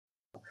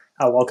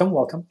Welcome,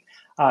 welcome.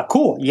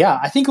 Cool. Yeah,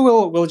 I think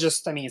we'll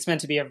just. I mean, it's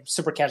meant to be a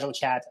super casual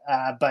chat,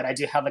 but I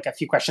do have like a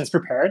few questions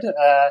prepared.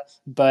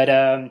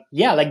 But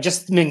yeah, like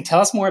just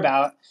tell us more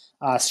about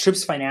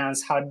Strips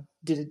Finance. How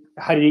did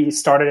you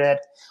started it?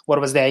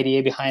 What was the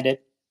idea behind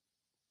it?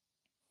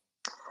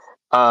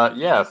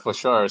 Yeah, for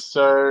sure.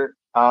 So,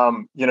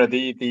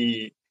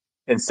 the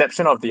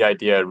inception of the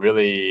idea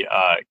really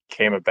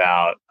came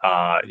about,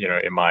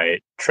 in my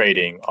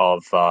trading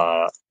of,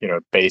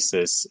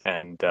 basis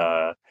and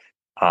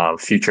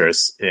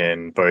futures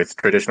in both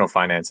traditional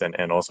finance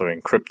and also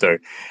in crypto.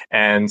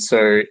 And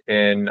so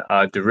in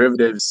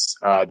derivatives,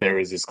 there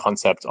is this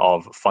concept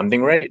of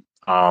funding rate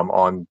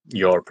on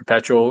your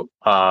perpetual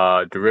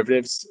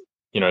derivatives.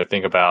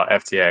 Think about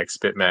FTX,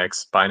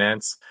 BitMEX,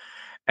 Binance,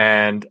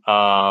 and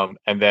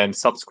then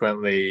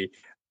subsequently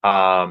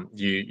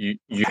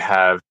you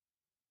have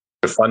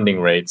the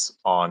funding rates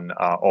on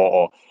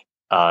or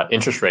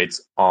interest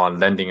rates on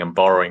lending and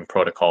borrowing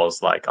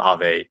protocols like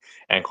Aave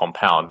and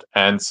Compound.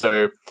 And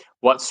so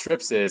what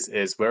Strips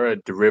is we're a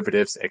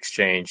derivatives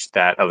exchange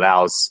that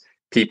allows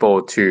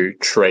people to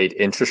trade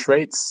interest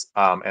rates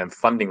and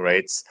funding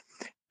rates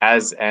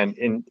as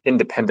an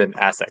independent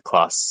asset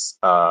class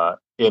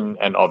in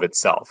and of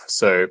itself.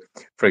 So,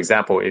 for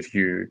example, if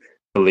you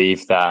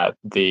believe that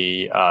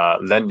the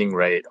lending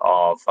rate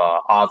of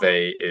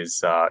Aave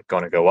is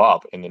going to go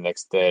up in the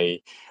next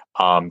day,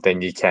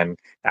 then you can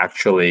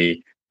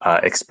actually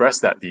express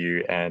that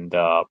view and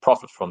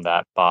profit from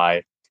that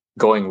by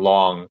going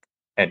long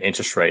an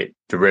interest rate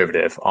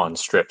derivative on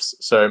strips.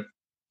 So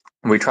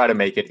we try to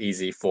make it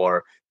easy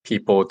for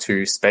people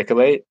to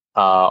speculate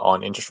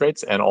on interest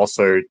rates and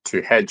also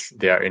to hedge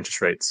their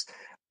interest rates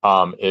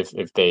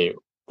if they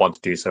want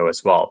to do so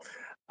as well.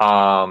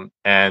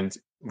 And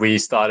we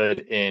started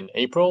in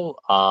April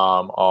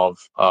of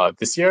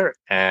this year,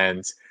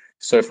 and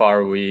so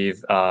far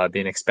we've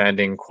been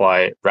expanding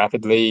quite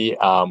rapidly.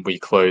 We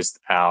closed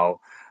our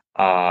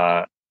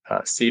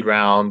seed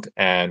round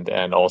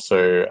and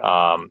also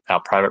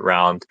our private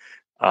round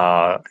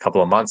a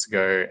couple of months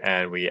ago,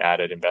 and we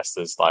added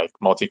investors like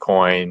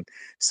Multicoin,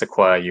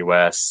 Sequoia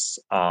US,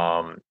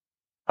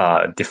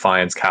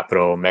 Defiance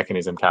Capital,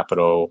 Mechanism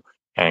Capital,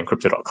 and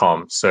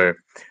Crypto.com. So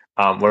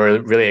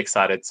we're really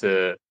excited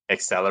to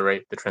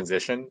accelerate the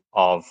transition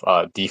of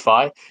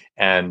DeFi,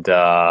 and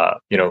our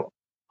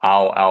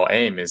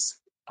aim is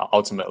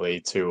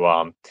ultimately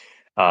to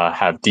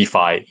have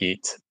DeFi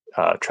eat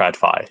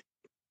TradFi. I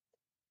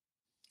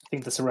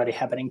think that's already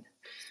happening.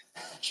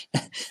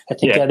 I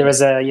think Yeah, there was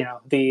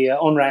the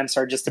on ramps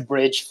are just a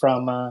bridge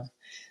from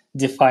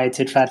DeFi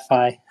to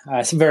TradFi.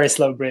 It's a very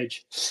slow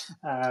bridge.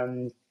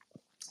 Um,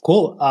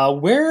 Cool.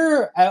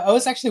 Where I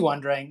was actually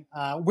wondering,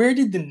 where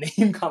did the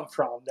name come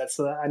from?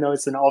 I know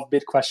it's an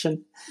offbeat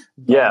question,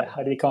 yeah. but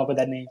how did you come up with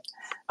that name?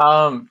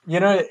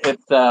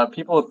 It's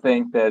people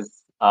think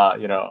there's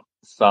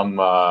some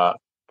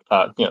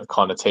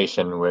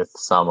connotation with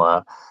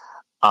some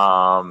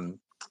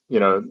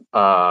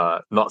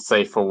not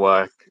safe for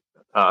work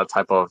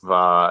type of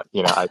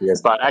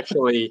ideas, but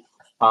actually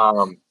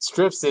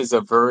strips is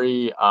a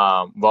very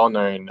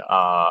well-known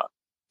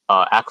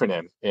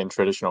acronym in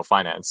traditional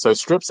finance. So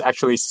strips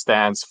actually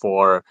stands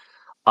for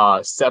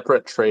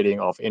separate trading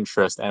of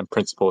interest and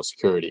principal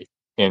security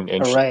in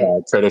All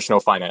right.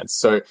 traditional finance.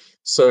 So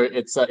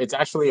it's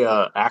actually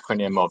a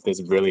acronym of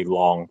this really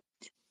long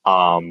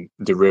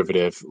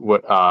derivative,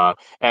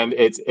 and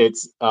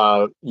it's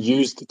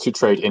used to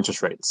trade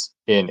interest rates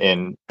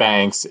in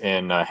banks,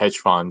 in hedge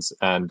funds,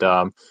 and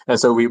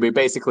so we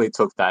basically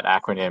took that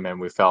acronym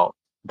and we felt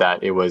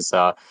that it rolls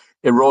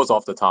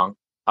off the tongue,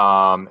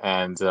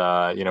 and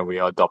we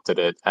adopted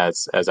it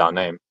as our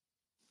name.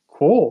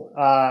 Cool.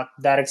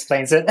 That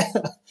explains it.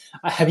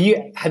 Have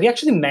you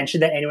actually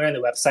mentioned that anywhere on the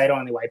website or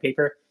on the white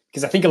paper?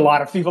 Because I think a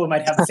lot of people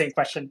might have the same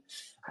question.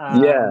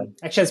 Yeah,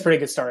 Actually, it's a pretty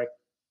good story.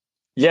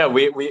 yeah,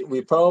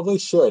 we probably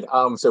should.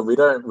 So we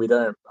don't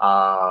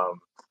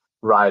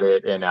write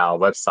it in our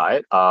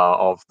website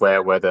of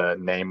where the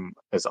name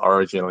is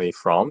originally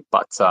from,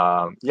 but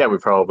yeah, we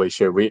probably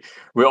should. We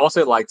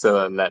also like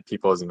to let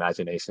people's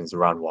imaginations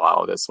run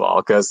wild as well,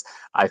 because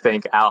I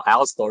think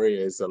our story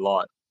is a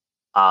lot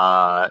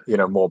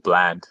more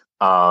bland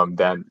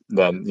than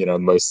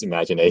most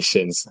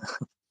imaginations.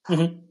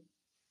 Hmm.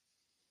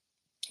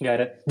 Got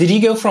it. Did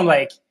you go from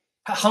like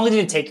how long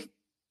did it take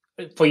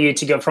for you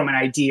to go from an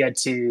idea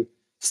to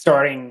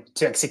starting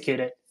to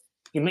execute it?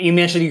 You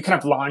mentioned you kind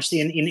of launched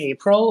in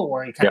April,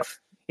 or you kind Yeah, of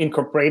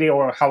incorporated,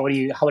 or how would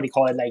you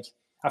call it? Like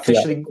yeah,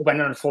 officially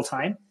went on full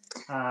time.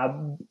 Uh,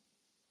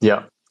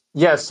 yeah,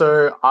 yeah.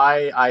 So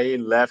I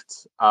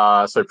left.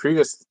 So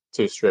previous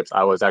to Strips,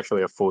 I was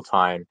actually a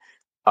full-time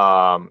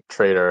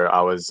trader.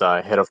 I was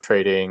head of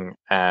trading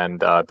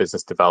and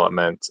business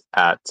development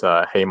at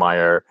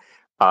Haymeyer,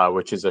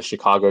 which is a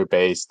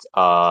Chicago-based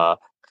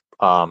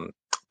um,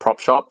 prop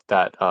shop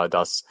that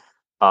does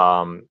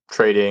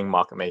trading,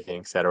 market making,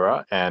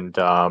 etc. And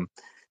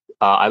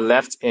I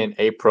left in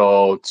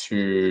April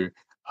to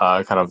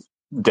kind of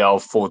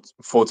delve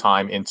full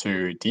time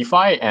into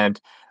DeFi, and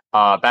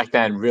back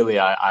then, really,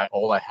 I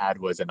all I had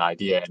was an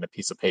idea and a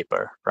piece of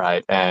paper,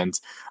 right? And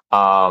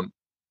um,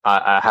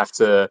 I have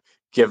to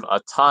give a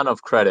ton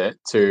of credit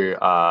to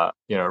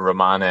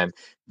Roman and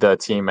the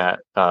team at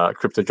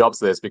Crypto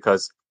Jobs List,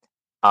 because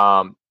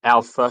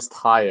our first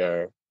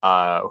hire,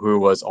 who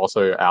was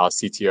also our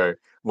CTO,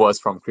 was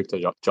from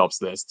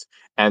Jobs List,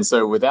 and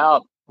so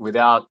without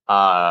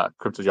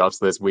Crypto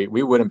Jobs List, we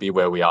wouldn't be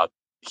where we are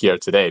here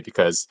today,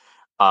 because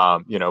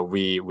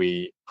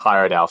we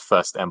hired our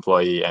first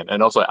employee,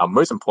 and also our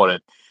most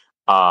important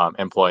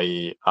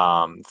employee,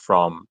 from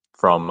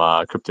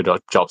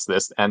Jobs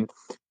List, and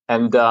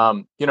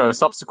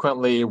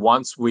subsequently,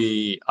 once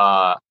we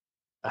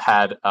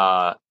had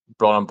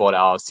brought on board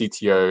our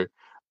CTO,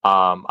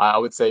 I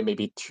would say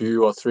maybe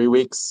 2 or 3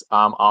 weeks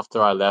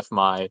after I left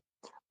my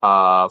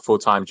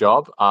full-time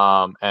job.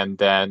 And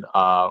then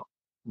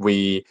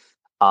we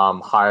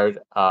hired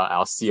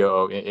our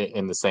COO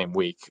in the same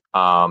week.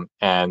 That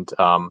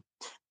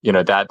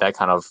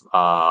kind of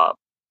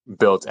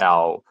built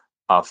our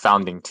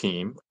founding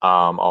team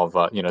of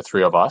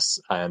three of us,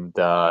 and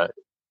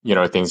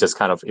things just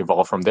kind of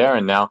evolved from there.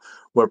 And now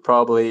we're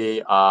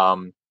probably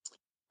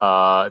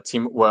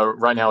team we're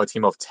right now a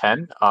team of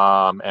 10,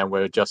 and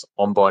we're just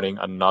onboarding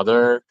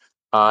another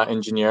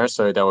engineer,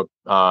 so that would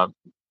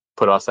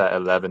put us at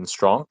 11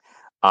 strong.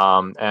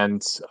 I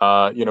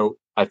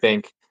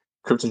think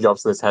Crypto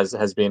Jobs List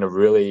has been a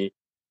really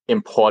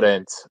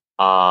important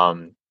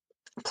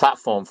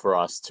platform for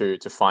us to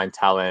find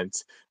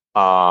talent.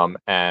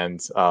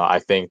 And I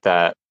think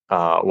that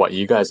what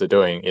you guys are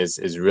doing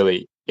is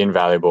really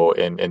invaluable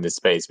in this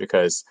space,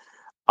 because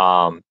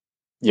I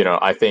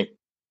think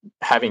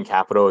having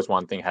capital is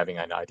one thing, having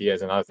an idea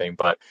is another thing.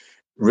 But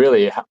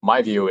really,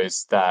 my view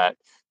is that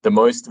the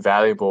most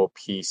valuable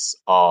piece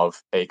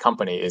of a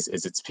company is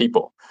its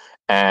people.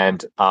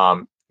 And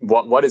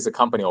what is a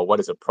company, or what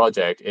is a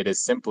project? It is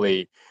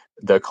simply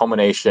the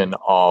culmination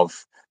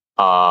of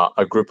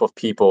a group of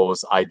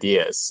people's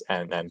ideas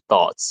and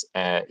thoughts,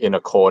 in a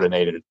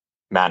coordinated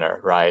manner,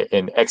 right?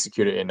 And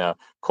executed in a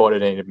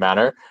coordinated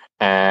manner.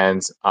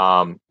 And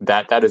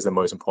that is the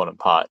most important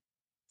part.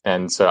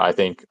 And so I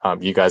think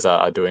you guys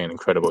are doing an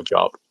incredible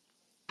job.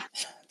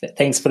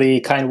 Thanks for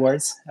the kind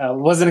words.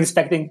 Wasn't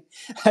expecting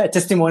a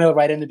testimonial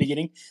right in the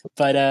beginning,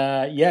 but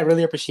yeah,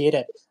 really appreciate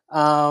it.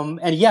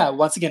 And yeah,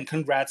 once again,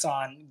 congrats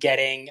on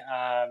getting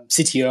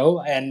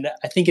CTO. And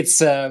I think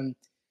it's and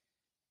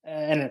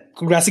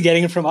congrats to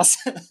getting it from us,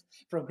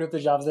 from Crypto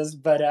Jobs.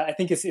 But I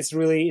think it's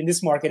really, in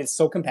this market, it's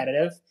so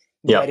competitive.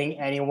 Yeah. Getting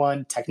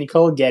anyone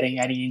technical, getting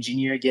any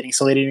engineer, getting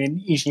Solidity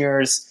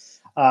engineers,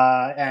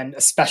 and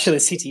especially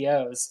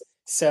CTOs.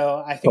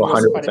 So I think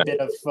there's quite a 100%. bit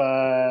of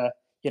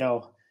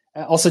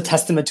also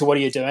testament to what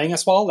you're doing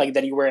as well, like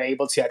that you were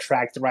able to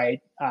attract the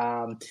right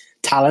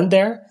talent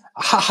there.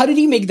 How did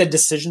you make the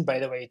decision, by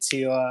the way,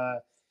 to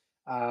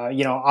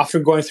after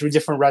going through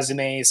different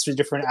resumes, through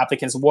different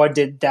applicants, what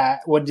did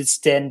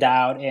stand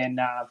out in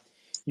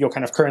your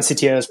kind of current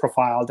CTO's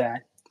profile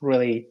that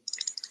really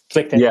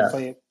clicked it Yeah. for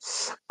you?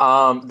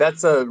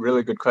 That's a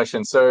really good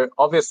question. So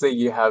obviously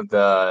you have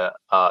the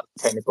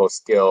technical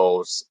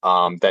skills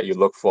that you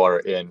look for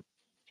in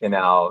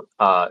our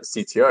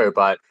CTO,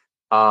 but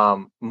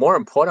more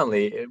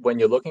importantly, when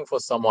you're looking for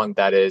someone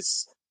that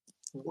is,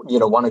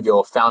 one of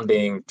your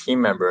founding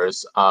team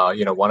members,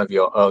 one of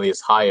your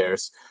earliest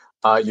hires,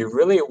 you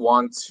really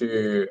want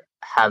to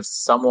have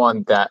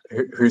someone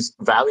whose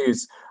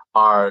values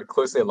are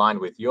closely aligned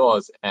with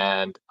yours,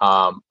 and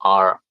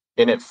are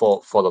in it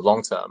for the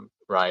long term,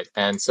 right?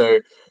 And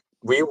so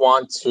we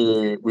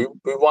wanted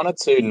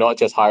to not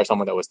just hire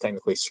someone that was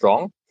technically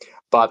strong,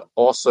 but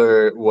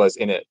also was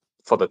in it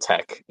for the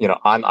tech,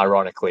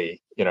 unironically,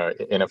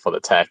 in it for the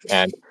tech,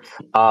 and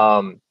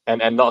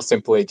not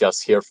simply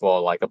just here for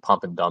like a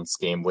pump and dump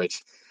scheme,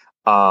 which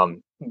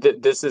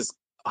this is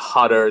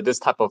harder. This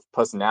type of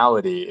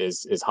personality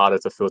is harder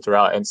to filter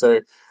out. And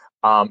so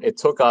it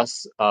took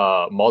us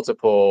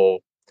multiple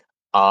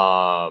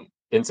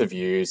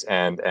interviews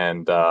and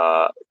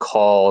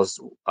calls,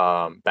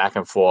 back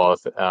and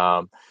forth,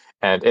 and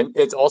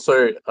it's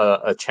also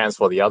a chance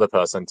for the other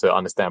person to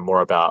understand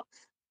more about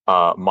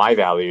my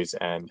values,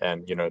 and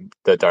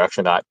the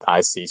direction that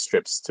I see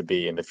strips to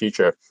be in the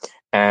future.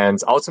 And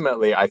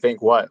ultimately, I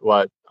think what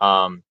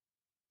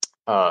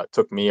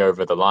took me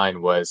over the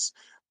line was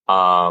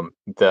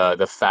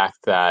the fact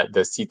that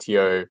the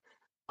CTO,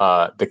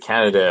 the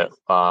candidate,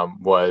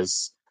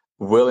 was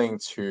willing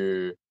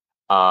to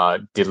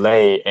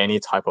delay any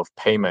type of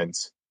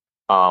payment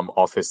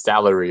of his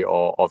salary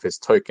or of his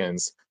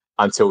tokens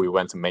until we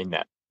went to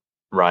mainnet,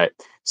 right?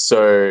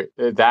 So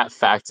that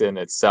fact in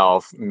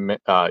itself,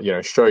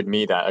 showed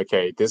me that,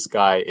 okay, this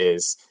guy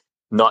is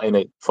not in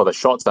it for the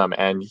short term,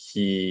 and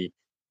he's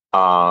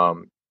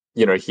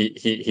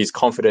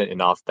confident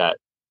enough that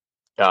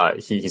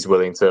he's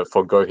willing to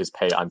forego his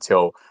pay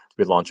until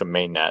we launch a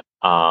mainnet.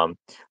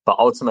 But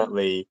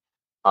ultimately,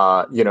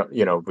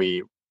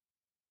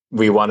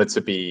 we wanted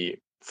to be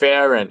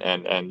fair, and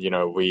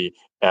we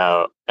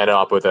ended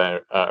up with an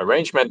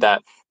arrangement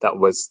that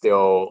was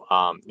still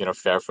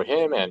fair for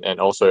him, and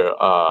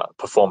also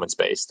performance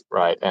based,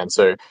 right? And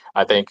so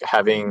I think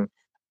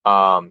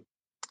um,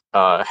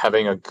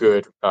 having a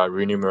good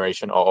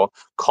remuneration or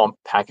comp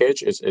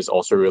package is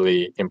also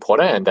really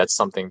important, and that's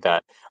something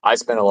that I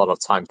spend a lot of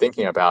time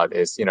thinking about.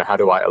 Is how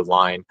do I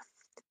align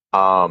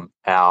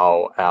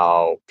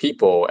our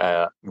people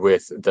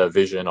with the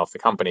vision of the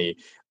company,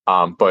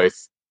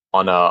 both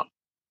on a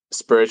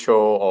spiritual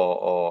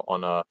or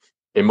on a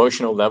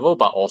emotional level,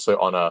 but also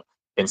on a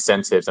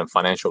incentives and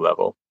financial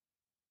level.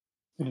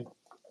 Mhm.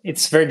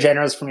 It's very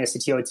generous from your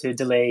CTO to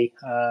delay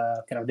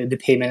kind of the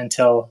payment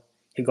until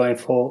you're going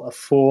on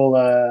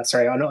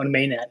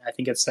mainnet. I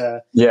think it's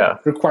Yeah.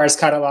 requires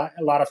kind of a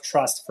lot of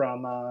trust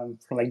from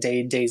like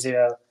day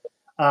zero.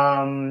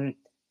 Um,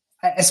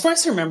 as far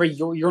as I remember,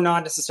 you're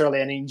not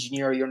necessarily an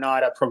engineer. You're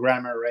not a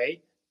programmer,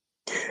 right?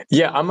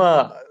 Yeah, I'm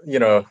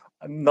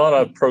not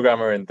a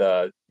programmer in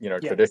the, Yeah.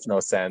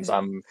 traditional sense.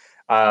 I'm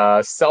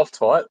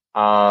self-taught.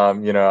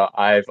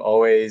 I've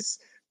always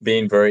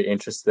been very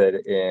interested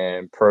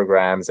in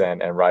programs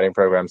and writing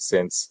programs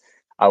since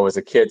I was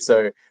a kid.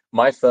 So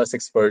my first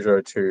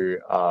exposure to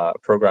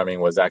programming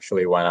was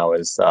actually when I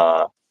was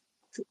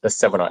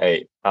 7 or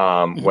 8,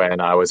 Mhm.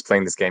 when I was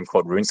playing this game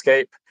called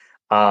RuneScape.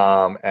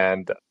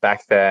 And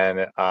back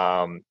then,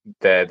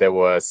 there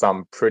were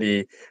some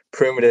pretty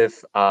primitive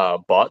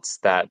bots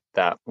that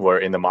were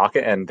in the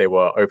market, and they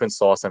were open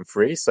source and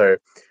free. So,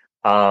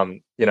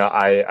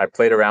 I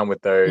played around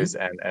with those,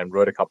 Mhm. and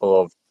wrote a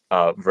couple of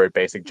very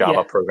basic Java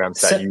Yeah.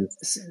 programs that So, use,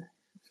 so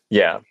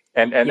yeah,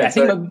 and and yeah, I and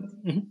think. so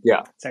Mhm.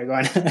 yeah. Sorry, go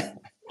on.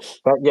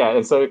 But yeah,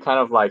 and so kind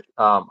of like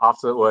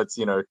afterwards,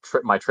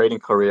 my trading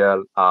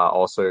career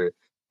also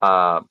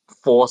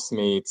forced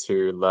me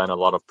to learn a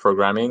lot of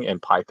programming in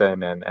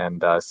Python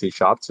and C#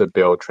 to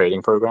build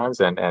trading programs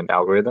and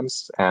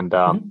algorithms. And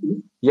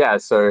Mhm. yeah,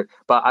 so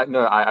but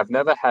I've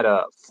never had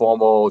a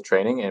formal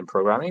training in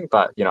programming,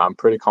 but I'm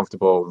pretty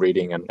comfortable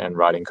reading and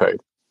writing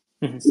code.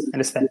 Mhm.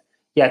 Understand.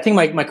 Yeah, I think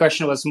my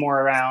question was more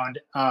around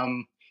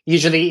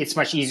usually it's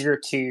much easier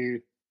to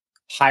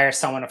hire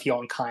someone of your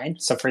own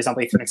kind. So, for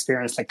example, if you're an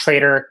experienced like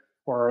trader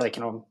or like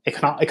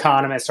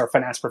economist or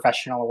finance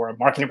professional or a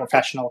marketing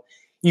professional,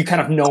 you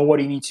kind of know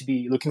what you need to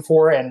be looking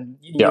for and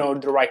you Yeah, know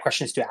the right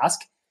questions to ask.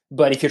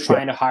 But if you're yeah,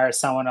 trying to hire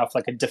someone of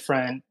like a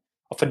different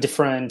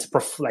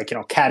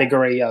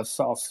category of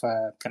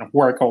kind of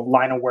work or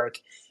line of work,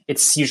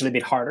 it's usually a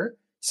bit harder.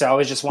 So I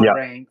was just yeah.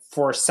 wondering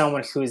for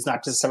someone who is not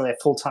necessarily a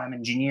full time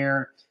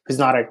engineer, who's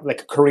not a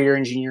career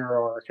engineer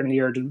or a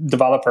career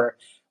developer,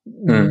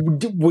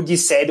 Mm, would you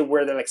say that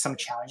were there like some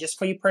challenges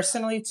for you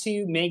personally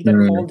to make that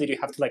call? mm, Did you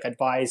have to like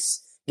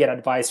get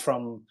advice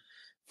from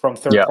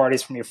third yeah.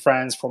 parties, from your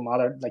friends, from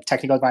other like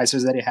technical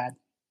advisors that you had?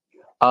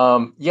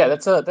 Yeah,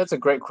 that's a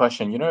great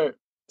question.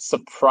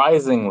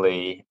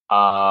 Surprisingly,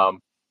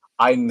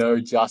 I know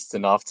just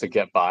enough to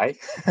get by.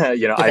 I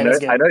Okay, know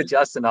that's I good. know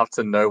just enough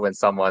to know when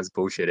someone's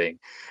bullshitting,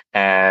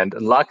 and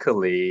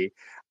luckily,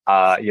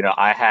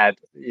 I had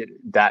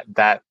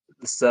that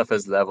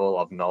surface level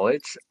of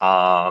knowledge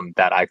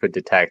that I could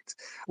detect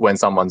when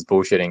someone's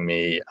bullshitting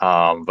me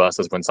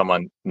versus when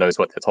someone knows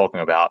what they're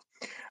talking about.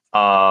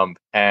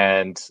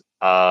 And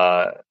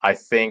I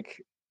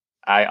think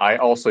I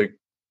also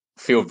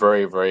feel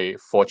very, very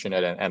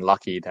fortunate and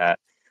lucky that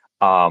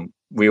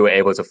we were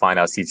able to find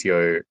our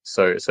CTO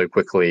so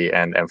quickly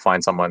and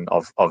find someone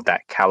of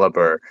that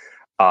caliber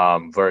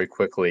very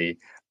quickly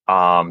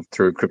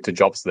through Crypto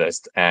Jobs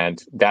List,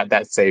 and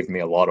that saved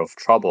me a lot of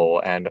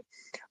trouble. And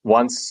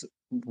once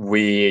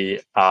we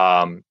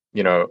found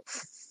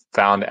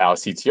our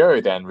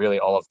CTO, then really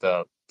all of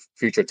the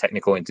future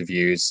technical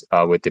interviews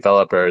with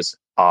developers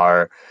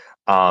are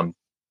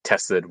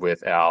tested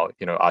with are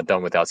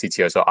done with our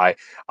CTO. So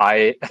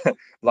I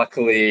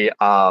luckily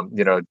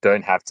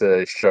don't have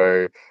to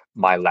show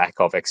my lack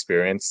of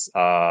experience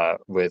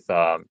with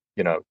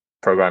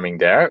programming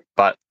there.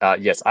 But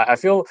yes, I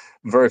feel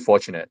very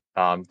fortunate,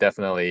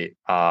 definitely,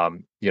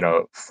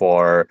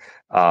 for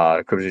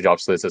Crypto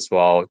Jobs List as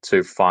well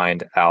to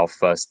find our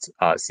first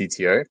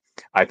CTO.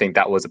 I think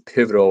that was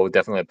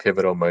definitely a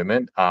pivotal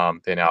moment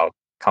in our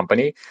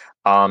company.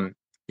 um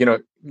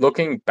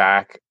Looking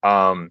back,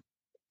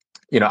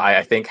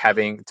 I think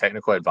having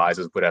technical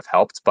advisors would have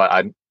helped, but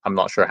I'm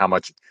not sure how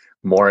much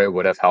more it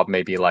would have helped.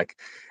 Maybe like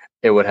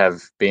it would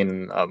have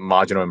been a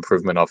marginal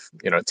improvement of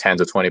 10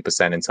 to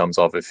 20% in terms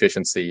of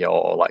efficiency,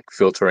 or like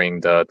filtering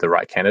the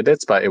right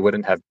candidates, but it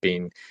wouldn't have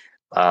been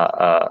uh,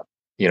 uh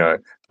you know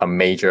a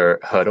major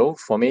hurdle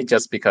for me,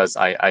 just because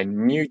I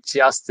knew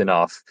just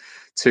enough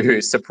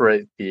to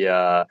separate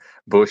the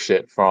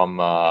bullshit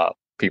from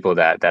people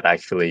that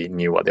actually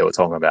knew what they were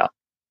talking about.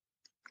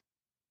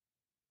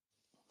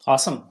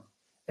 Awesome.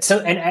 So,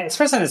 and as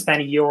far as I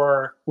understand,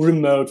 you're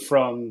remote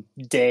from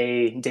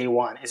day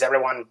one. Is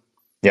everyone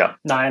Yeah.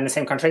 not in the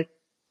same country?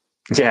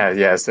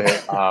 Yeah. So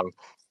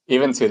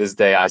even to this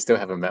day, I still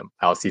haven't met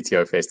our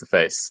CTO face to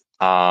face.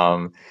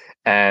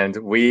 And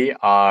we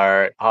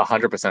are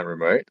 100%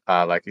 remote,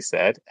 like you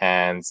said.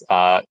 And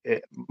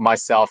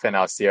myself and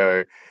our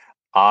CEO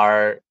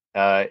are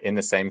in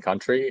the same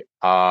country.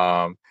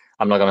 I'm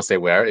not gonna say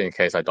where in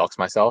case I dox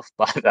myself,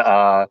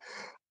 but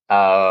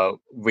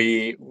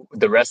we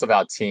the rest of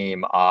our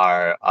team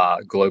are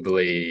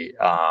globally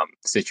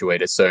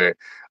situated. So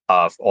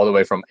all the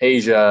way from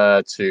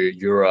Asia to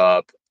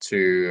Europe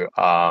to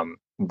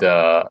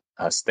the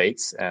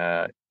States.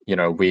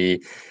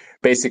 We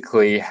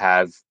basically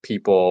have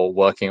people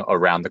working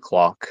around the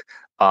clock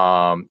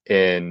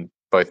in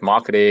both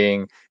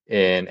marketing,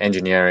 in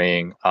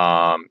engineering,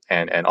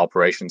 and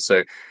operations.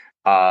 So,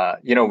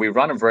 we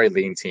run a very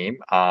lean team,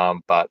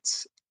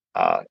 but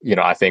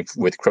I think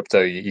with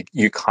crypto,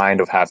 you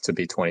kind of have to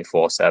be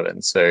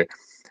 24/7. So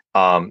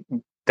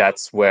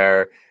that's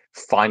where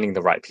finding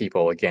the right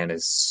people again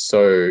is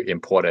so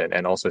important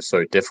and also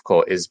so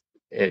difficult.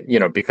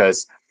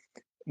 Because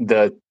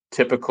the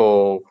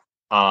typical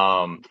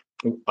 9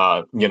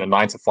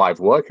 to 5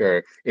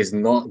 worker is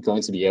not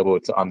going to be able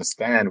to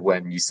understand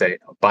when you say,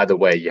 by the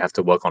way, you have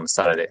to work on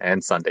Saturday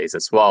and Sundays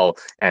as well,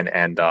 and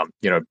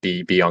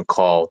be on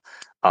call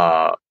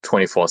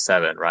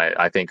 24/7, right?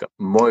 I think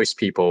most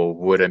people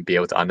wouldn't be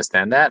able to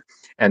understand that,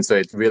 and so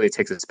it really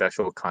takes a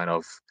special kind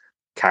of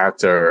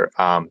character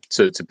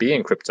to be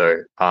in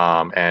crypto,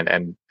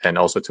 and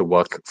also to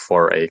work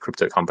for a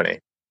crypto company.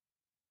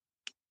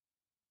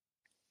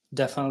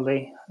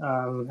 Definitely.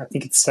 I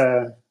think it's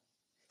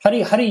how do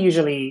you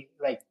usually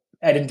like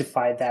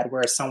identify that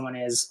where someone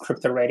is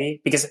crypto ready?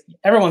 Because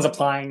everyone's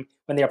applying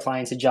when they're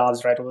applying to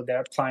jobs, right? Or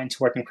they're applying to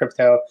work in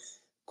crypto.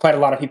 Quite a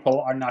lot of people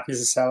are not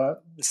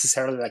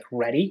necessarily like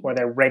ready, or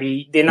they're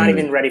ready. They're not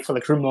even ready for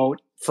like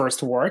remote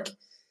first work.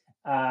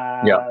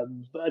 Yeah.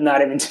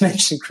 Not even to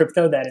mention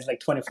crypto that is like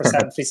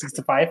 24/7,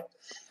 365.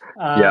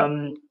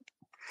 Yeah.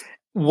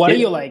 What are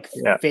your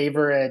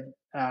favorite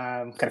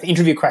kind of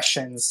interview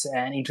questions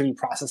and interview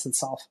process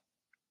itself?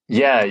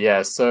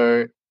 Yeah.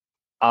 So,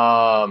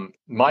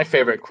 my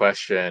favorite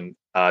question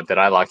that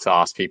I like to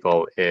ask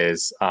people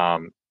is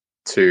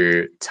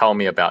to tell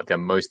me about their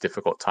most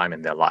difficult time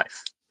in their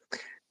life.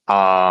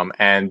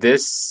 And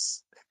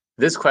this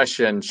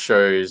question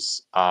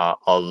shows a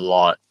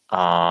lot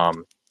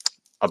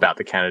about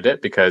the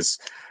candidate, because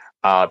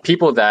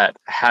people that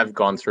have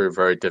gone through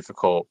very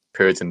difficult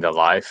periods in their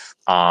life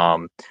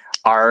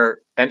are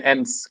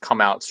and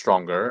come out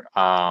stronger.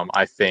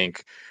 I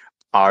think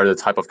are the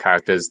type of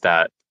characters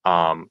that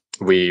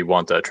we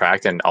want to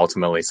attract and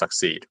ultimately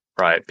succeed,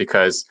 right?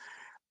 Because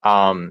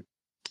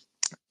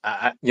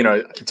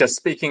just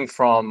speaking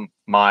from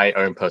my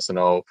own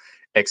personal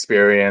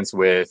experience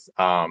with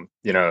our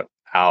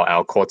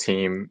core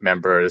team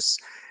members,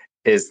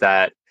 is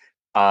that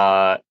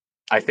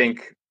I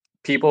think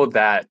people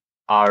that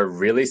are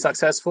really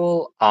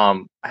successful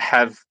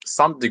have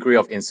some degree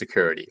of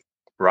insecurity,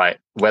 right?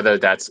 Whether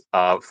that's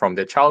from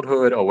their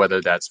childhood or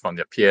whether that's from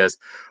their peers,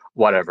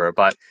 whatever.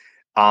 But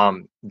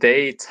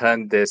they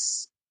translate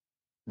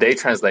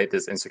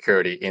this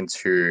insecurity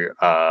into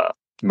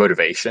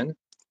motivation,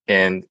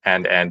 and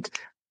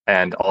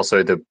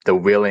also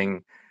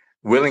the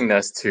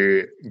willingness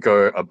to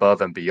go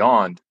above and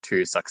beyond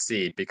to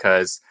succeed.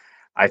 Because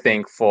I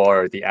think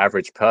for the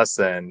average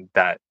person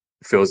that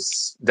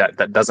feels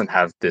that doesn't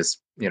have this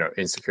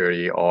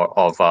insecurity or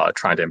of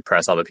trying to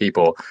impress other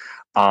people,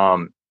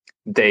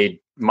 they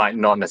might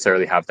not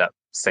necessarily have that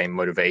same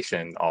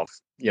motivation of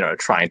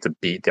trying to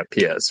beat their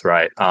peers,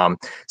 right?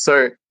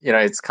 So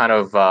it's kind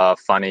of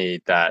funny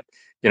that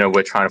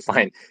we're trying to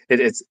find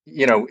it's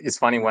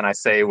funny when I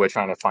say we're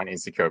trying to find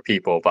insecure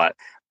people, but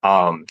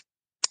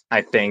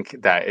I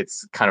think that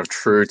it's kind of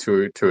true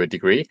to a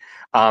degree.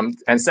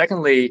 And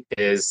secondly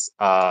is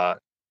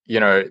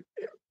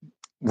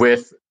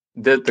with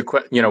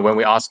when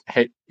we ask,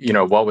 hey,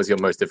 what was your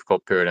most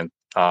difficult period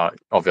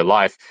of your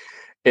life,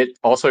 it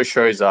also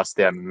shows us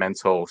their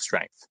mental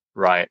strength,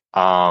 right?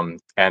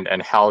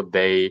 And how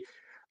they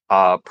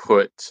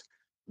put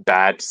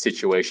bad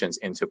situations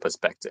into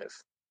perspective,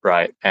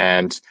 right?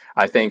 And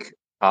I think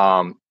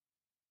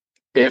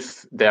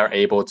if they're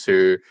able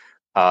to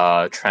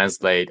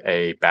translate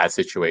a bad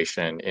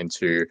situation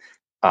into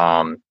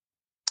an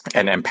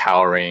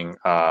empowering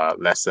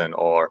lesson,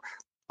 or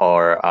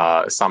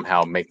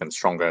somehow make them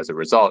stronger as a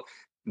result,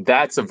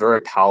 that's a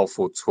very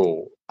powerful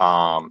tool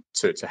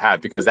to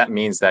have, because that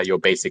means that you're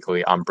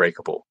basically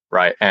unbreakable,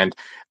 right? And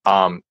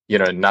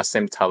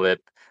Nassim Taleb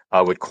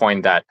would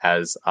coin that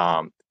as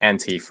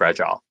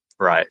anti-fragile,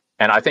 right?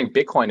 And I think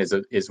Bitcoin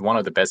is one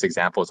of the best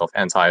examples of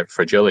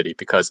anti-fragility,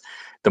 because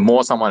the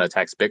more someone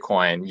attacks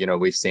Bitcoin,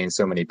 we've seen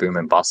so many boom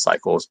and bust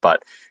cycles,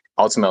 but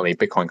ultimately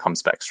Bitcoin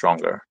comes back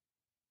stronger.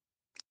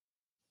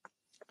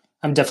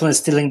 I'm definitely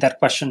stealing that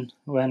question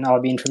when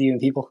I'll be interviewing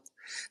people.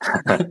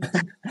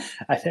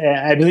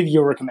 I believe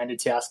you were recommended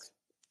to ask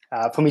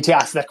for me to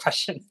ask that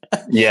question.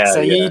 Yeah.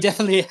 So yeah. you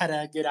definitely had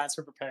a good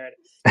answer prepared.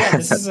 Yeah,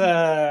 this is.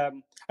 I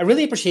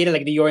really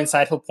appreciated your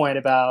insightful point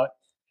about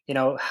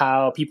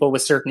how people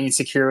with certain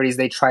insecurities,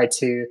 they try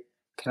to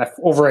kind of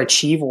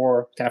overachieve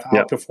or kind of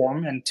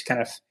outperform, and to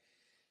kind of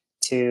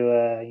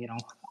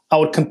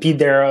outcompete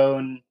their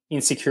own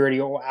insecurity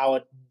or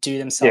outdo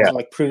themselves Yeah. or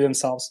like prove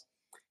themselves.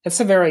 It's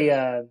a very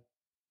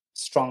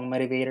strong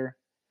motivator.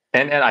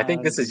 And I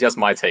think this is just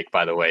my take,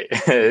 by the way.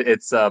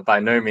 It's by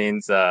no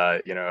means,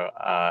 I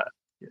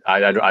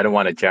don't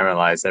want to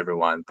generalize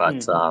everyone,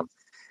 but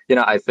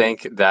I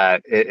think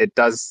that it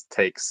does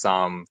take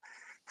some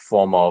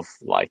form of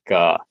like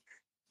uh,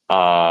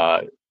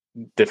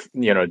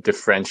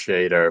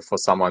 differentiator for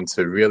someone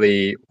to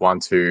really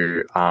want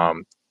to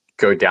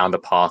go down the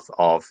path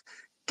of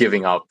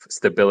giving up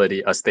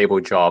stability, a stable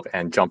job,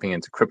 and jumping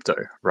into crypto,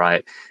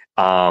 right?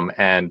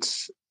 And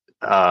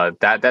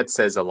that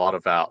says a lot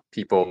about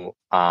people.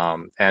 I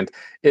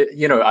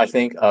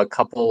think a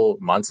couple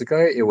months ago,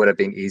 it would have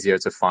been easier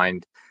to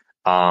find.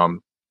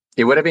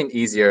 It would have been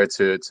easier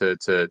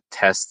to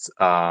test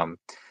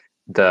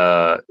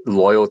the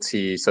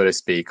loyalty, so to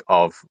speak,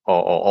 of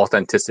or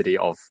authenticity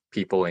of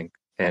people in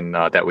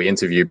that we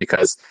interview,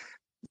 because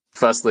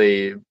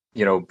firstly,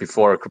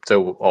 before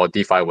crypto or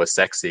DeFi was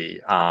sexy,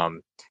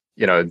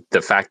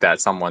 the fact that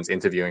someone's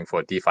interviewing for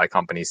a DeFi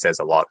company says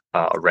a lot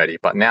already.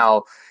 But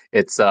now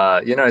it's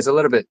it's a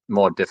little bit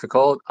more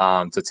difficult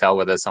to tell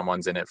whether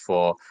someone's in it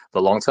for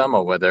the long term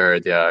or whether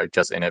they're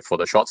just in it for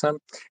the short term.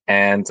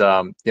 And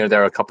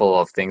there are a couple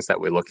of things that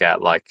we look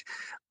at, like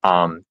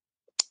how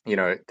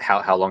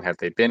long have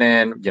they been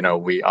in?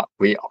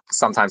 We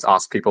sometimes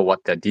ask people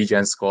what their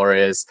DGen score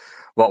is,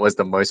 what was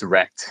the most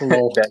wrecked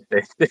that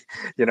they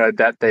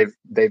that they've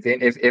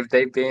been, if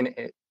they've been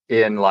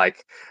in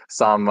like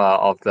some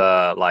of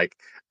the like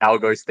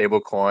algo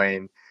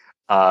stablecoin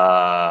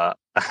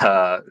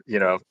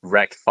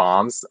wrecked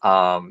farms,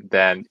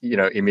 then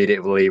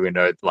immediately we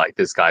know like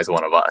this guy's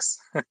one of us.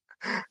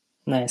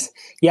 Nice.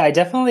 Yeah, I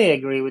definitely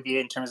agree with you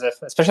in terms of,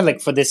 especially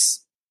like for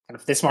this kind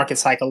of this market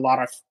cycle, a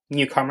lot of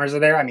newcomers are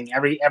there. I mean,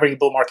 every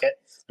bull market,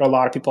 there are a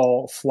lot of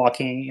people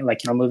flocking, like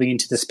moving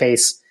into the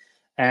space.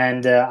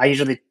 And I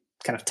usually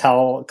kind of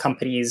tell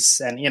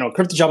companies, and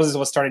crypto jobs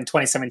was started in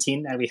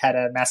 2017, and we had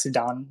a massive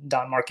down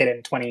market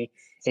in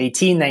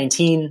 2018,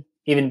 19,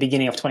 even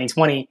beginning of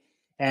 2020.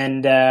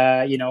 And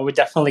we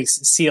definitely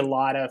see a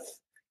lot of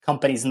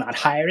companies not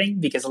hiring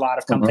because a lot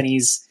of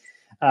companies.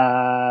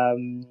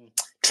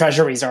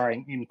 Treasuries are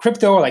in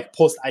crypto, or like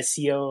post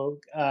ICO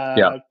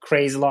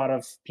craze. A lot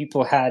of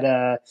people had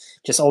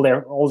just all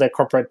their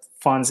corporate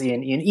funds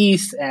in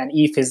ETH, and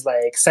ETH is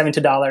like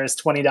 $70,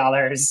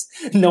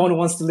 $20. No one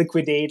wants to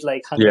liquidate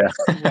like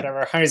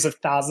hundreds of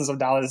thousands of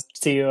dollars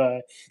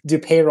to do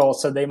payroll,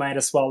 so they might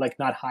as well like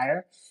not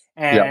hire.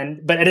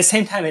 But at the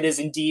same time, it is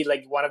indeed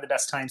like one of the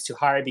best times to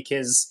hire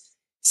because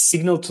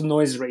signal to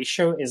noise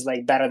ratio is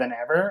like better than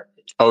ever.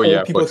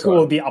 People who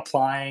will be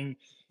applying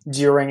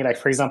during, like,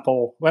 for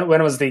example,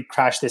 when was the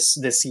crash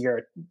this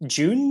year?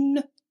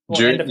 June?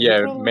 June,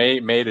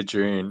 May to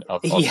June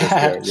of this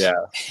year. Yeah.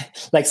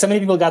 Like so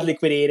many people got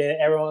liquidated.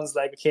 Everyone's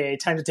like, okay,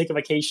 time to take a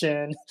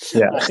vacation.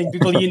 Yeah. I think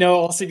people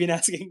also been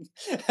asking,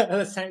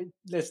 let's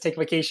take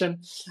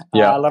vacation.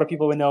 Yeah. A lot of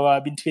people we know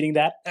been tweeting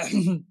that.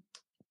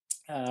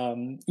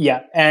 I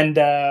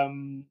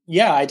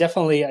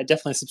definitely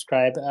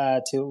subscribe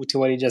to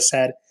what you just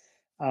said.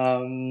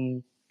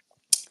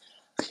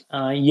 And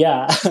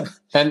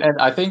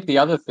I think the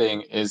other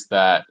thing is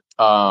that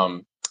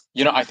I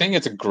think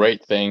it's a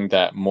great thing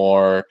that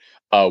more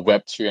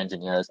Web2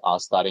 engineers are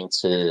starting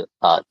to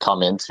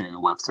come into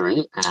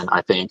Web3, and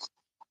I think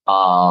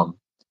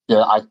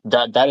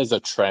that is a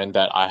trend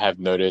that I have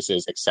noticed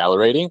is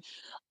accelerating,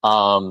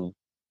 and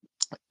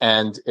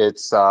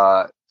it's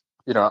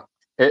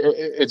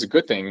it's a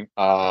good thing.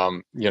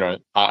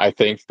 I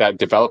think that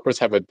developers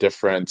have a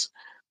different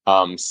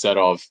set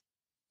of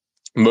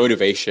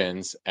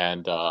motivations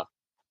and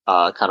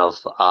kind of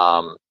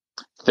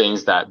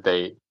things that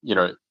they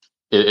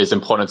is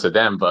important to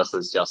them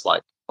versus just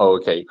like, oh,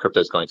 okay, crypto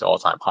is going to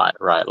all-time high,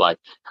 right? Like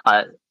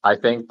I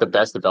think the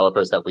best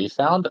developers that we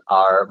found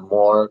are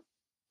more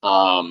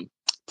problem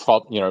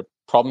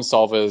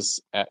solvers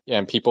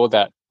and people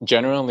that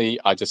generally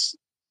are just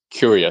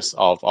curious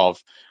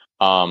of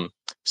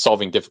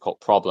solving difficult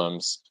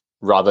problems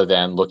rather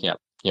than looking at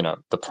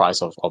the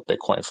price of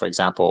Bitcoin, for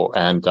example.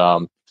 And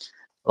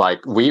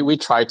like we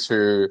try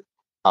to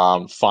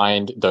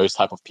find those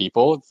type of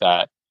people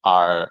that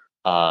are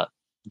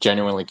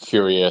genuinely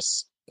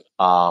curious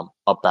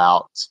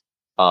about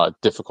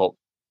difficult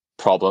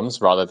problems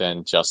rather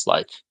than just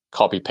like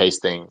copy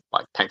pasting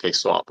like pancake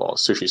swap or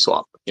sushi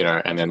swap,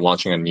 and then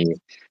launching a new.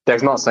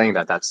 There's not saying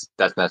that that's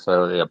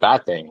necessarily a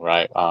bad thing,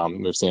 right?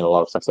 We've seen a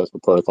lot of successful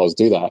protocols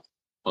do that,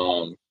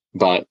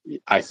 but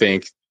I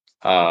think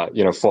for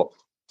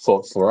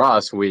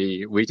us,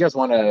 we just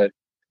want to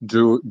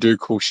do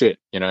cool shit.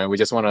 We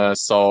just want to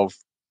solve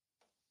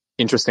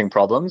interesting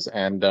problems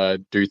and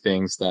do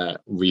things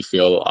that we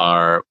feel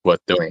are worth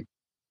doing.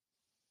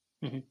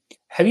 Mm-hmm.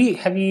 Have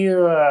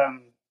you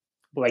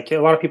like a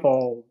lot of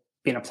people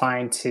been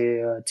applying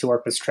to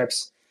work with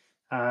strips?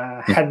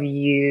 Have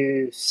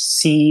you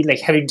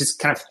just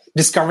kind of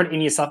discovered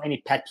in yourself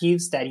any pet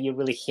peeves that you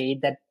really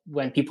hate that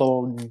when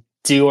people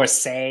do or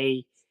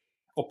say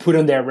put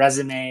on their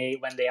resume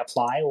when they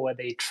apply or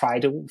they try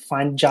to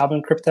find a job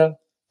in crypto?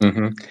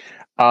 Mm-hmm.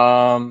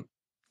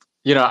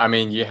 I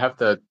mean, you have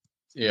the,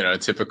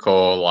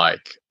 typical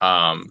like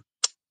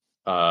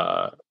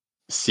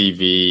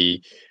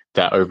CV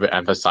that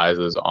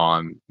overemphasizes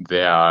on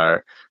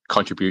their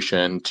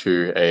contribution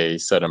to a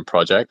certain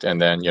project, and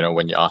then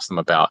when you ask them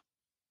about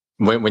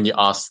when you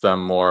ask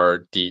them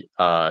more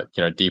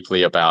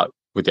deeply about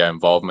with their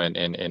involvement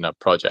in a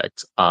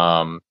project,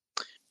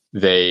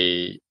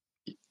 they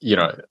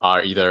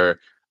are either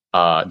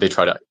they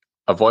try to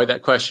avoid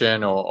that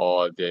question,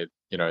 or they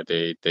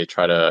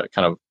try to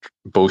kind of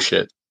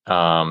bullshit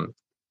an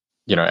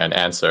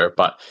answer.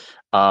 But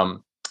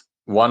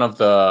one of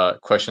the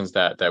questions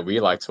that we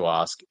like to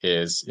ask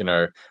is,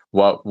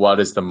 what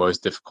is the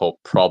most difficult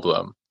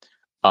problem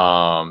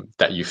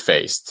that you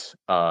faced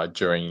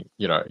during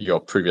your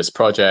previous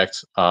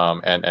project,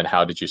 and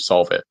how did you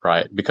solve it,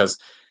 right? Because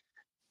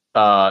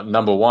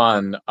number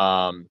one,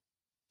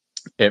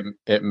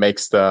 it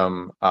makes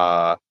them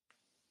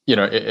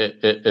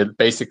it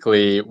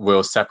basically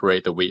will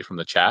separate the wheat from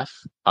the chaff,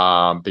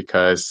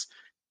 because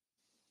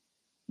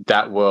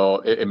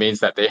it means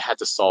that they had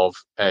to solve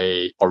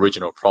a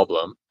original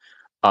problem,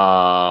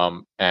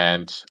 and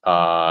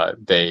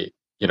they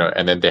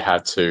and then they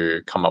had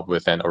to come up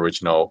with an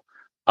original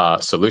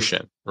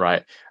solution,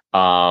 right?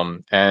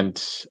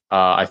 And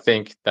I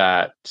think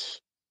that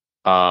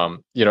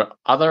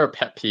other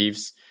pet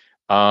peeves,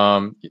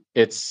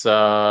 it's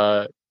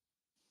I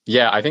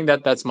think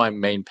that's my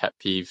main pet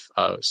peeve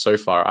so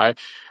far.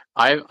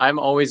 I'm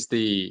always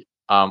the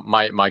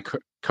my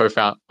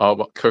co-founder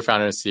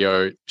and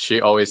CEO.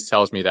 She always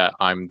tells me that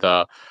I'm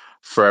the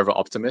forever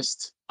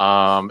optimist,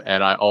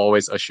 and I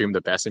always assume the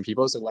best in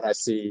people. So when I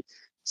see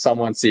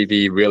someone's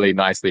CV really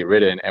nicely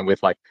written, and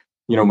with like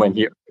when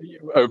he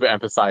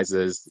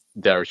overemphasizes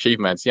their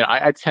achievements,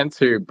 I tend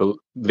to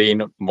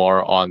lean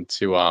more on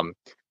to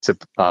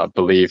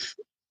believe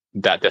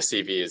that the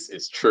CV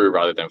is true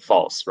rather than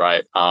false,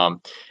 right?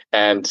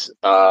 And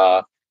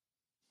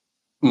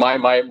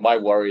my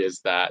worry is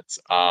that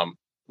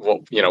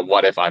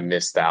what if I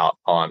missed out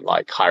on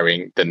like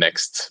hiring the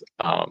next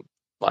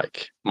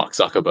like Mark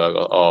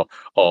Zuckerberg,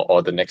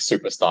 or the next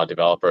superstar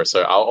developer?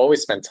 So I'll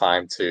always spend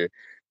time to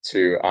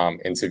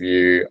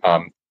interview.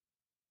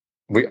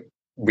 We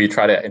we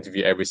try to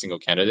interview every single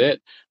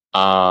candidate,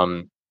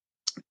 and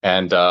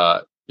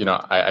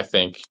I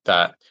think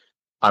that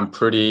I'm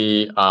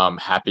pretty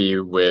happy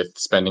with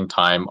spending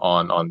time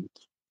on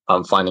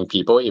finding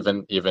people,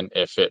 even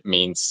if it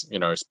means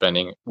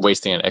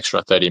wasting an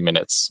extra 30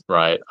 minutes,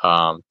 right?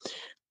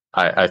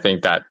 I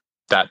think that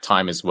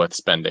time is worth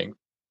spending.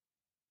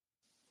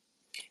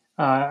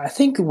 I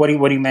think what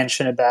you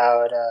mentioned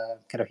about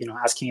kind of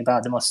asking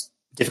about the most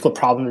difficult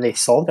problem that they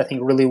solved, I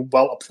think really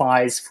well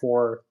applies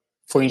for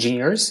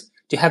engineers.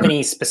 Do you have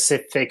any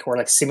specific or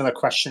like similar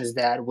questions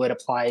that would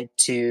apply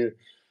to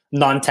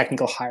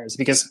non-technical hires?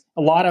 Because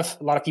a lot of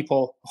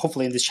people,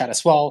 hopefully in this chat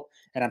as well,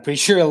 and I'm pretty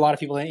sure a lot of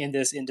people in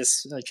this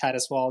chat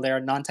as well, they are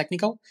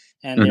non-technical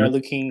and they're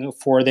looking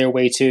for their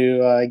way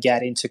to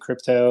get into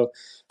crypto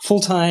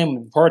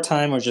full-time,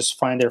 part-time, or just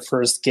find their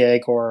first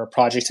gig or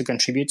project to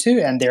contribute to,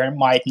 and there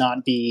might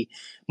not be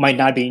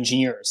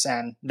engineers.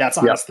 And that's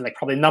honestly like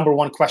probably number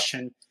one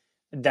question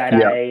that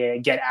I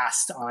get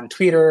asked on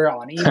Twitter,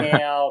 on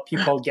email.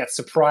 People get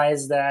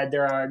surprised that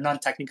there are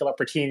non-technical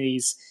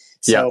opportunities.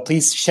 So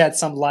please shed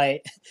some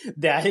light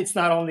that it's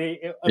not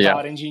only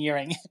about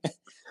engineering.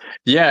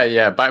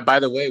 By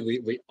the way,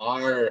 we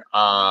are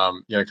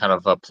kind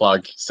of a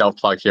self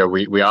plug here.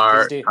 We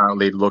are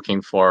currently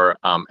looking for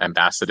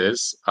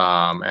ambassadors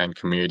and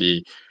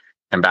community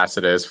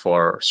ambassadors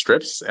for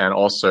Strips, and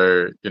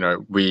also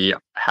we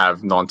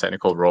have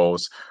non-technical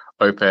roles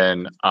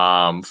open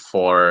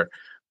for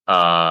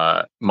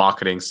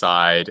marketing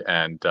side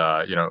and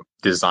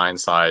design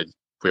side.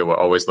 We were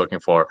always looking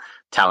for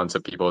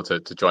talented people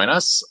to join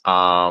us.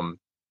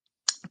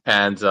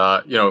 And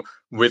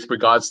with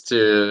regards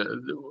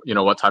to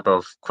what type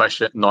of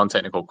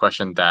non-technical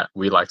question that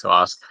we like to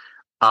ask,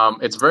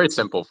 it's very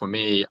simple for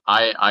me.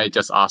 I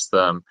just ask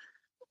them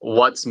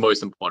what's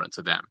most important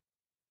to them,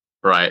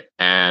 right?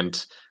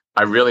 And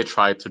I really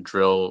try to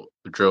drill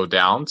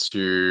down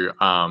to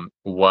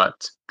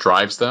what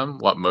drives them,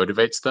 what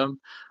motivates them,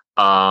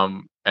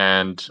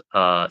 and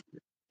I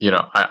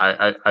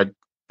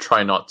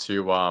try not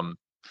to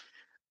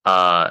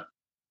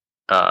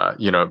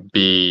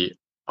be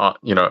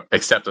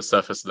accept a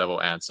surface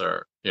level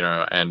answer,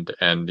 and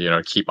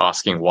keep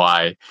asking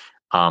why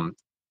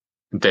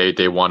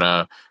they want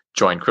to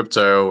join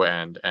crypto,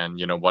 and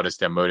what is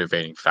their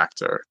motivating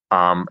factor.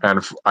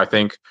 And I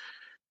think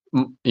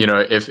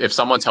if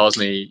someone tells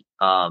me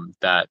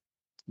that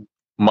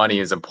money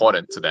is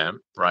important to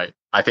them, right,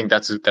 I think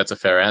that's a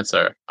fair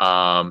answer.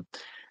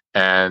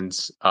 And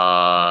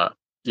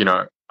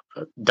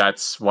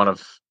that's one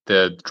of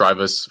the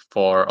drivers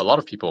for a lot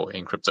of people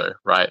in crypto,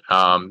 right?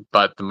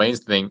 But the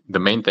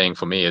main thing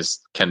for me is,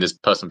 can this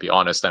person be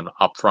honest and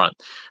upfront?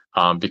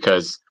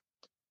 Because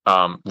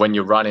when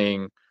you're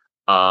running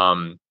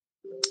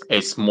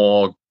a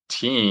small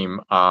team,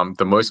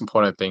 the most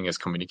important thing is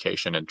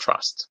communication and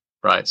trust,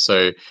 right?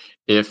 So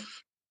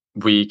if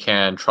we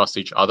can trust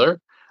each other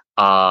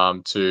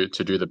to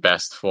do the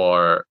best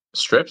for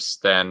strips,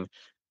 then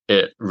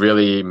it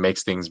really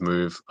makes things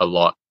move a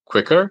lot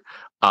quicker.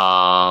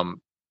 And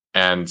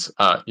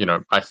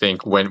I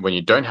think when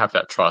you don't have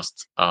that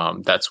trust,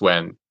 that's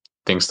when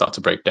things start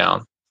to break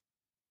down.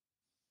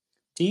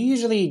 Do you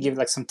usually give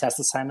like some test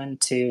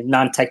assignment to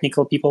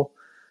non-technical people?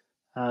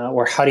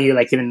 Or how do you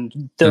like,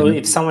 even though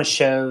if someone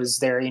shows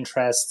their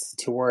interest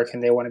to work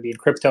and they want to be in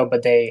crypto,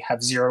 but they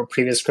have zero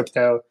previous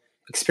crypto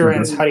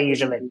experience, how do you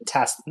usually like,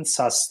 test and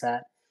suss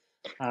that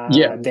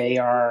Yeah. they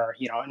are,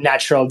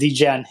 natural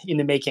degen in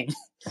the making?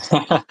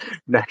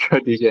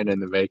 Natural degen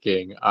in the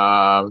making.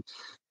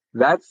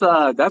 That's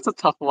a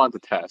tough one to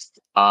test.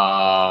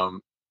 But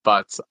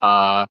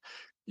for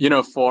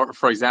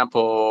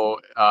example,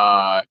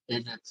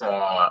 if it's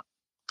a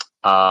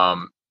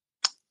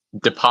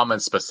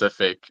department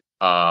specific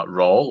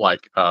role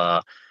like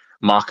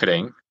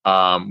marketing,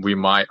 we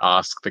might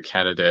ask the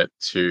candidate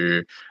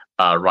to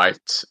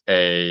write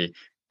a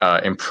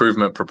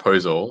improvement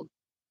proposal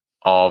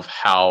of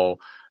how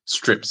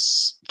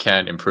Strips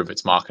can improve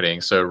its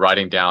marketing. So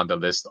writing down the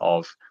list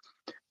of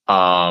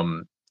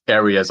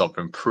areas of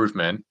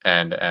improvement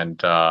and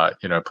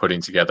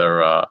putting together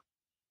a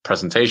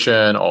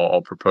presentation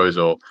or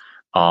proposal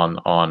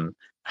on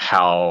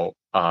how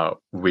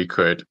we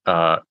could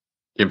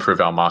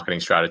improve our marketing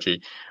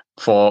strategy.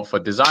 For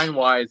design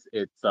wise,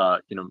 it's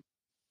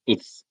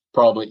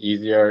probably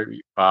easier.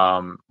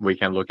 We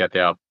can look at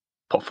their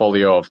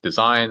portfolio of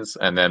designs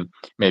and then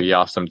maybe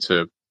ask them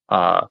to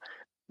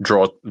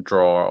draw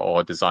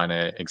or design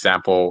an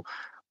example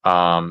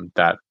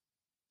that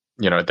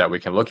we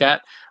can look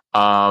at.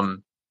 I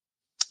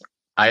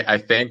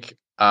think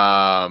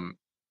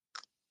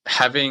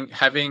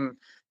having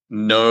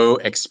no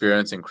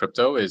experience in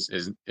crypto is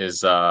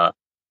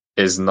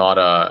not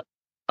a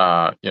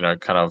kind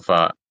of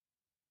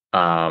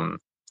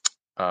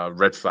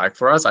red flag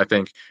for us. I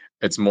think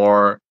it's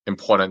more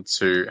important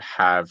to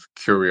have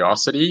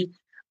curiosity,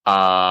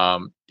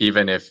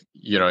 even if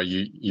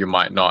you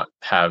might not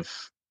have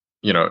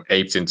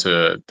aped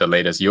into the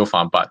latest yield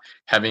farm, but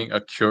having a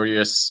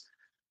curious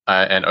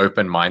and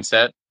open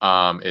mindset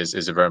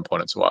is very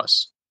important to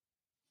us.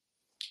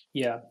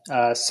 Yeah.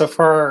 So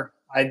far,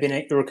 I've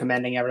been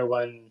recommending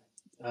everyone,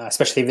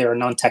 especially if they're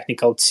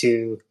non-technical,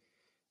 to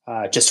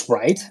just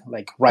write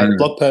a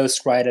blog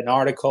post, write an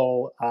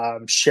article,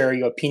 share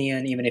your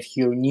opinion, even if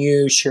you're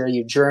new, share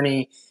your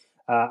journey.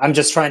 I'm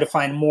just trying to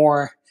find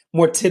more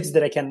tips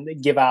that I can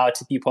give out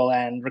to people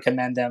and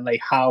recommend them,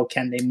 like how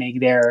can they make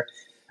their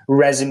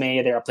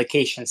resume, their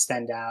application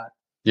stand out.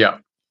 Yeah.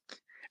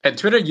 And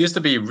Twitter used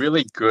to be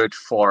really good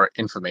for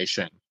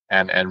information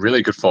and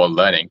really good for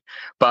learning.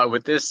 But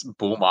with this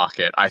bull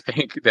market, I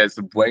think there's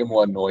way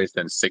more noise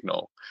than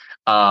signal.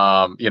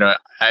 I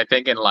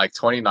think in like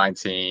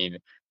 2019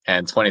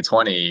 and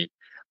 2020,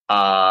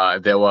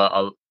 there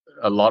were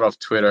a lot of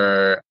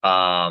Twitter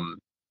OGs,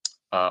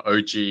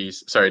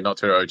 sorry, not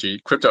Twitter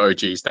OG, crypto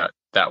OGs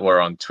that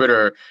were on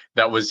Twitter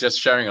that was just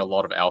sharing a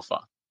lot of alpha,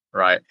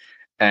 right?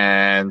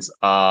 And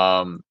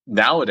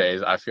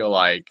nowadays, I feel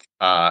like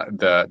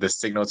the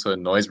signal to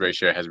noise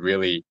ratio has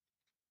really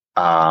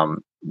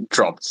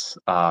dropped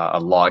a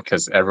lot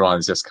because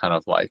everyone's just kind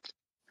of like,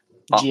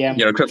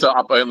 crypto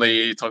up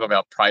only, talk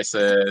about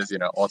prices,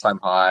 all time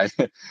high.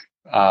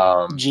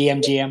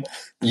 GM.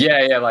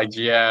 Yeah, like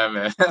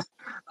GM.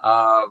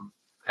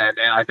 And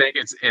I think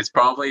it's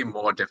probably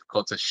more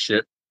difficult to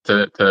shift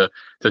to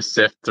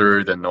sift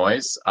through the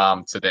noise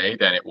today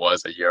than it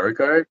was a year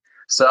ago.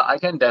 So I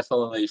can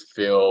definitely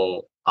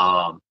feel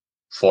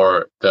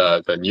for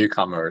the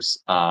newcomers.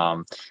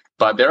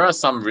 But there are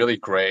some really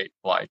great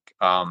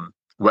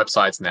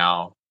websites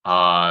now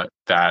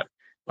that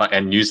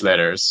and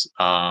newsletters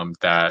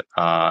that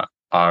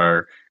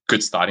are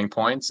good starting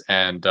points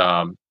and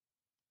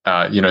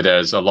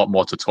there's a lot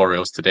more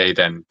tutorials today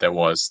than there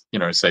was,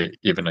 say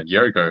even a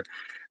year ago.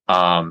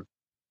 And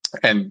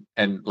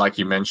like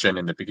you mentioned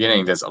in the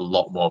beginning, there's a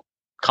lot more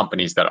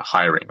companies that are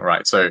hiring,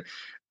 right? So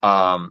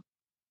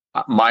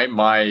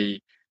my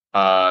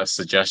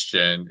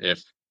suggestion,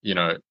 if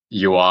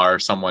you are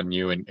someone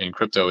new in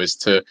crypto, is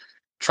to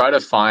try to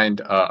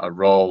find a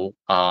role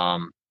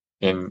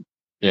in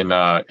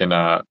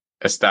a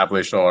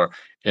established or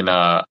in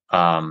a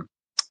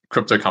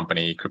crypto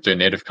company, crypto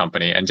native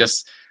company, and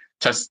just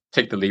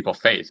take the leap of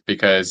faith,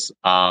 because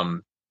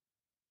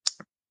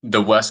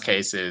the worst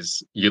case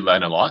is you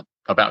learn a lot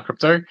about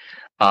crypto,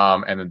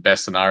 and the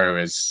best scenario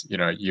is you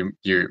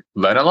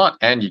learn a lot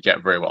and you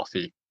get very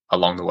wealthy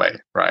along the way,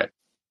 right?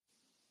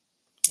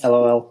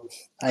 LOL.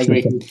 I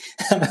agree.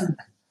 I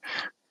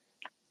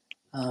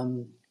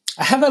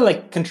have a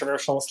slightly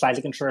controversial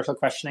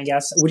question, I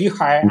guess. Would you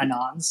hire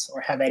anons,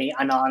 or have any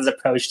anons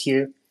approached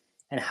you,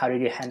 and how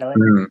did you handle it?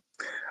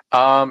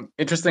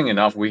 Interesting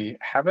enough, we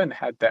haven't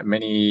had that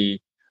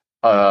many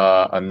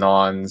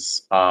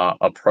anons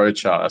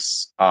approach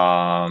us,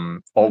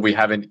 or we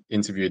haven't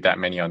interviewed that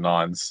many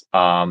anons.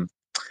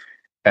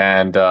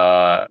 and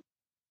that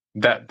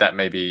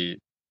may be,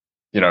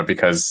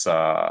 because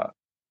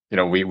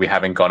we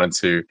haven't gotten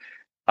to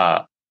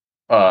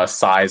uh,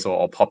 size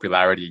or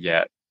popularity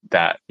yet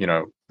that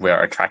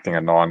we're attracting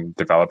a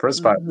non-developers.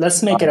 But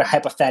Let's make it a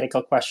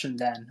hypothetical question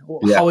then.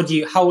 yeah. How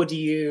would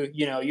you,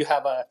 you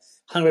have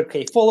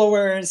 100K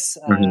followers,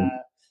 Mhm.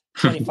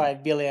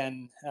 25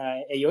 billion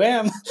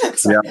AUM,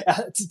 sorry, Yeah.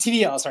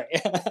 TVL, sorry,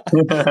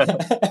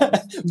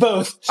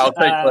 both. I'll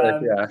take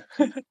both. Yeah.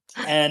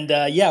 And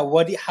how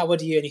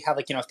would you, and you have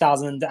like,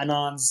 1,000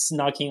 anons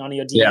knocking on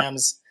your Yeah.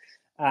 DMs.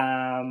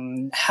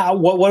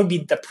 What would be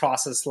the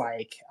process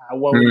like?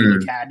 What would you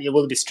look Mm. at? It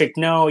will be strict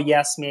no,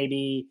 yes,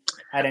 maybe,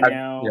 I don't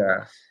know.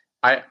 Yeah.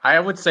 I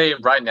would say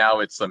right now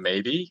it's a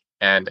maybe,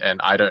 and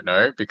I don't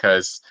know,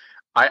 because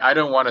I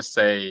don't want to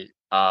say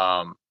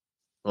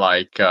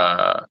like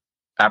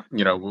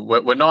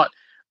we're not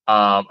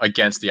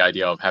against the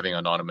idea of having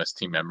anonymous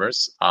team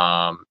members,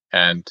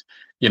 and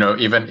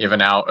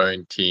even our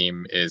own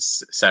team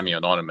is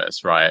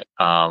semi-anonymous, right,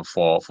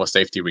 for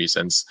safety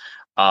reasons,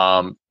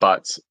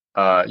 but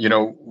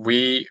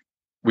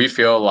we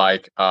feel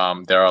like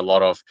there are a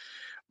lot of,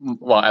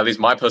 well, at least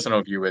my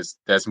personal view is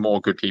there's more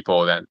good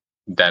people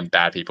than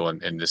bad people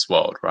in this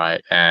world,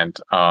 right? And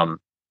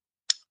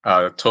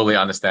totally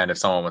understand if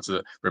someone wants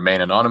to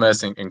remain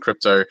anonymous in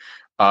crypto.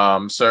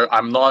 So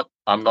I'm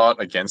not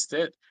against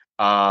it.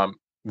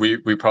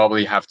 We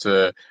probably have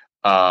to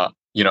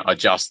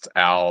adjust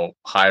our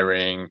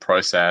hiring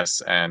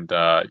process, and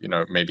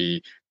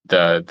maybe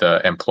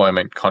the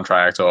employment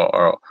contract,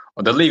 or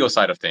the legal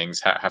side of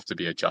things have to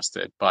be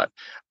adjusted. But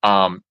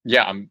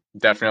yeah, I'm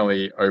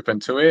definitely open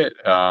to it,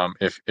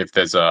 if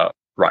there's a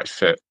right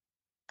fit.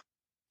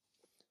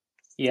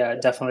 Yeah,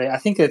 definitely. I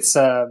think it's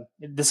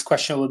this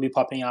question will be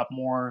popping up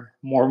more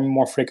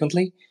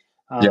frequently.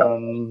 Yeah.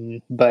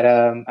 But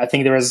I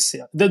think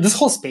this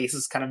whole space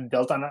is kind of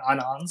built on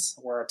anons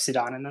or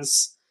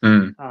pseudonymous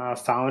Mm.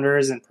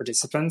 founders and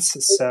participants.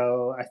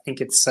 So I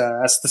think it's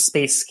as the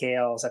space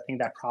scales, I think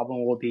that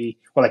problem will be,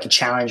 or like a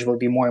challenge will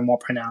be more and more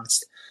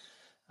pronounced.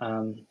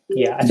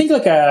 Yeah, I think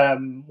like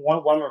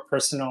one more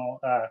personal,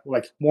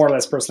 like more or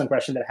less personal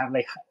question that I have,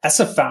 like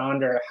as a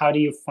founder, how do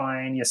you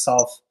find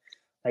yourself?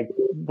 Like,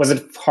 was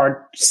it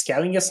hard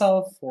scaling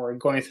yourself or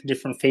going through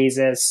different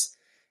phases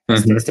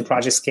as the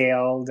project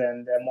scaled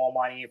and more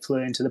money flew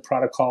into the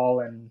protocol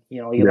and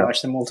you Yeah.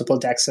 launched the multiple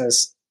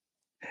dexes?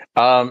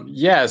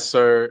 Yeah,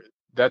 so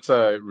that's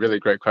a really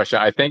great question.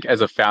 I think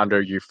as a founder,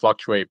 you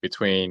fluctuate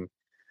between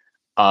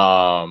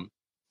um,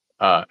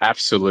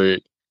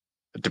 absolute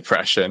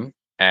depression,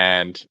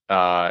 and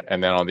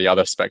then on the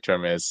other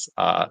spectrum is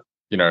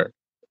you know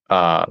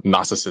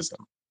narcissism,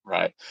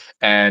 right?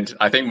 And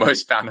I think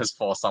most founders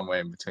fall somewhere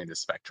in between the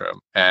spectrum.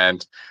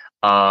 And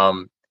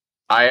um,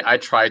 I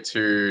try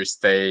to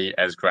stay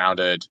as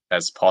grounded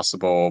as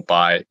possible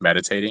by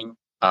meditating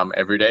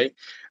every day,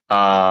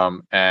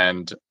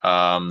 and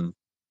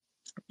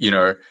you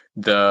know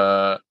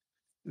the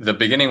the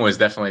beginning was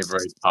definitely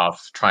very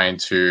tough, trying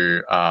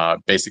to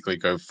basically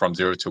go from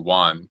 0 to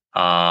 1,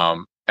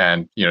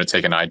 and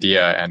take an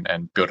idea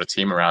and build a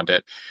team around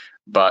it.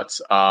 But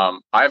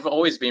I've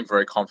always been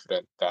very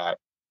confident that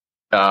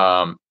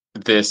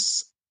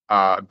this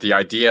the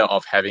idea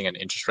of having an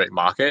interest rate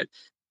market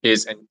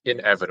is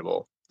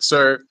inevitable.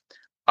 So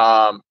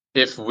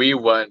if we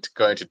weren't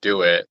going to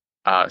do it,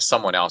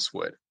 someone else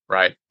would,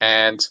 right?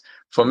 And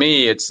for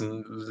me, it's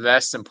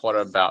less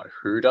important about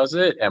who does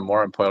it, and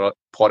more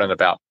important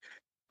about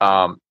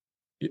um,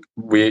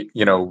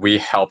 we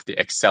help the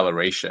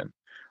acceleration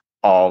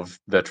of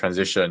the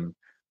transition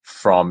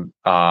from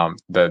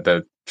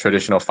the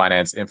traditional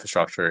finance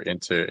infrastructure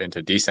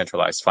into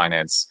decentralized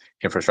finance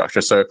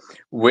infrastructure. So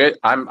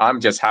I'm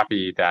just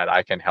happy that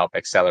I can help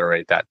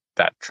accelerate that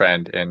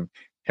trend in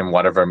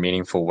whatever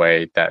meaningful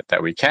way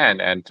that we can.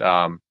 And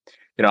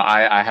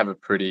I have a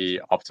pretty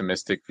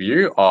optimistic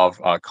view of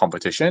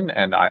competition,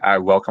 and I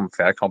welcome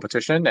fair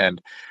competition.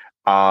 And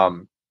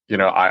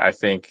I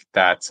think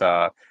that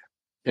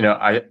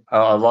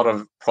a lot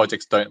of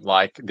projects don't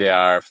like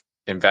their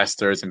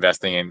investors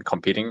investing in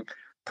competing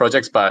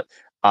projects, but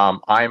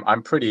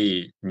I'm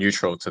pretty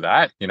neutral to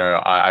that.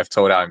 I've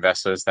told our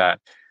investors that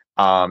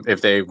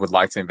if they would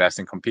like to invest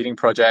in competing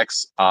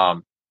projects,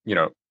 you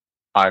know,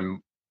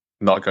 I'm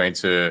not going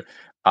to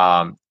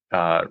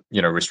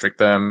restrict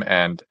them,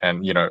 and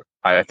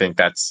I think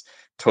that's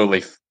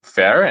totally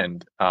fair,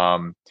 and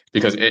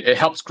because it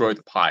helps grow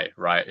the pie,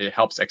 right? It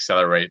helps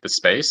accelerate the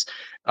space.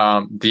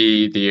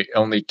 The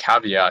only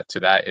caveat to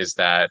that is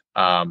that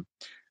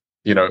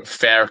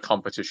fair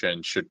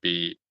competition should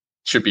be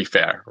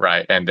fair,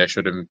 right? And there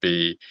shouldn't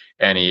be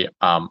any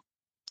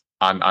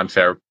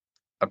unfair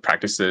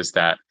practices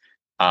that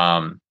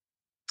um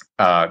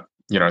uh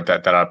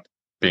that are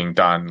being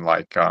done,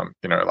 like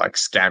like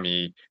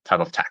scammy type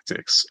of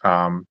tactics.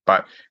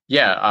 But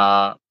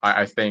yeah,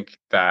 I think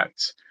that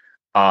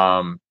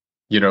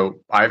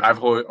I've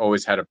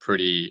always had a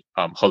pretty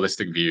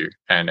holistic view,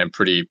 and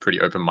pretty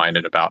open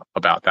minded about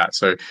that.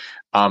 So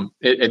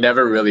it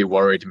never really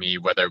worried me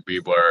whether we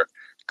were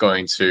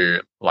going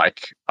to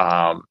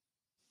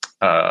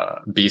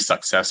be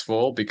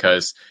successful,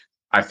 because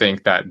I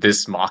think that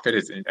this market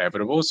is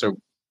inevitable. So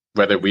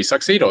whether we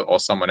succeed or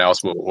someone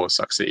else will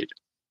succeed.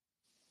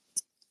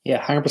 Yeah,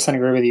 100%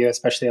 agree with you,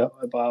 especially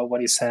about what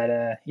you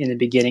said in the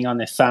beginning on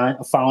the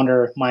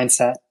founder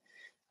mindset.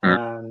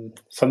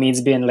 For me,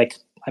 it's been like,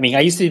 I mean,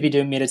 I used to be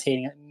doing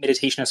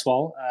meditation as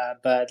well,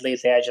 but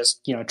lately I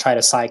just, try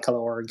to cycle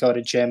or go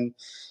to gym.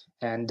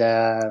 And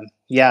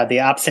the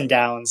ups and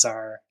downs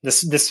are, the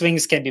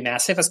swings can be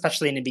massive,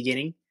 especially in the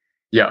beginning.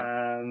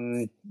 Yeah.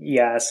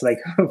 It's like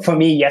for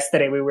me,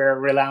 yesterday we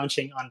were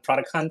relaunching on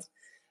Product Hunt.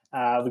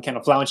 We kind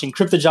of launching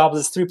Crypto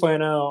Jobless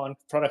 3.0 on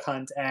Product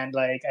Hunt, and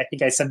like I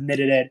think I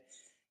submitted it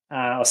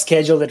or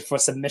scheduled it for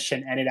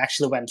submission, and it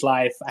actually went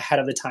live ahead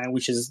of the time,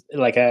 which is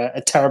like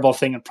a terrible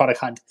thing in Product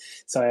Hunt.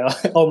 So I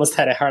almost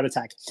had a heart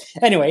attack.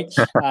 Anyway,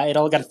 it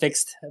all got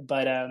fixed,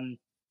 but and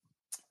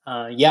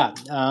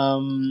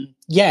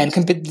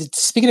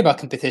speaking about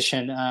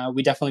competition,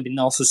 we definitely been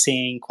also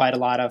seeing quite a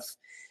lot of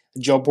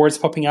job boards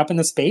popping up in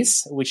the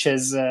space, which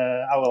is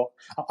I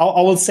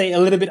will say a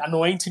little bit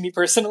annoying to me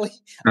personally.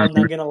 I'm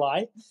not gonna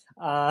lie,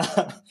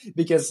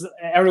 because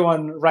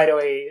everyone right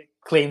away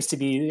claims to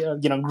be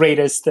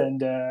greatest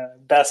and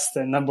best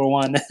and number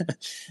one,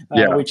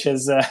 which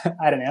is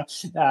I don't know,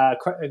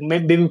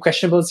 maybe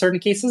questionable in certain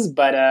cases,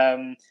 but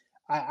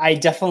I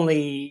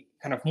definitely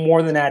kind of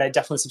more than that. I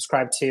definitely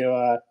subscribe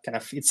to kind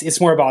of it's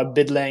more about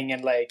biddling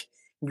and like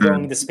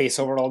growing the space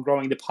overall,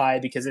 growing the pie,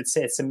 because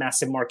it's a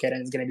massive market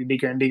and it's going to be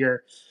bigger and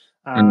bigger.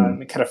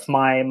 Kind of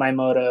my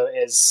motto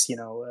is,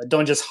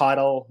 don't just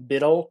hodl,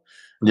 biddle.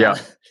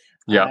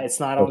 It's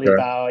not only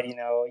about,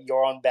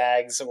 your own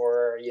bags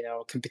or,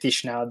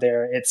 competition out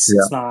there. It's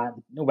not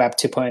Web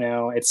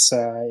 2.0.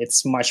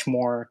 It's much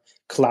more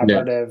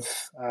collaborative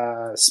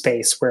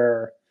space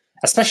where,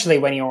 especially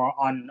when you're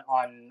on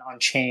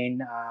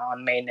chain,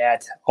 on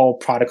mainnet, all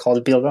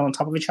protocols built on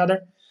top of each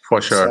other.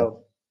 For sure.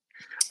 So,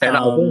 and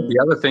I think the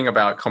other thing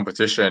about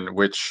competition,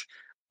 which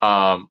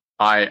I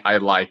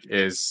like,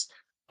 is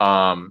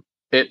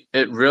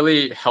it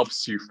really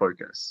helps you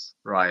focus,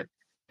 right?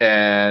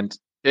 And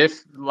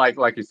if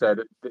like you said,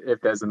 if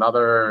there's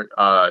another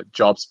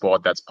jobs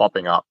board that's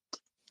popping up,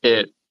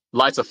 it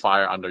lights a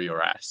fire under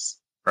your ass,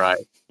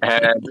 right?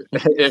 And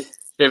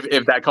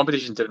if that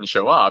competition didn't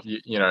show up,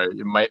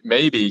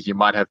 maybe you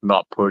might have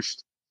not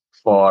pushed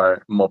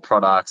for more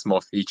products,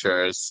 more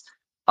features,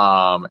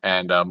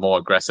 and a more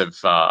aggressive,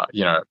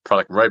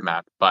 product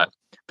roadmap. But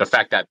the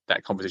fact that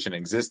that competition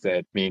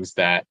existed means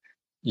that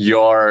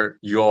you're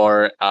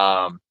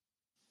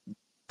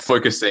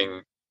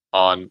focusing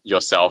on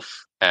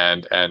yourself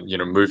and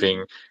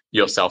moving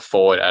yourself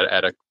forward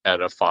at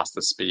a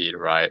faster speed,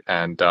 right?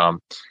 And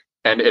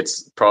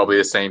it's probably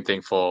the same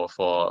thing for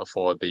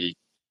the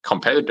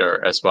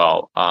competitor as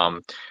well.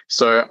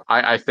 So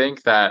I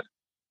think that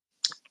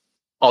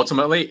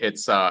ultimately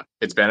it's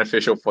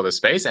beneficial for the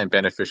space and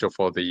beneficial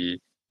for the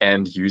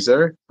end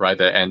user, right?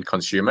 The end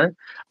consumer.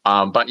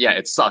 But yeah,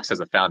 it sucks as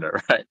a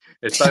founder, right?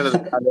 It sucks as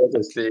a founder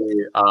to see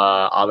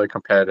other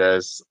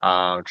competitors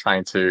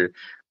trying to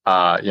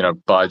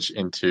budge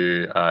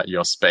into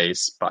your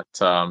space. But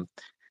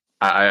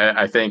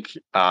I think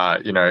I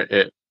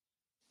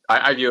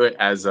view it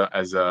as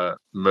a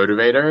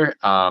motivator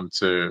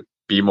to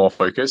be more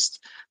focused.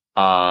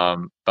 I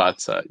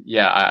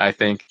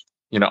think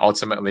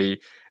ultimately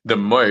the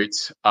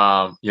moat.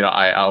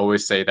 I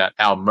always say that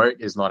our moat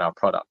is not our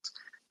product.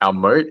 Our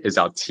moat is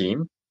our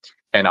team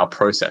and our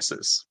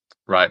processes,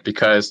 right?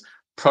 Because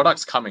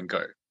products come and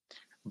go,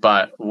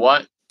 but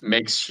what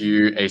makes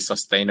you a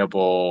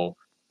sustainable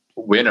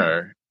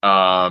winner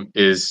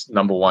is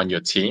number one, your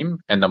team,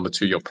 and number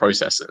two, your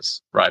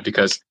processes, right?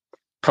 Because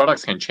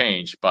products can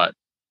change, but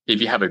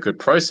if you have a good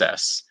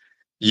process,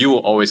 you will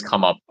always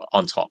come up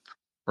on top,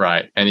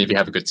 right? And if you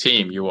have a good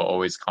team, you will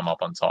always come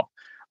up on top.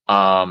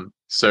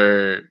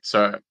 So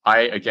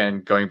I,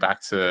 again, going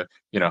back to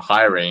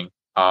hiring,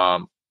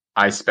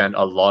 I spend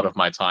a lot of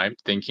my time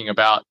thinking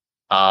about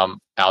our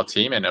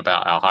team and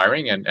about our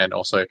hiring, and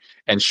also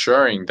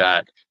ensuring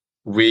that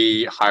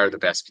we hire the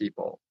best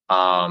people.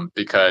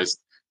 Because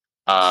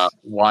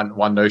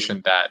one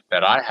notion that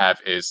I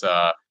have is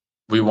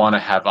we want to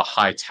have a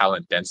high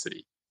talent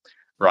density,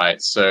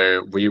 right?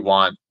 So we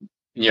want,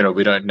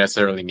 we don't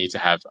necessarily need to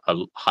have a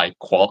high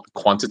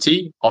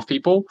quantity of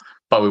people,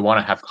 but we want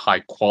to have high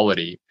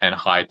quality and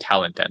high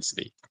talent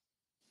density.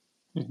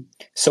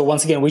 So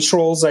once again, which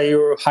roles are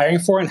you hiring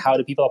for, and how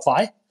do people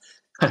apply?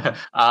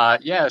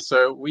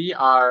 So we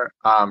are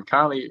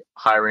currently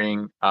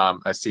hiring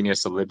a senior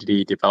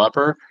Solidity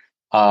developer,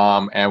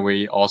 and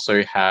we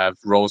also have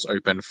roles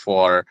open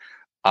for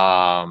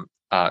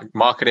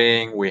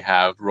marketing. We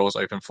have roles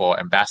open for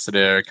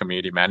ambassador,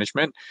 community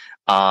management,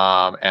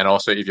 and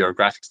also if you're a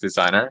graphics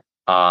designer,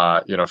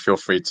 feel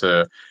free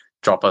to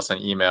drop us an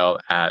email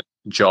at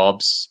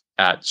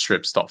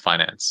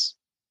jobs@strips.finance.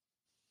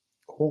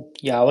 Cool.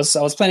 Yeah, I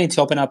was planning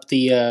to open up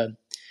the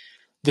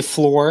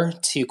floor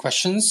to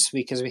questions,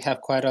 because we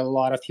have quite a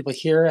lot of people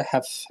here.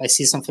 I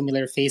see some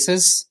familiar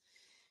faces.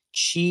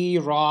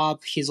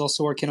 Rob, he's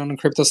also working on a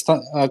crypto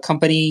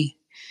company.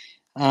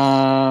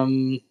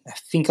 I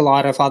think a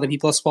lot of other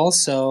people as well.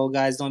 So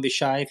guys, don't be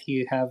shy if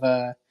you have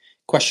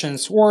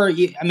questions, or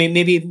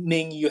maybe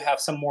Ming, you have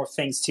some more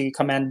things to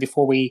comment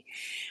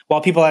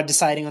while people are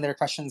deciding on their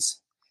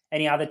questions.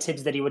 Any other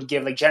tips that you would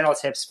give, like general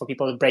tips for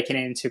people breaking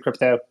into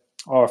crypto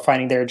or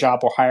finding their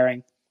job or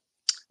hiring?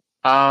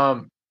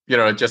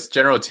 Just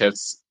general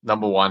tips.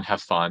 Number one,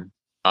 have fun.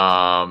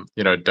 Don't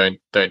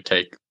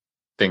take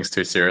things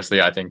too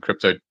seriously. I think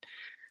crypto,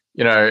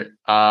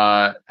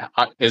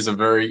 is a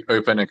very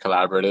open and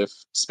collaborative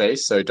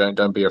space. So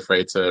don't be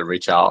afraid to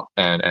reach out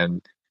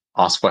and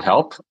ask for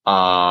help.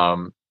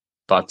 Happy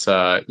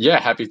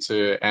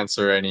to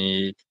answer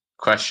any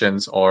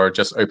questions or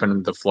just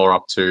open the floor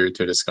up to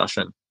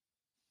discussion.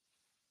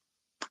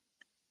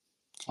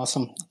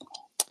 Awesome.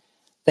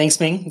 Thanks,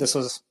 Ming. This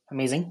was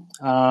amazing.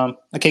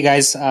 Okay,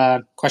 guys.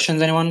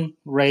 Questions? Anyone?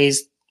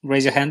 Raise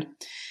your hand.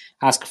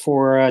 Ask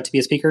for to be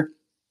a speaker.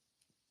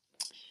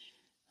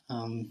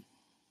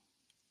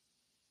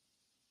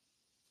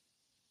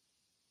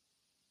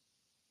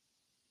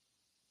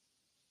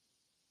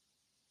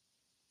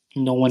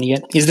 No one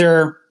yet. Is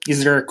there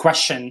a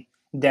question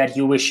that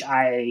you wish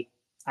I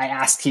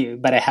asked you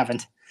but I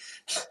haven't?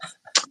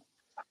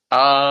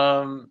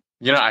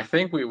 I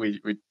think we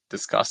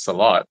discussed a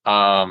lot.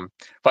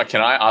 But can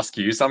I ask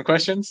you some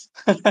questions?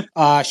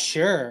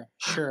 Sure.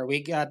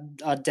 We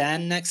got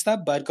Dan next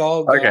up, but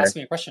go Okay. ask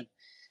me a question.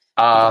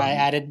 I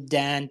added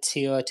Dan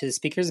to the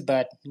speakers,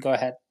 but go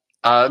ahead.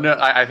 No,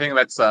 I think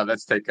let's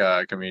take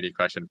a community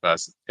question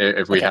first.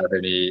 If we have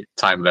any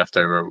time left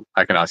over,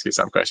 I can ask you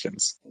some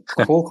questions.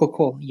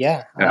 Cool.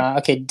 Yeah.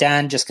 Okay,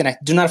 Dan,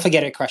 do not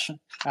forget a question.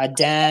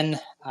 Dan,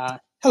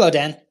 hello,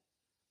 Dan.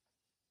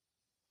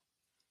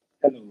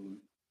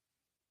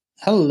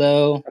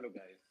 Hello. Hello,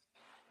 guys.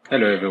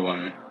 Hello,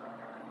 everyone.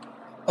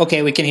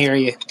 Okay, we can hear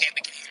you.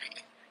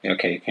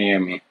 Okay, can you hear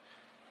me?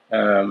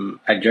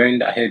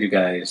 I heard you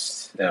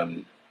guys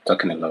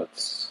talking a lot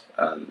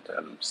and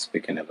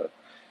speaking a lot.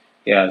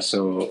 Yeah,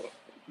 so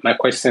my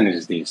question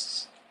is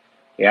this.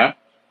 Yeah,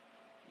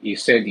 you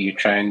said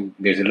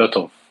there's a lot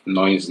of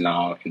noise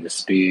now in the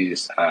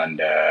space and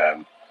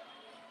a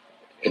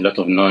lot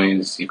of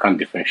noise. You can't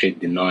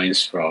differentiate the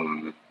noise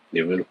from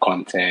the real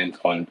content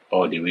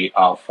or the real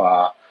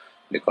alpha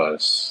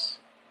because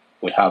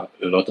we have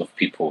a lot of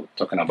people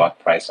talking about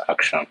price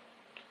action.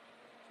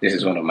 This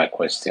is one of my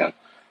questions.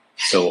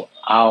 So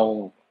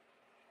how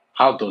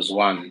does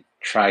one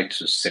try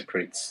to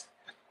separate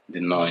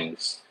the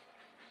noise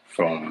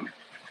from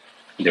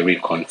the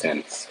real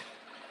content?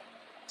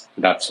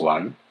 That's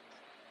one.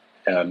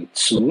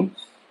 Two,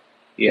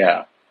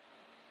 yeah,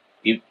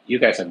 you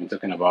guys have been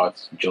talking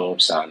about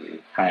jobs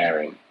and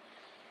hiring.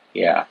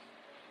 Yeah.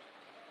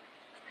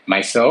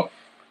 Myself,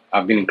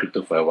 I've been in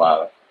crypto for a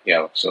while.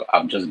 Yeah, so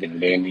I've just been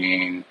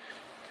learning,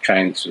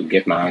 trying to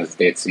get my hands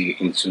dirty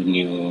into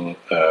new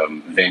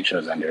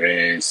ventures and the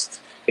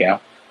rest. Yeah,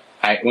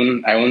 I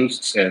own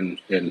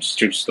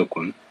Strips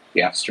token.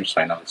 Yeah, Strips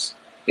Finance.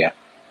 Yeah,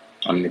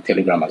 on the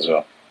Telegram as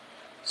well.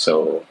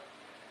 So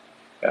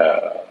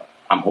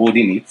I'm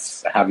holding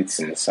it. I have it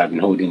since I've been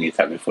holding it.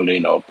 I've been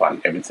following up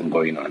and everything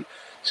going on.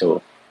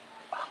 So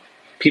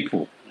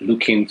people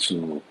looking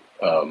to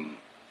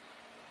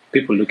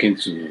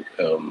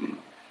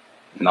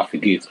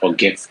navigate or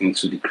get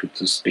into the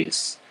crypto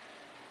space.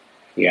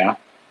 Yeah.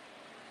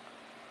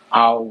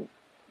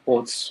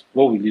 What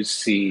will you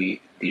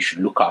say they should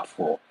look out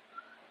for?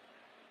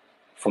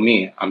 For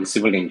me, I'm a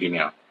civil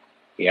engineer.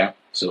 Yeah.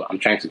 So I'm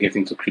trying to get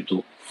into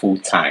crypto full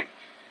time.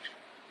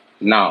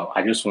 Now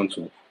I just want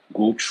to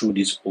go through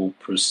this whole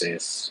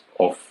process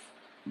of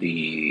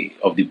the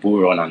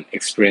bull run and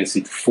experience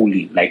it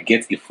fully, like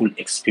get a full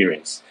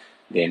experience,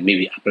 then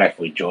maybe apply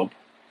for a job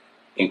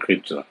in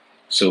crypto.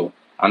 So,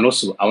 and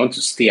also I want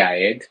to stay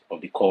ahead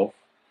of the curve.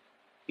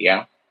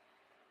 Yeah.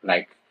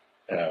 Like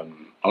I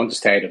want to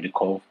stay ahead of the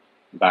curve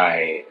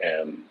by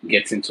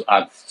getting to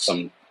add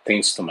some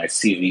things to my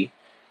CV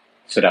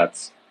so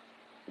that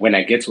when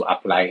I get to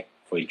apply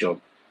for a job,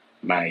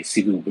 my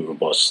CV will be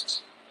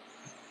robust.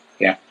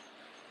 Yeah,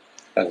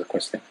 that's the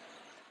question.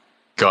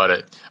 Got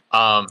it.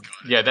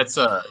 Yeah, that's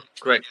a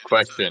great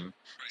question.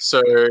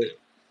 So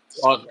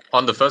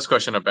on the first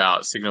question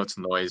about signal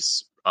to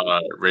noise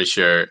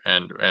ratio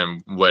and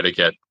where to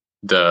get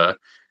the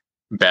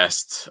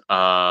best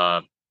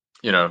kind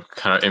of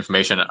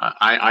information,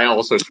 I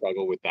also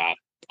struggle with that.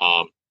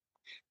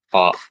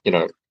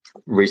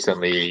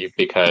 Recently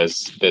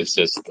because there's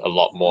just a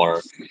lot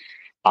more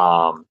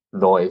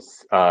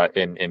noise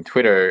in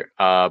Twitter.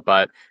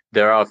 But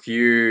there are a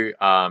few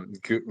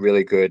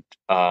really good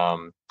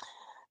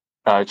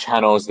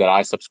channels that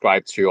I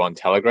subscribe to on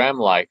Telegram,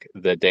 like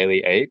the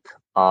Daily Ape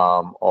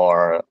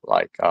or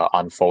like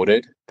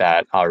Unfolded,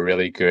 that are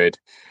really good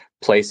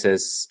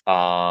places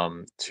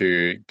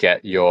to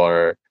get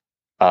your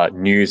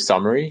news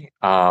summary.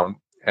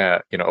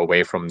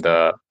 Away from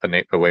the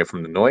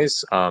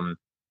noise.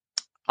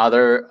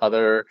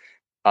 Other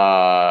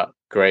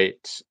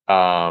great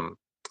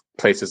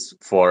places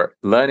for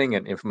learning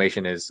and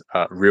information is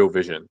Real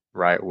Vision,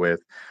 right?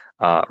 With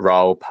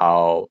Raul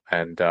Powell,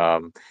 and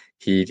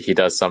he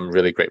does some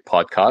really great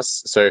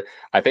podcasts. So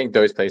I think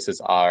those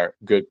places are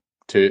good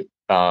to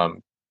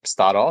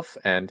start off.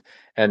 And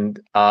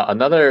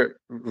another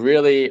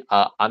really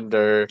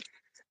under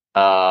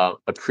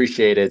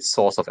appreciated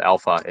source of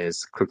alpha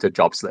is Crypto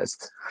Jobs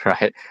List,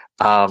 right?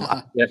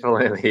 I've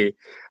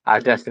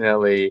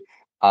definitely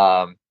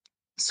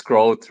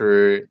scrolled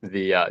through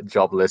the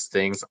job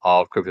listings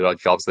of Crypto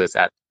Jobs List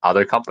at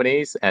other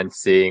companies and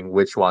seeing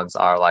which ones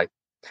are like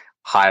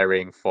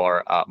hiring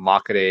for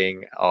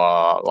marketing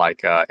or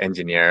like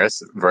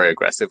engineers very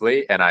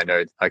aggressively. And I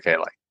know, okay,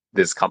 like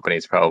this company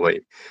is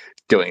probably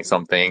doing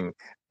something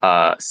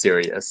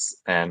serious,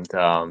 and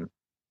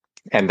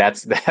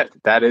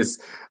that is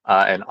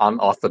an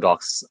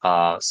unorthodox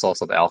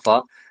source of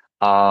alpha.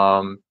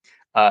 And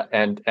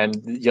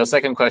your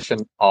second question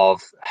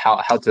of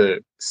how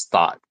to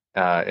start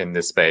in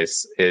this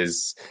space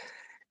is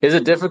a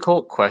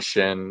difficult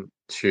question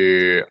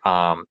to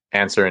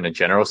answer in a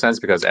general sense,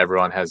 because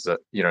everyone has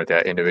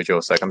their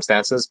individual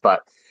circumstances.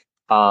 But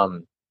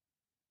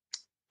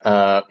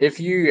if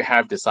you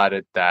have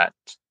decided that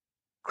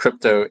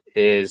crypto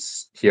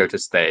is here to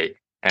stay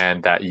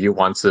and that you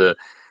want to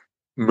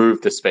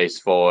move the space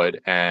forward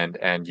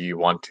and you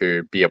want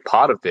to be a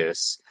part of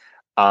this,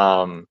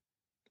 I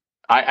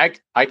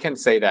can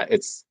say that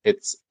it's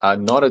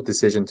not a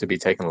decision to be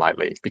taken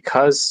lightly,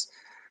 because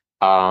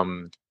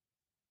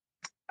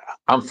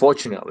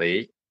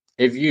unfortunately,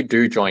 if you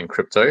do join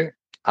crypto,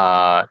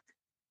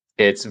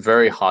 it's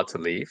very hard to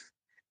leave.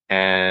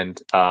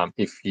 And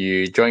if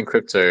you join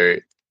crypto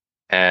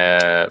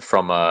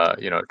from a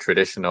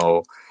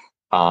traditional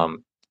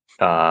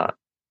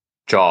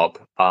job,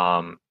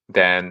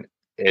 then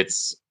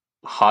it's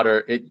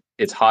harder.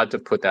 It's hard to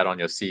put that on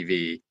your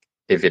CV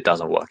if it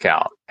doesn't work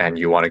out and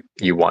you want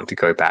to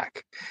go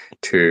back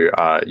to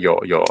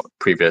your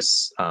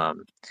previous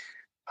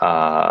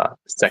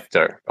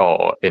sector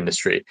or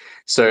industry.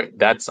 So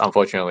that's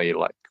unfortunately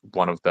like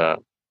one of the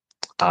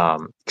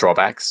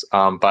drawbacks.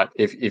 But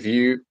if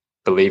you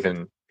believe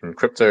in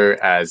crypto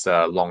as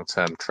a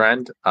long-term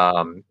trend,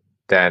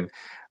 then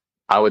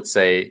I would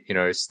say,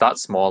 start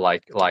small,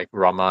 like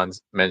Raman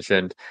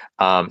mentioned.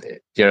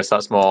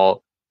 Start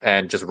small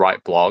and just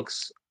write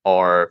blogs,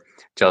 or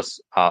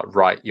just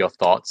write your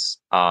thoughts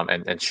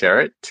and share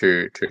it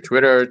to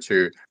Twitter,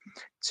 to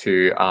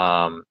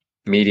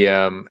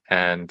Medium,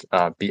 and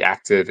be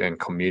active in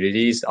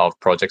communities of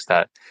projects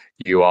that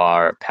you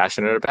are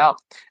passionate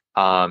about.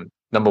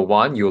 Number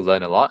one, you'll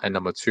learn a lot, and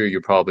number two,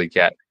 you'll probably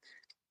get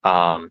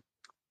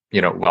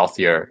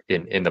wealthier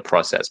in the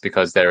process,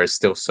 because there is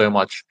still so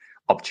much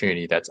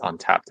opportunity that's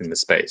untapped in the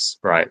space,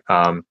 right?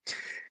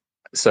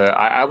 So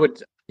I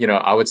would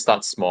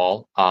start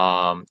small,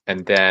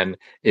 and then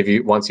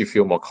once you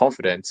feel more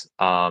confident,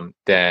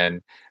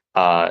 then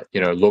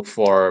look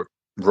for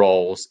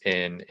roles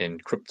in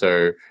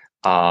crypto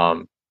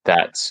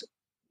that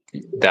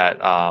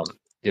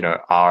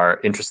are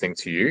interesting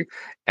to you.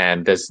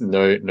 And there's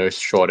no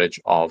shortage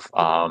of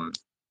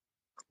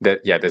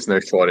there's no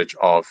shortage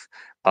of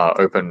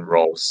open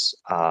roles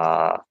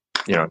that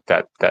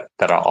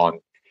are on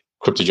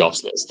Crypto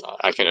Jobs List.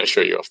 I can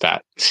assure you of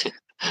that.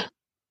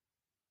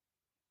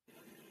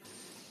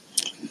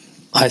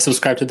 I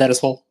subscribe to that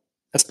as well,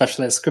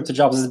 especially as Crypto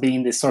Jobs is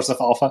being the source of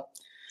alpha.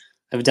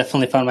 I've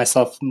definitely found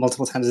myself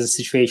multiple times in a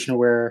situation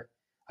where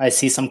I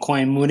see some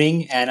coin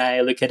mooning and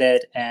I look at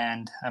it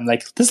and I'm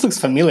like, this looks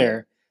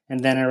familiar. And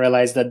then I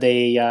realized that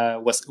they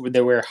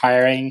were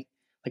hiring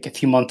like a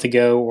few months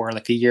ago or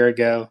like a year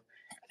ago.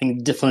 I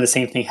think definitely the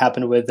same thing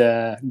happened with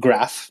the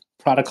Graph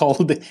protocol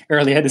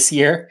earlier this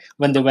year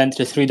when they went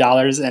to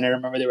 $3. And I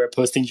remember they were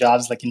posting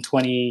jobs like in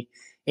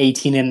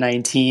 2018 and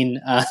 19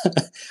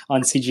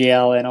 on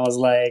CGL, and I was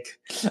like,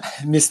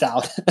 I missed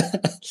out.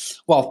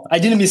 Well, I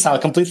didn't miss out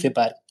completely,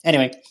 but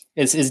anyway,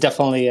 it's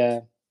definitely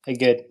a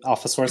good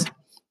alpha source.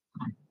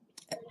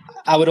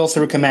 I would also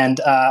recommend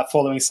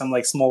following some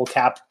like small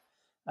cap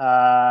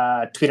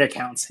Twitter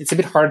accounts. It's a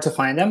bit hard to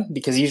find them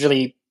because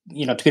usually,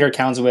 Twitter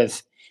accounts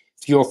with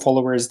fewer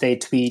followers, they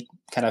tweet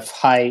kind of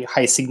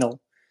high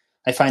signal.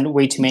 I find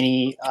way too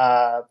many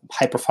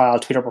high profile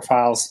Twitter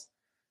profiles.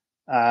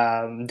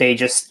 They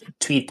just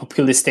tweet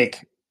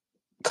populistic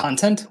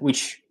content,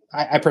 which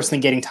I personally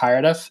getting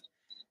tired of.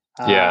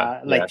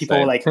 People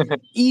same. like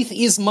ETH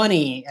is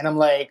money, and I'm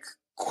like,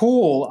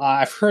 cool.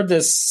 I've heard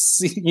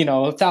this,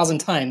 1,000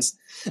 times,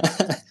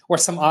 or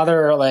some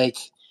other like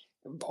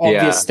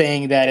obvious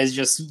thing that is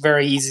just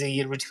very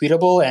easy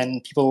retweetable,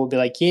 and people will be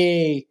like,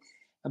 yay.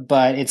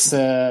 But it's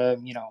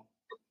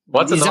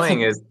What's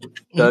annoying is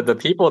the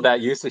people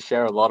that used to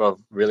share a lot of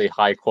really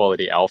high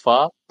quality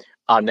alpha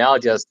are now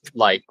just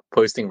like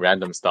posting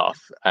random stuff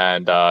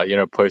and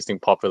posting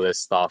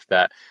populist stuff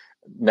that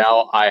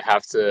now I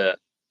have to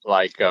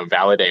like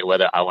validate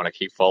whether I want to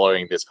keep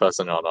following this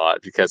person or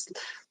not, because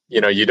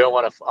you don't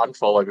want to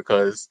unfollow,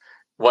 because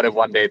what if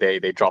one day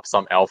they drop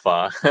some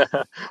alpha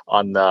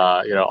on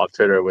on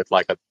Twitter with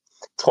like a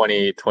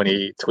 20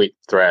 tweet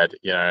thread,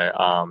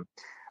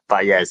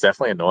 but yeah, it's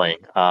definitely annoying.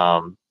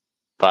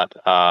 But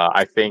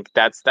I think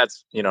that's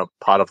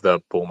part of the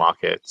bull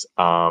market.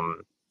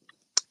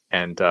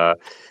 And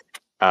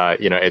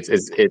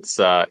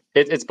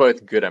it's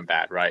both good and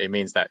bad, right? It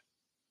means that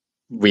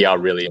we are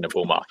really in a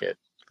bull market.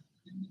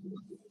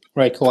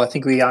 Right, cool. I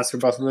think we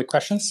answered both of the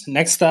questions.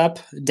 Next up,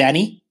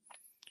 Danny.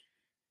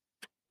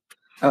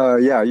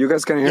 Yeah, you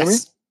guys can hear me?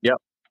 Yep.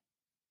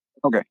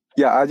 Okay.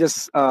 Yeah, I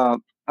just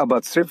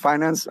about strip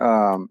finance.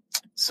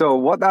 So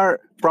what are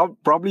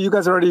probably you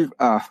guys already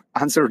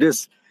answered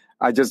this.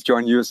 I just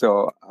joined you,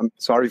 so I'm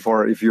sorry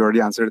for if you already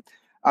answered.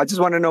 I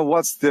just want to know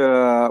what's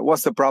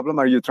the problem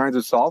are you trying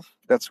to solve?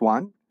 That's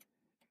one.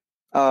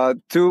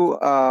 Two,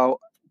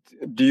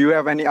 do you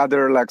have any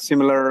other like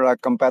similar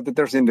like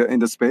competitors in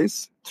the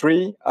space?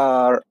 Three,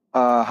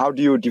 how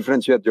do you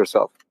differentiate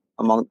yourself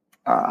among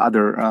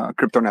other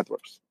crypto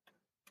networks?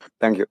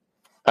 Thank you.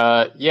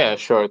 Yeah,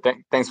 sure.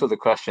 Thanks for the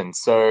question.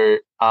 So,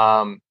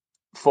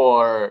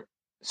 for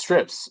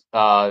strips,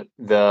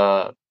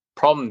 the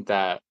problem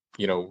that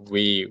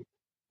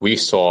we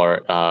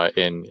saw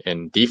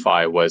in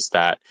DeFi was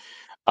that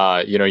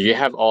you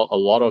have a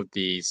lot of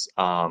these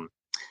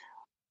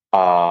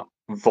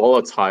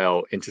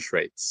volatile interest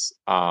rates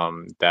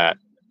that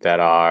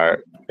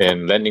are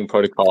in lending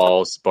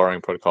protocols,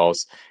 borrowing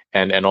protocols,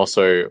 and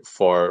also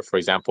for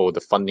example,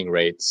 the funding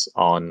rates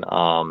on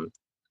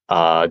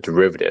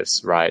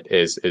derivatives, right,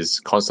 is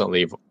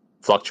constantly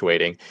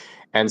fluctuating,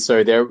 and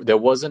so there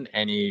wasn't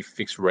any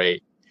fixed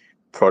rate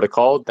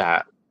protocol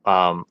that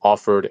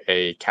offered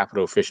a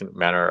capital efficient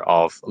manner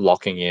of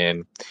locking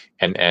in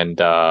and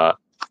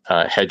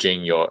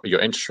hedging your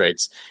interest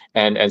rates,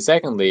 and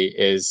secondly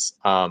is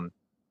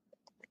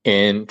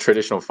in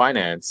traditional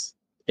finance,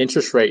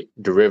 interest rate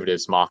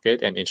derivatives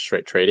market and interest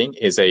rate trading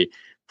is a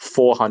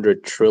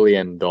 $400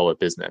 trillion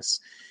business.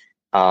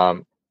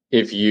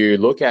 If you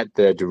look at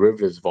the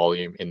derivatives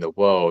volume in the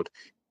world,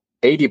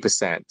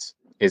 80%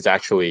 is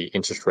actually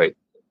interest rate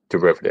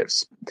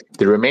derivatives.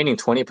 The remaining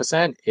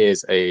 20%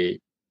 is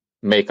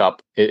made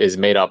up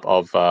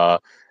of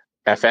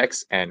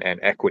FX and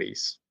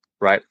equities,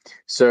 right?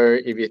 So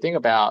if you think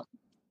about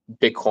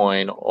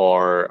Bitcoin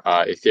or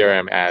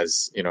Ethereum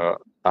as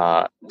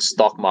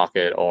stock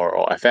market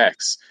or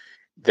FX,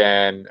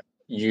 then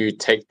you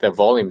take the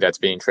volume that's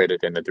being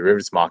traded in the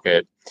derivatives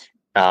market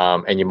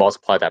and you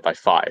multiply that by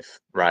 5,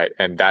 right?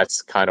 And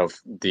that's kind of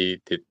the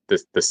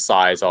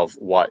size of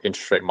what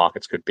interest rate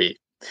markets could be.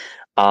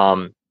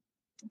 And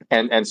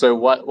so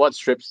what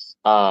Strips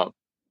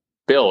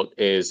built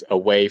is a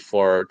way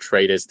for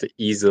traders to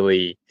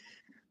easily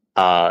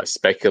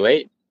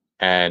speculate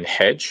and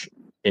hedge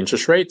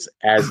interest rates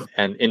as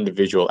an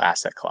individual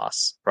asset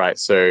class, right?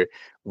 So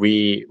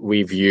we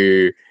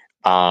view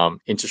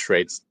interest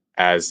rates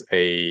as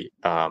a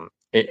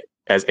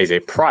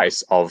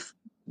price of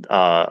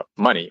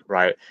money,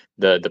 right?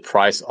 The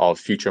price of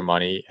future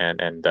money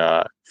and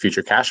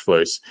future cash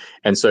flows,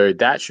 and so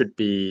that should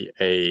be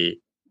a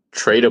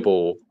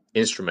tradable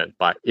instrument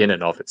in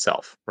and of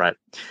itself, right?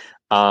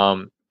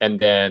 And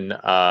then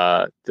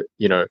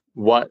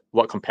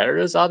what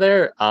competitors are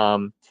there?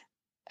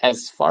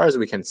 As far as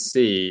we can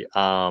see,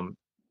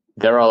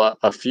 there are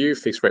a few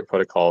fixed rate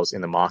protocols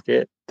in the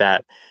market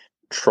that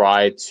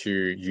try to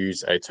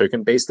use a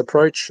token based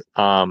approach,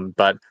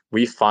 but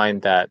we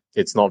find that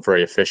it's not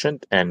very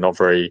efficient and not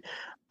very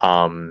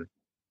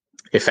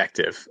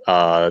effective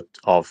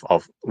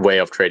of way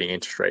of trading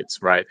interest rates,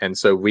 right? And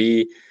so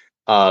we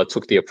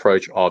took the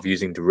approach of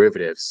using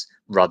derivatives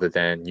rather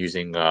than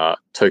using a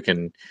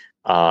token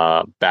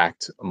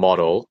backed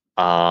model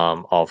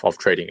of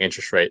trading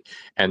interest rate.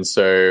 And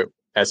so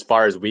as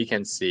far as we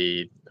can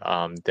see,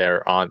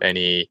 there aren't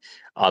any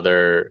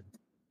other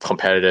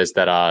competitors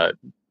that are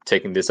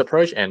taking this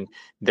approach, and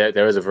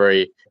there is a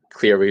very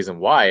clear reason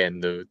why,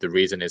 and the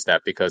reason is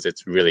that because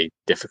it's really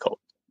difficult.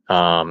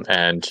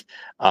 And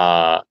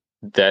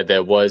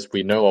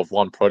we know of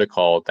one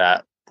protocol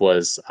that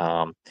was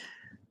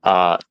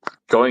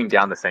going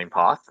down the same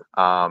path,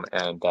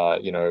 and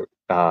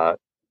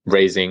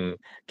raising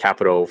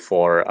capital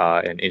for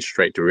an interest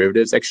rate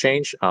derivatives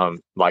exchange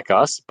like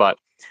us, but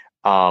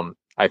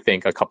I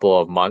think a couple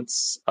of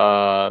months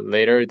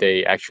later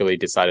they actually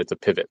decided to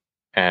pivot,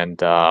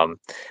 and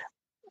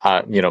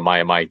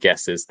my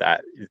guess is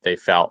that they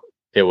felt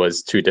it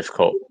was too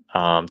difficult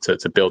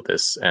to build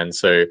this, and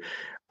so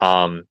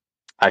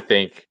I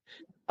think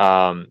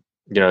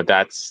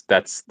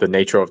that's the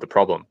nature of the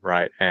problem,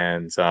 right?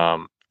 And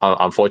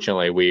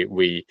unfortunately,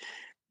 we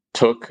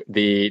took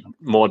the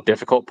more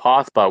difficult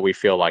path, but we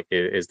feel like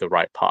it is the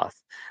right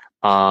path.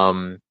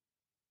 I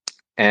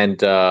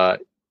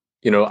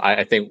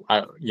think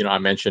I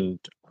mentioned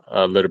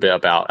a little bit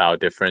about our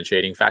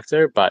differentiating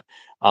factor, but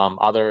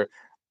other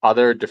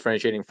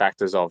differentiating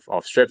factors of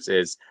strips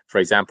is, for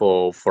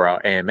example, for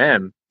our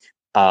AMM,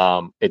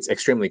 it's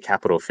extremely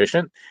capital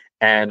efficient,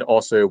 and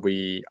also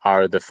we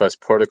are the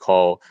first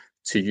protocol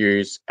to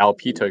use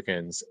LP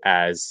tokens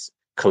as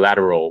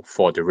collateral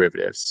for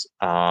derivatives,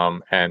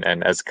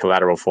 and as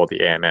collateral for the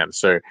AMM.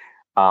 So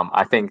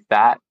I think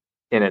that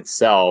in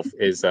itself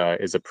is a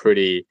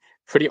pretty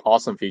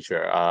awesome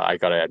feature. I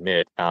gotta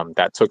admit,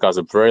 that took us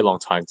a very long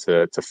time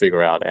to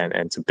figure out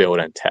and to build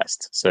and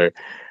test. So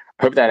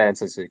I hope that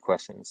answers your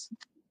questions.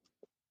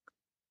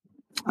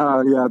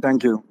 Yeah,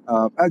 thank you.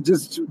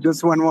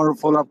 Just one more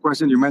follow-up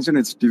question. You mentioned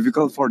it's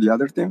difficult for the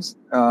other teams.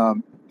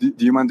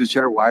 Do you mind to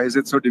share why is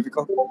it so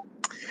difficult?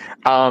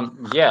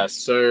 Yeah.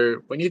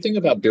 So when you think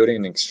about building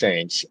an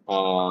exchange,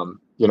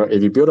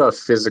 if you build a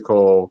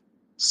physical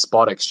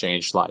spot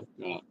exchange like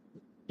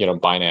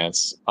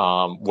Binance,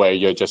 where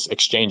you're just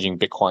exchanging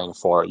Bitcoin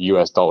for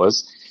US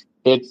dollars,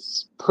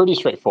 it's pretty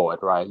straightforward,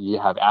 right? You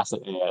have asset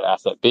A and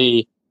asset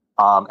B,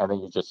 and then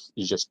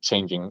you're just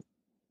changing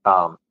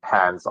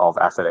hands of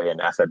asset A and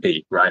asset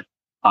B, right?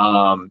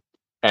 You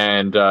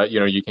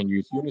can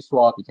use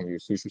Uniswap, you can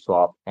use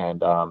SushiSwap,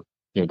 and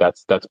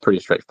that's pretty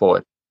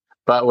straightforward.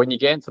 But when you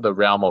get into the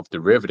realm of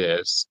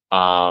derivatives,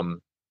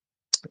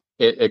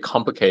 it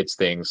complicates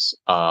things,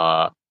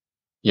 by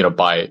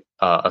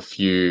a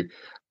few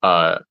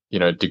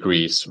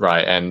degrees,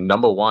 right? And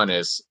number one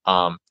is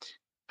how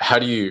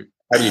do you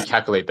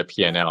calculate the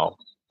P&L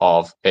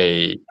of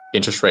a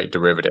interest rate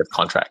derivative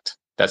contract?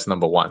 That's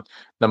number one.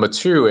 Number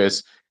two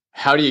is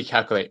how do you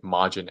calculate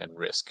margin and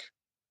risk,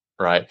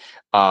 right?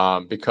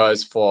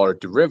 Because for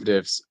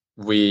derivatives,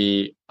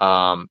 we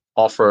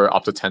offer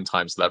up to 10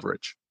 times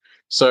leverage.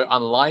 So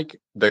unlike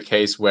the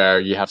case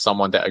where you have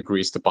someone that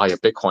agrees to buy your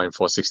Bitcoin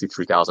for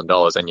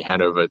 $63,000 and you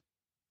hand over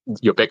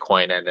your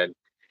Bitcoin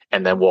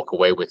and then walk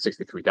away with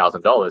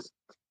 $63,000,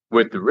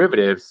 with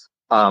derivatives,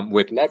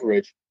 with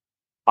leverage,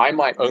 I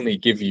might only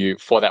give you,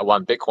 for that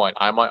one Bitcoin,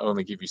 I might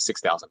only give you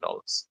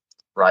 $6,000,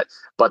 right?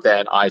 But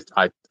then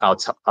I'll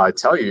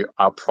tell you,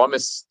 I'll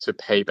promise to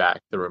pay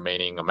back the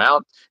remaining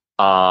amount,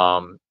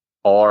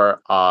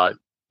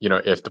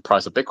 if the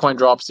price of Bitcoin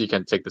drops, you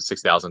can take the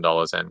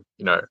 $6,000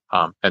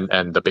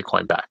 and the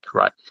Bitcoin back,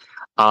 right?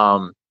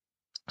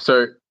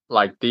 So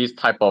like these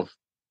type of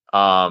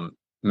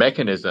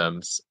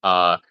mechanisms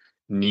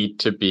need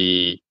to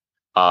be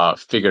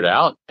figured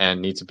out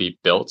and need to be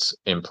built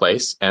in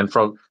place. And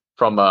from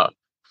a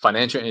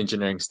financial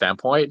engineering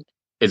standpoint,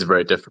 it's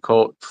very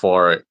difficult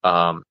for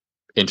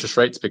interest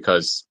rates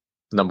because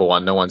number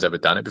one, no one's ever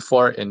done it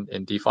before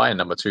in DeFi, and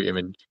number two,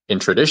 even in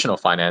traditional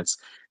finance,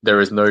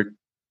 there is no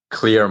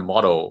clear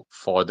model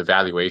for the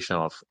valuation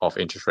of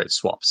interest rate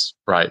swaps,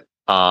 right?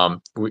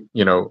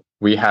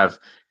 We have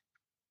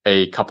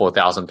a couple of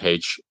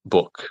 1,000-page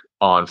book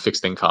on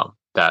fixed income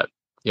that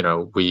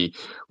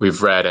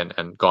we've read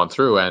and gone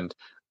through, and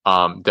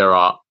there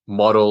are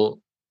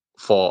model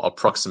for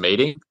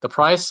approximating the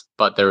price,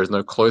 but there is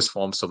no closed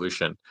form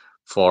solution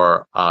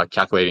for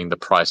calculating the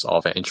price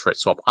of an interest rate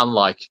swap,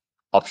 unlike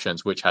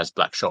options, which has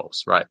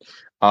Black-Scholes, right?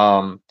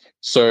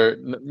 So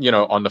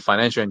on the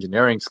financial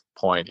engineering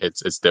point,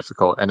 it's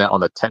difficult, and then on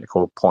the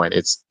technical point,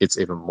 it's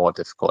even more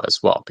difficult as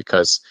well,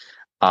 because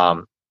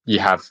you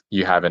have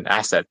an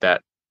asset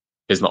that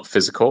is not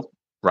physical,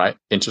 right?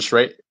 Interest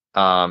rate,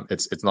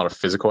 it's not a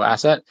physical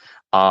asset,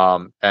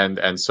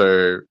 and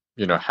so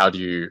how do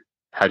you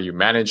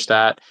manage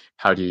that?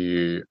 How do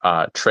you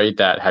trade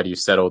that? How do you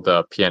settle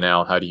the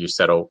P&L? How do you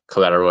settle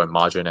collateral and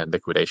margin and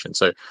liquidation?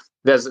 So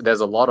there's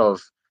a lot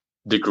of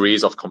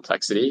degrees of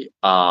complexity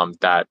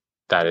that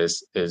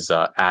is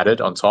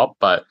added on top,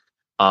 but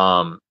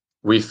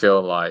we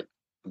feel like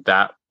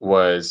that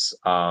was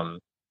the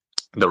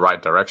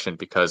right direction,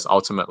 because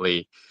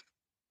ultimately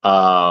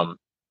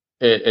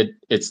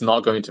it's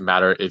not going to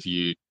matter if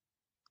you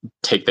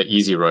take the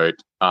easy road,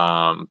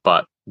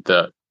 but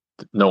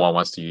no one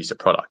wants to use your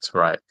product,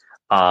 right?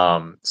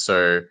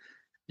 So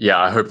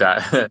yeah, I hope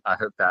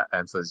that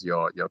answers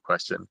your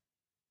question.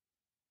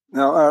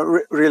 No,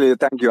 really,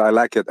 thank you. I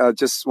like it.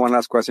 Just one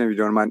last question, if you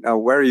don't mind.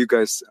 Where are you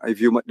guys, if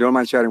you don't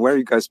mind sharing, where are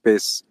you guys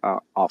based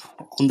off?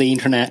 On the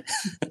internet.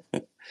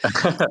 On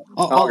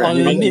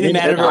the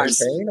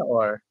metaverse.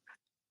 Or?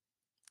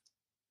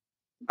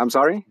 I'm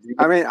sorry?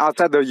 I mean,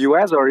 outside the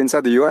US or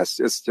inside the US?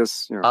 It's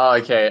just, Oh,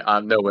 okay.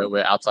 No,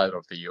 we're outside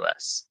of the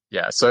US.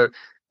 Yeah. So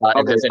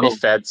if there's any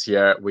feds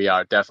here, we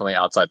are definitely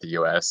outside the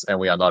US, and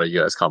we are not a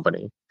US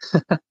company.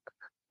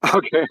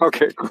 Okay,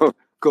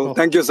 cool.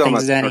 Thank you so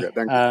much. Danny. Okay,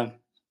 thank you.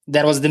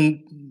 That was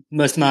the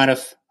most amount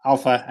of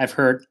alpha I've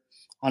heard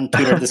on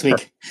Twitter this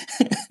week.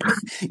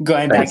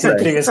 Going back to the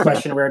previous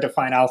question, where to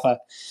find alpha.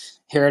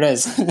 Here it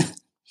is.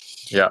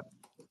 Yeah.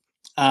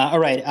 All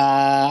right.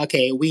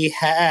 Okay. We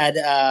had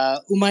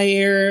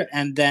Umair,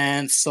 and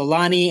then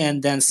Solani,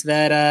 and then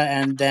Sveta,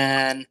 and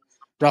then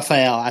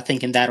Raphael, I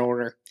think in that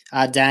order.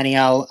 Danny,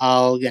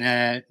 I'll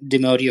gonna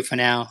demote you for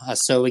now,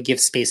 so we give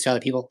space to other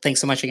people.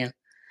 Thanks so much again.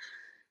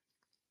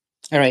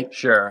 All right.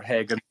 Sure.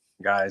 Hey, good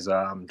guys.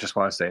 Just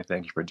want to say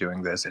thank you for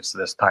doing this. It's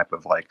this type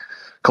of like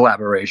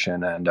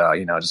collaboration and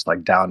just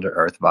like down to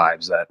earth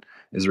vibes that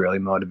is really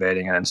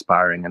motivating and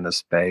inspiring in this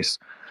space.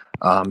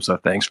 So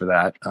thanks for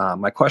that.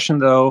 My question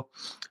though,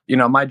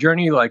 my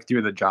journey like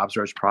through the job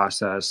search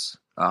process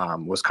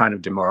was kind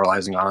of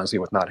demoralizing, honestly,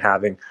 with not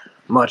having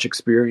much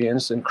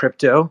experience in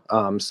crypto.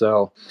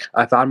 So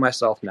I found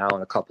myself now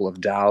in a couple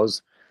of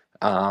DAOs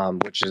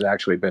which has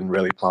actually been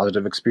really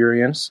positive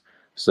experience.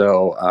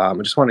 So I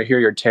just want to hear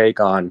your take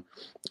on,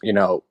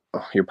 your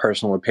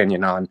personal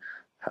opinion on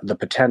the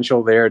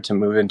potential there to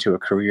move into a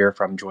career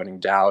from joining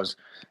DAOs,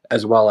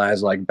 as well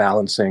as like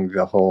balancing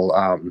the whole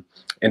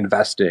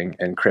investing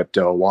in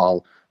crypto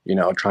while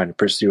trying to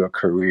pursue a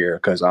career.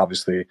 Because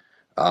obviously,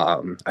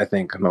 I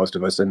think most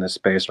of us in this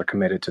space are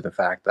committed to the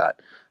fact that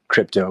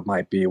crypto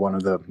might be one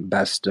of the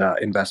best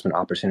investment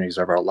opportunities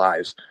of our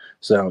lives.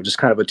 So just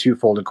kind of a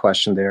two-folded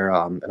question there,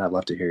 and I'd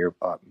love to hear your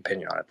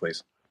opinion on it,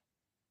 please.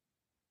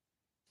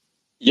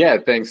 Yeah,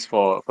 thanks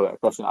for that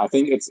question. I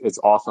think it's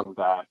awesome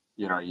that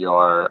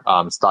you're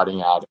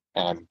starting out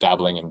and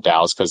dabbling in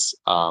DAOs, because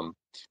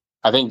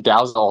I think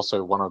DAOs is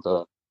also one of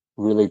the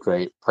really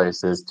great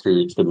places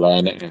to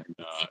learn and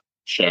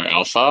share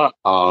alpha.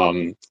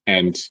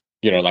 And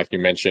like you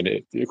mentioned,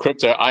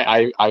 crypto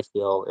I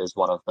feel is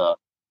one of the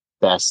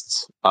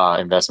best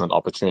investment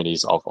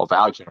opportunities of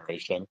our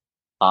generation.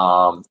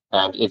 And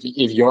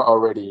if you're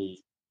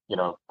already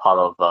part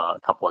of a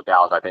couple of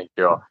DAOs, I think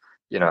you're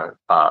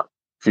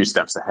few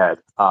steps ahead.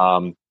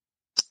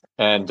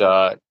 And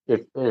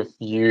if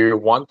you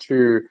want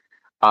to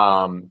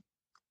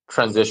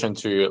transition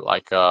to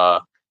like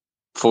a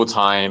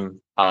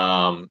full-time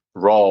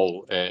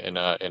role in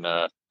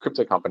a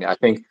crypto company, I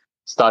think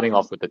starting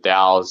off with the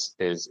DAOs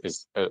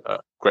is a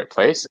great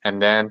place.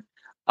 And then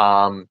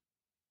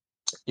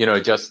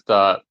just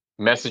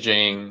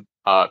messaging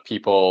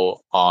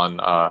people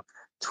on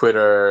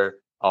Twitter,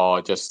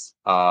 or just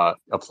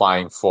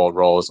applying for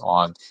roles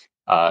on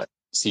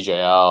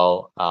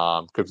CJL,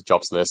 Crypto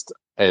Jobs List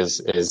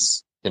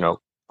is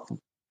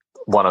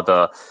one of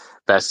the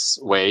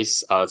best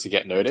ways to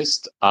get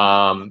noticed.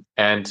 And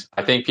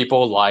I think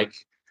people like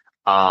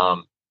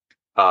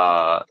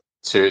to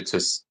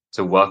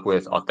work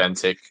with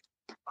authentic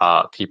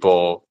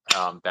people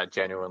that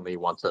genuinely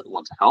want to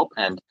help.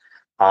 And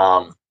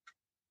I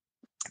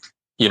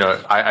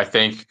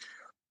think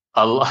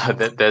a lot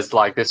there's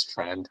like this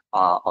trend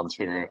on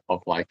Twitter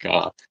of like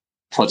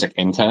project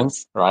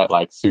interns, right?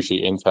 Like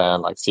sushi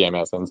intern, like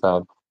CMS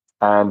intern,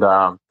 and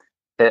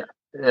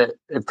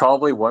it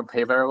probably won't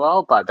pay very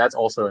well, but that's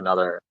also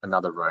another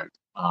road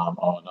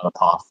or another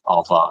path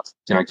of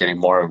getting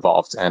more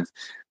involved. And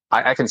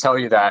I can tell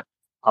you that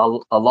a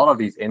lot of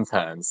these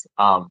interns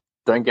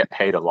don't get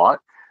paid a lot,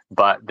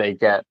 but they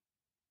get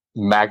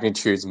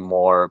magnitudes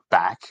more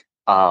back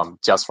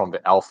just from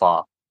the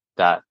alpha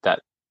that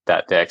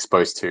they're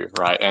exposed to,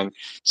 right? And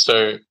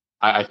so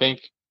I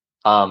think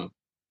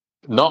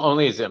not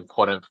only is it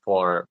important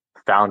for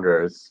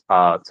founders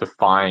to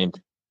find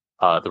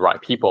the right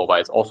people,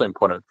 but it's also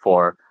important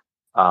for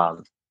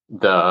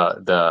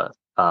the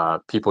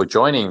people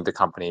joining the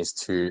companies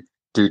to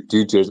do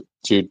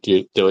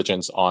due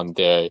diligence on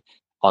their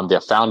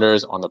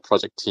founders, on the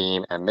project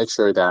team, and make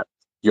sure that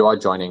you are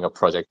joining a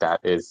project that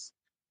is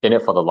in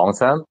it for the long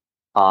term,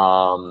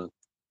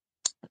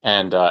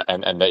 and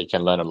that you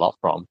can learn a lot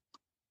from.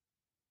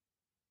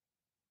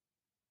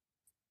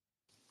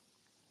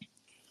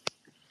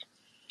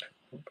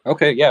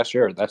 Okay, yeah,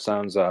 sure. That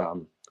sounds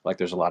like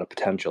there's a lot of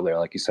potential there,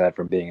 like you said,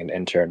 from being an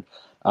intern.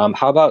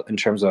 How about in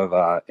terms of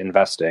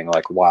investing,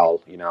 like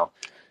while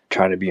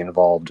trying to be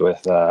involved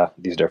with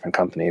these different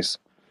companies?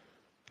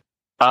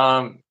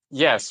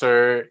 Yeah.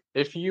 So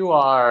if you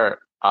are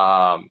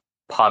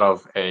part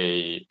of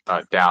a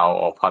DAO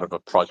or part of a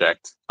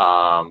project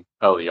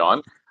early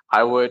on,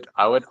 I would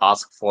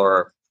ask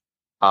for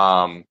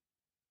and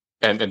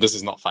this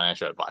is not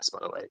financial advice, by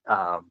the way,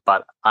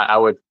 but I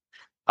would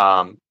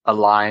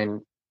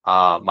align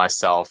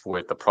myself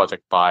with the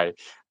project by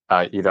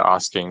either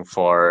asking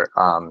for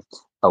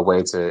a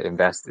way to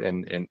invest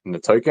in the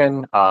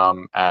token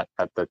at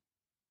the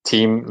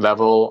team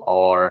level,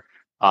 or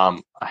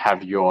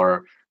have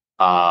your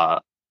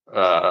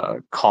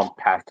comp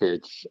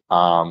package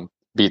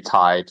be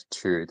tied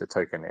to the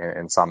token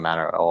in some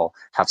manner, or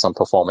have some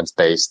performance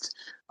based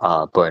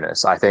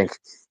bonus. I think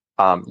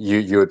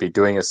you would be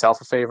doing yourself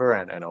a favor,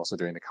 and also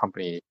doing the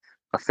company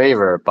a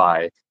favor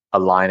by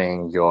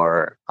aligning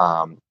your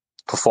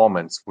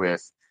performance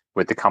with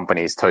the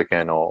company's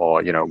token,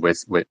 or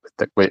with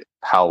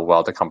how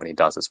well the company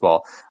does as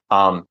well.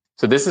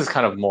 So this is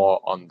kind of more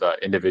on the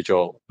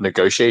individual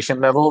negotiation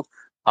level.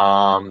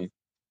 And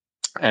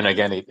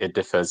again, it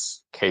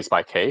differs case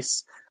by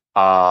case.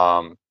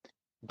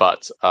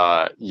 But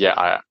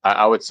yeah,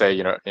 I would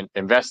say,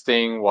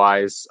 investing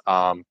wise,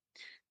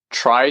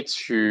 try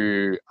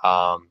to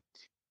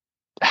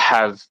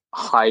have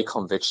high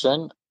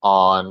conviction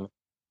on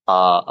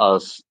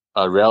of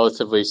a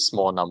relatively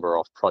small number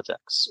of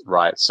projects,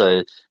 right?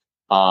 So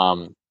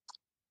the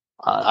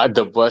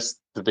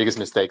biggest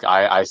mistake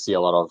I see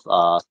a lot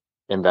of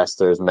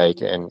investors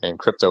make in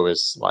crypto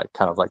is like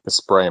kind of like the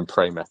spray and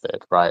pray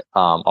method, right?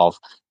 Of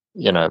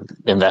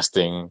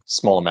investing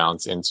small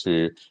amounts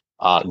into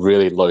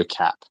really low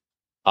cap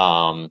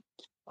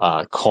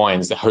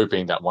coins,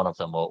 hoping that one of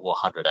them will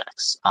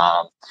 100x,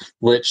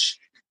 which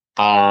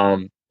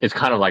is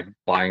kind of like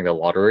buying the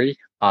lottery.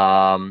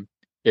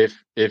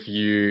 If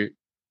you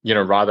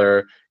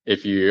rather,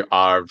 if you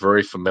are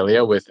very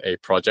familiar with a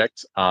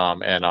project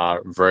and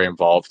are very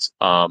involved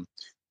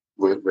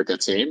with the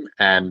team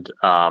and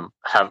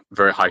have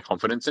very high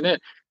confidence in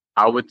it,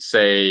 I would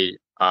say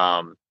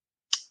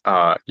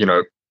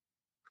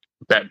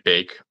bet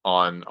big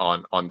on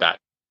that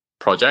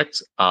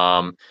project.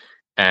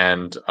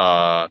 And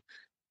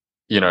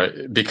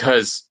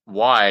because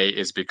why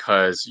is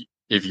because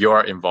if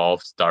you're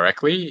involved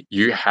directly,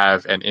 you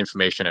have an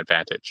information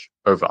advantage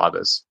over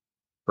others,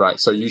 right?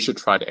 So you should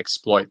try to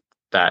exploit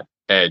that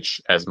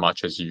edge as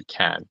much as you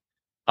can.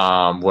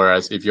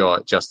 Whereas if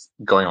you're just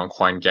going on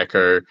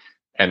CoinGecko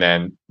and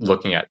then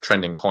looking at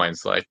trending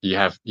coins, like you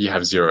have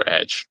zero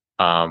edge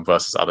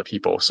versus other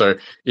people. So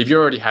if you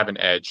already have an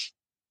edge,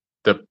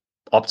 the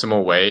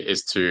optimal way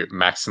is to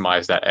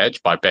maximize that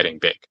edge by betting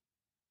big,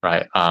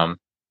 right?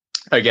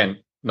 Again,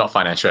 not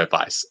financial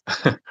advice.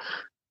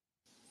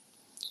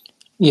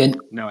 Yeah,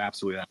 No,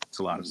 absolutely. That makes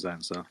a lot of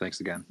sense. So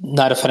thanks again.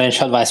 not a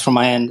financial advice from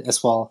my end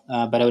as well,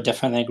 but I would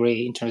definitely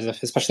agree in terms of,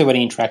 especially when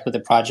you interact with the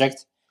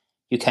project,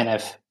 you kind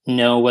of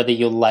know whether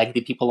you like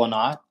the people or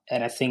not.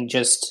 And I think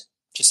just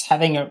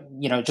having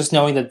just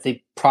knowing that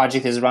the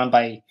project is run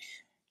by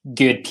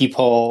good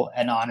people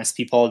and honest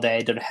people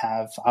that don't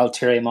have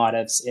ulterior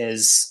motives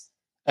is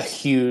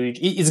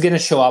it's going to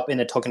show up in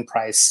the token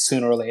price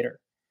sooner or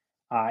later.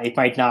 It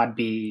might not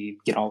be,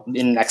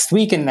 in next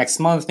week and next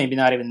month, maybe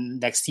not even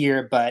next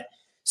year, but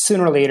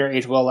sooner or later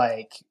it will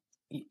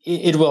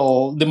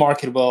the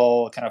market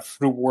will kind of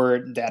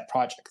reward that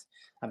project.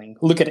 I mean,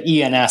 look at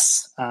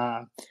ENS.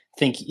 I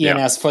think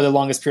ENS for the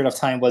longest period of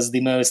time was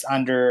the most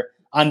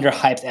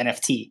underhyped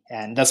NFT,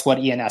 and that's what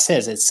ENS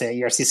is. It's a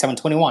ERC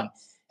 721,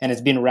 and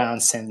it's been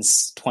around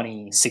since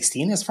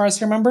 2016, as far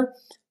as I remember.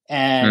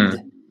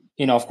 And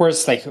of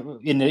course, like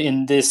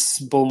in this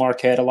bull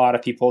market, a lot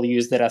of people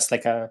use it as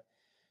like a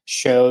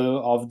show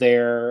of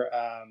their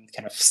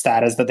kind of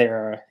status that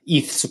they're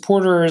ETH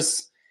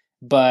supporters.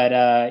 But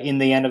in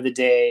the end of the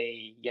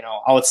day,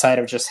 outside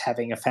of just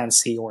having a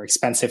fancy or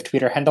expensive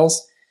Twitter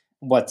handles,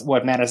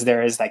 what matters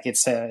there is like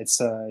it's a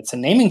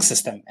naming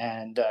system,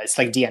 and it's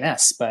like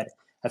DNS, but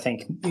I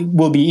think it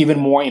will be even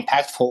more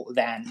impactful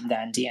than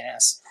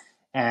DNS.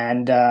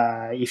 And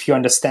if you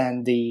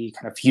understand the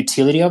kind of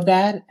utility of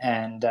that,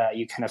 and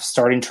you kind of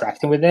start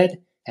interacting with it,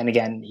 and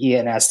again,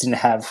 ENS didn't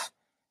have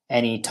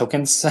any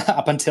tokens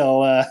up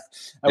until a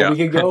week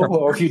ago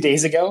or a few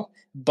days ago.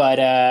 But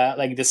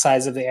like the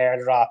size of the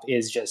airdrop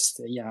is just,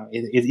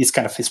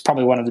 it's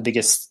probably one of the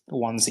biggest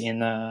ones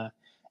in,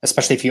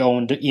 especially if you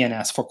owned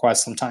ENS for quite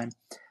some time.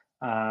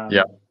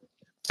 And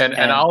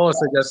I'll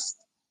also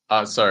just,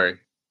 sorry.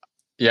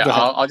 Yeah,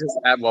 I'll just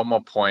add one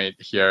more point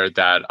here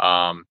that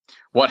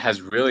what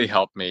has really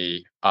helped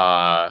me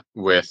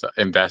with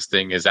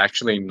investing is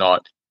actually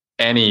not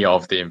any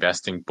of the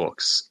investing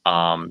books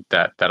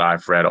that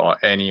I've read or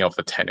any of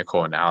the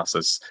technical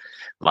analysis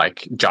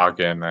like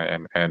jargon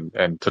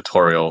and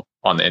tutorial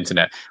on the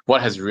internet.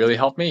 What has really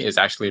helped me is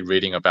actually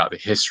reading about the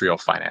history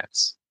of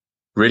finance,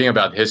 reading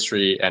about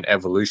history and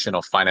evolution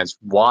of finance,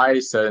 why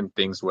certain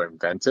things were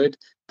invented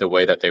the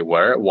way that they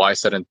were, why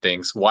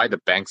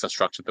the banks are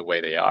structured the way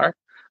they are,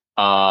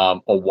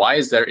 or why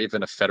is there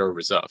even a Federal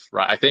Reserve,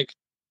 right? I think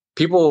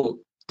people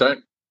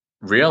don't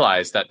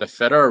realize that the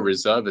Federal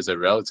Reserve is a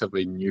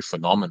relatively new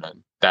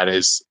phenomenon that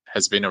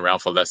has been around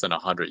for less than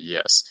 100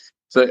 years.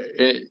 So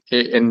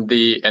in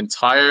the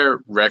entire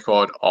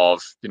record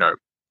of,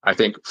 I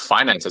think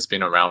finance has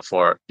been around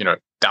for,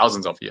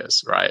 thousands of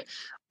years, right?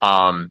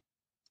 And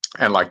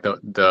like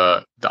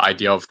the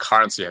idea of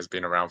currency has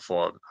been around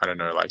for, I don't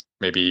know, like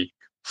maybe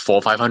 400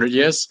 or 500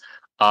 years.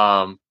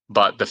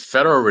 But the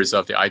Federal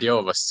Reserve, the idea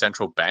of a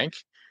central bank,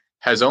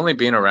 has only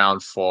been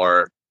around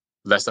for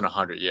less than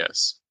 100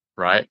 years,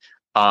 right?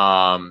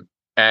 And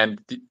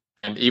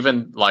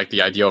even like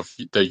the idea of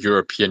the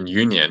European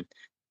Union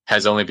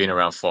has only been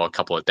around for a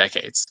couple of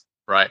decades,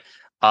 right?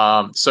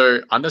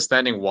 So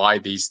understanding why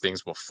these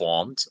things were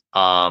formed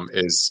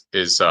is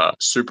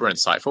super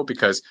insightful,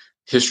 because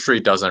history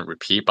doesn't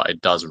repeat, but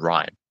it does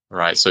rhyme,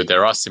 right? So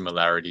there are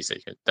similarities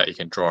that you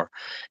can draw.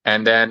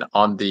 And then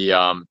on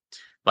the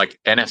like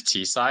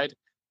NFT side,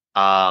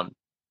 I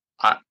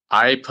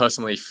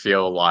personally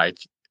feel like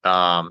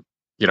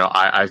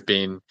I've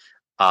been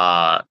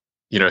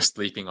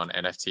sleeping on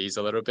NFTs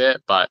a little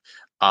bit, but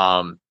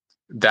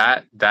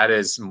that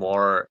is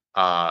more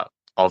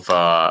of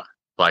a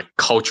like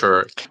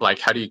culture, like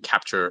how do you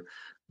capture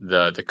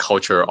the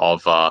culture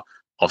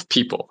of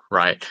people,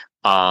 right?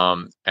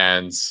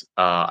 And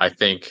I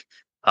think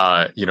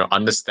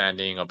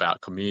understanding about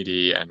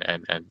community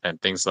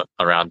and things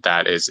around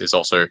that is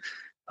also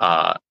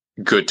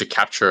good to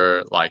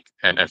capture, like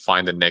and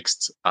find the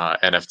next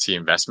NFT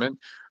investment.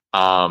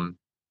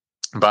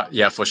 But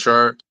yeah, for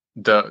sure,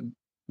 the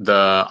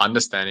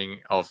understanding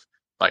of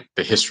like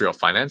the history of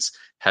finance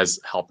has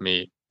helped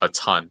me a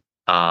ton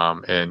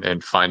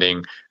in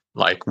finding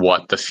like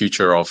what the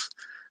future of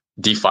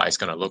DeFi is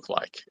going to look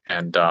like,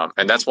 and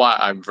that's why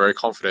I'm very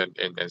confident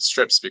in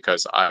strips,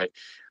 because I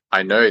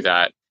know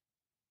that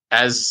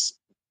as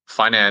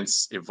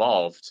finance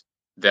evolved,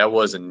 there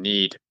was a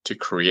need to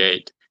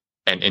create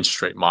an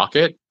interest rate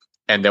market,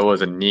 and there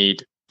was a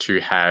need to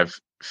have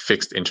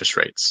fixed interest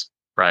rates,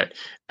 right?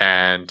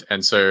 And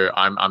so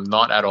I'm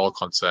not at all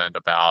concerned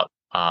about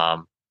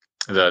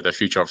the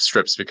future of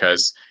strips,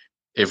 because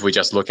if we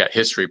just look at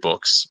history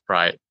books,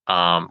 right,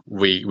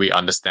 we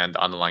understand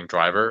the underlying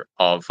driver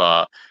of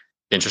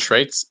interest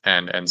rates,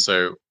 and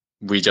so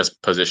we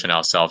just position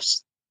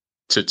ourselves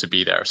to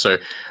be there. So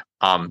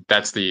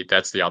that's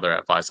the other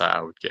advice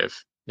I would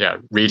give. Yeah,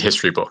 read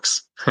history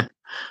books.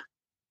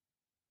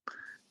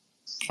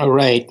 All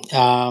right.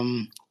 How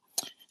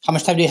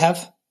much time do you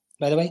have,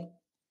 by the way?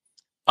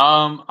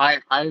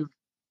 I've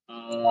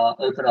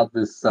opened up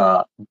this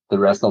the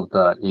rest of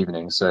the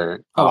evening, so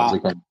wow. we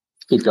can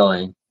keep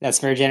going. That's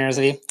very generous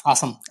of you.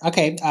 Awesome.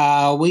 Okay.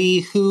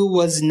 Who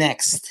was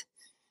next?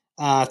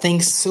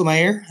 Thanks,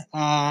 Umair.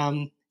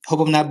 Hope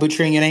I'm not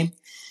butchering your name.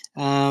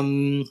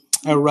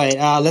 All right.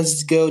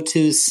 Let's go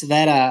to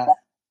Sveta.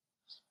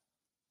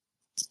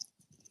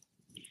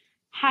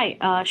 Hi,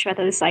 Shweta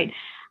this side.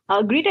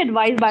 Great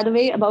advice, by the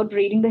way, about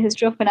reading the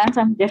history of finance.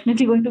 I'm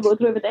definitely going to go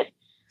through with it.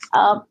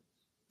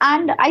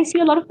 And I see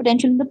a lot of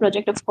potential in the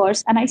project, of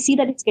course, and I see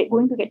that it's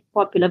going to get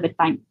popular with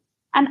time.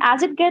 And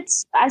as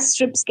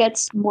strips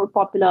gets more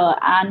popular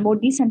and more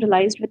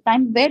decentralized with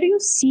time, where do you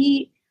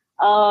see,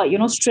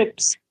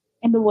 strips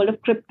in the world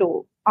of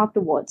crypto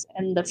afterwards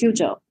in the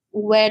future?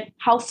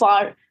 How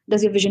far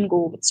does your vision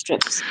go with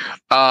strips?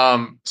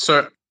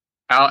 So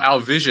our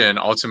vision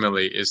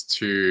ultimately is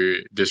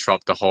to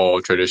disrupt the whole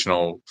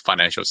traditional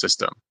financial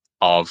system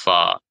of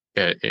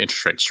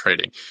interest rates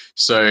trading.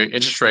 So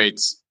interest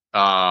rates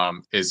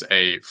is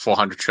a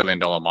 $400 trillion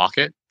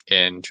market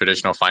in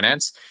traditional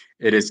finance.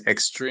 It is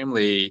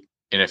extremely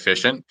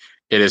inefficient.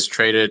 It is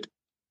traded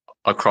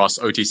across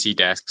OTC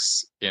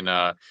desks in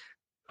a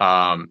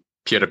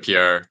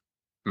peer-to-peer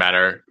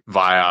manner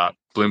via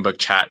Bloomberg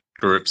chat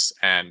groups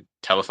and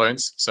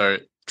telephones. So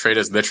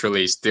traders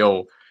literally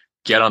still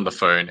get on the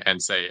phone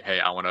and say, hey,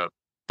 I want to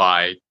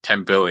buy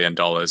 $10 billion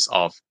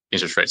of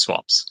interest rate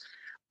swaps.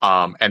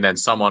 And then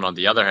someone on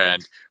the other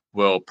hand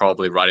will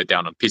probably write it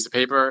down on a piece of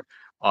paper,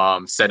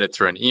 send it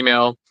through an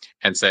email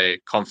and say,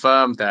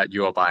 confirm that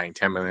you are buying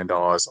 $10 million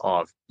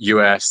of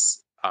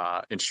US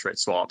interest rate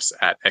swaps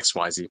at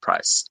XYZ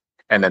price.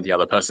 And then the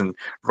other person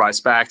writes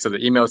back to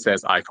the email,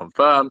 says, I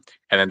confirm.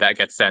 And then that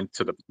gets sent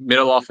to the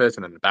middle office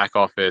and then the back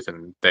office,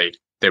 and they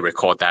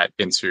record that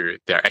into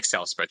their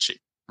Excel spreadsheet,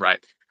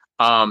 right?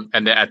 And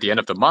then at the end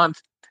of the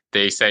month,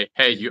 they say,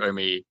 hey, you owe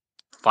me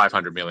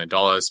 $500 million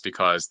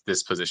because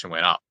this position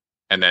went up.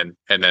 And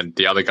then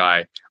the other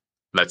guy,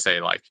 let's say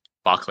like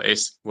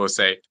Barclays, will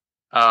say,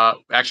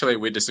 actually,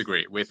 we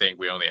disagree. We think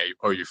we only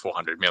owe you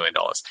 $400 million.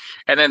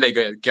 And then they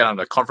get on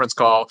a conference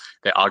call,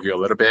 they argue a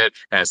little bit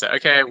and say,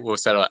 okay, we'll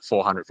settle at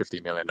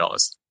 $450 million.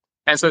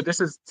 And so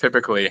this is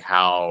typically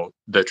how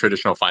the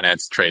traditional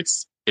finance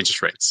trades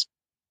interest rates,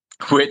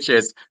 which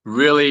is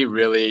really,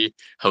 really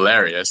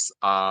hilarious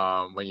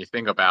when you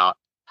think about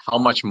how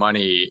much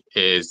money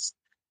is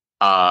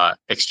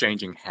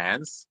exchanging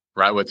hands,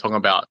 right? We're talking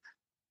about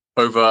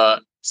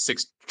over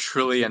 $6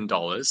 trillion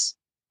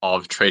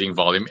of trading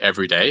volume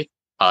every day,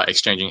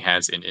 exchanging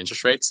hands in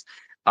interest rates.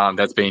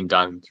 That's being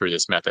done through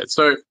this method.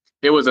 So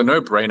it was a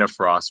no-brainer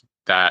for us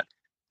that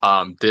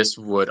this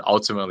would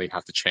ultimately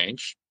have to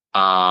change.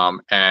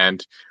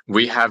 And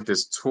we have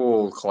this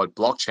tool called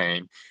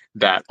blockchain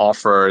that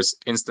offers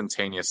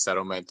instantaneous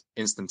settlement,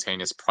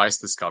 instantaneous price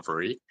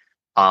discovery.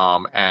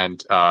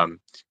 And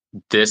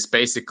this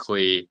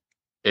basically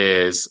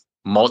is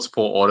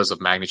multiple orders of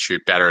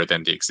magnitude better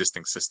than the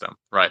existing system,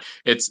 right?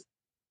 It's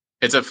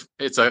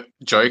a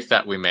joke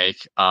that we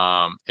make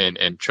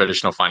in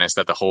traditional finance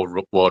that the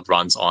whole world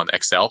runs on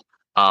Excel.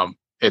 But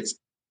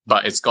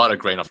it's got a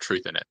grain of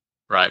truth in it,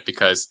 right?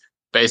 Because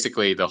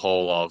basically the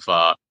whole of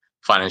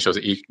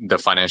the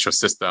financial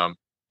system,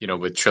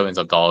 with trillions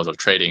of dollars of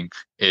trading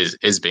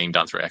is being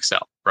done through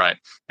Excel, right?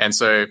 And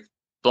so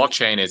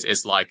blockchain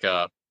is like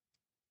a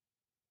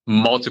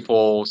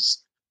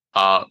multiples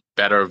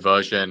better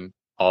version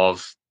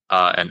of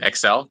an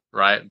Excel,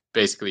 right?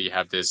 Basically, you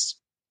have this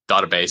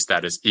database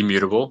that is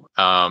immutable,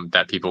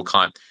 that people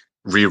can't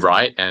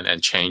rewrite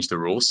and change the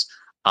rules.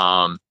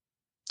 And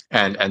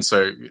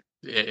so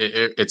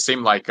it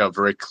seemed like a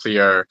very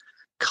clear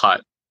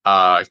cut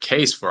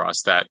case for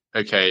us that,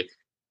 okay,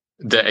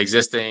 the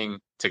existing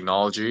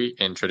technology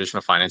in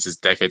traditional finance is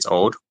decades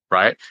old,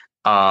 right?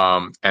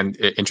 And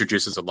it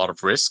introduces a lot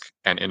of risk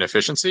and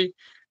inefficiency.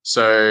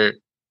 So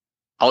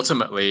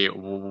ultimately,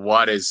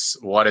 what is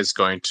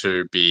going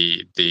to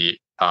be the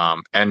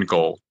end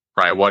goal,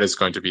 right? What is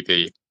going to be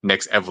the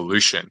next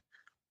evolution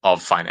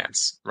of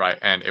finance, right?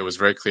 And it was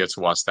very clear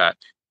to us that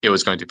it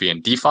was going to be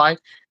in DeFi,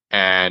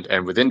 and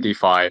within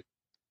DeFi,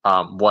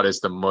 what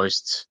is the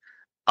most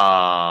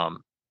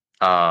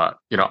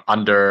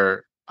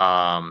under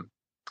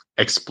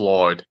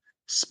explored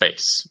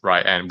space,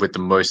 right? And with the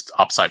most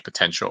upside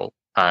potential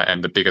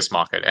and the biggest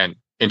market, and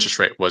interest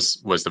rate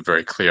was the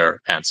very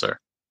clear answer.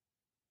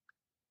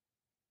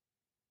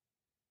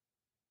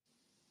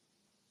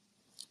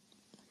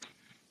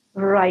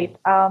 Right.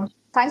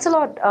 Thanks a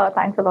lot.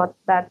 Thanks a lot.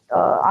 That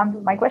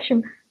answers my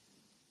question.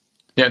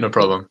 Yeah, no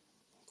problem.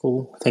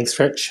 Cool. Thanks,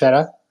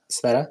 Shweta.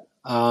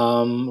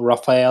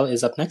 Raphael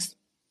is up next.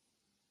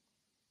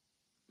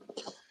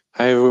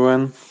 Hi,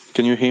 everyone.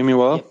 Can you hear me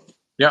well?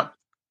 Yep.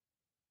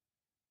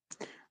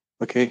 Yeah.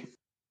 Okay.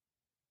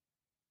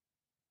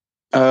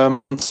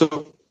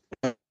 So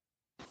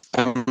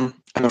I'm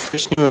a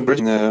fresh new grad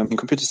in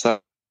computer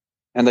science,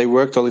 and I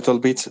worked a little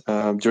bit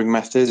during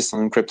my thesis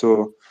on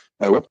crypto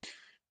web.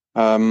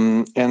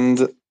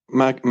 And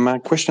my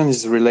question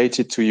is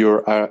related to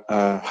your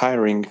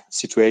hiring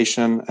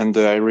situation and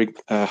the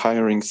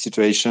hiring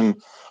situation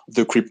of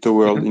the crypto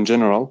world in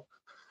general.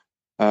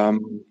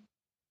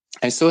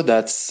 I saw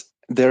that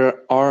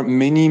there are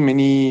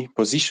many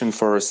positions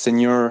for a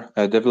senior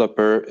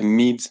developer, a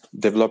mid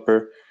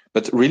developer,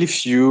 but really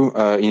few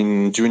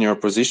in junior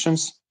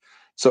positions.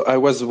 So I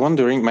was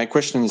wondering, my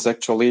question is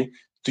actually,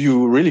 do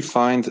you really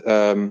find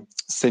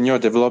senior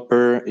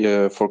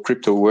developer for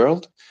crypto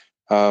world?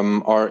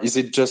 Or is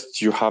it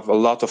just you have a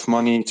lot of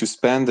money to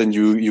spend and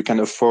you can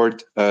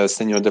afford a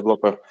senior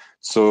developer?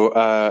 So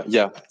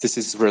yeah, this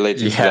is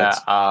related to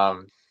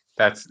that.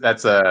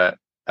 That's a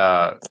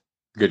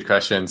good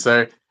question.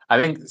 So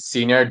I think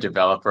senior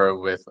developer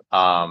with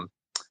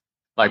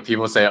like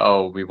people say,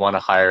 oh, we want to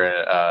hire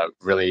a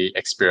really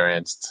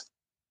experienced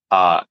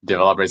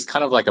developer. It's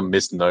kind of like a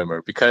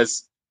misnomer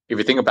because if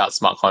you think about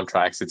smart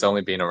contracts, it's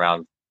only been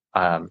around.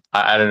 I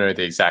don't know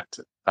the exact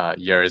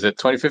year. Is it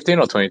 2015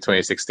 or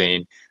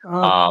 2016?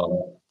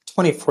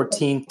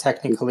 2014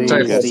 technically was the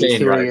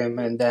 2014, right?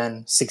 Ethereum, and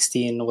then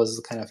 16 was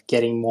kind of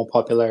getting more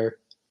popular.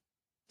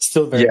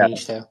 Still very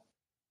niche though.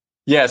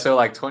 Yeah, so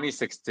like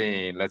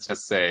 2016, let's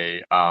just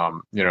say,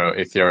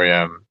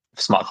 Ethereum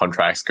smart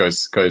contracts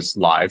goes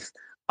live.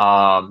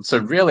 So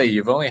really,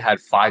 you've only had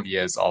 5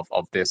 years of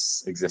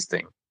this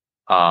existing,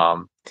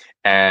 and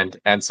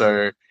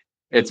so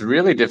it's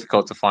really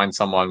difficult to find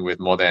someone with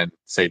more than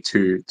say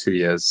two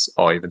years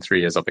or even 3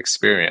 years of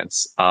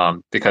experience,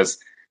 because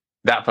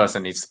that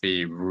person needs to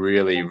be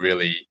really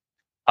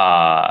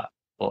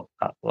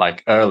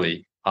like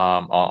early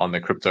on the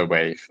crypto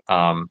wave,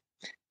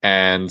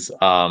 and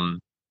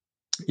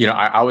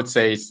I would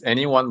say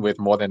anyone with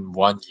more than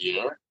 1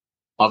 year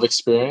of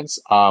experience,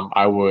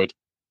 I would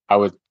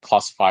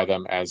classify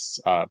them as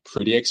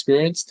pretty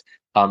experienced,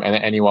 and then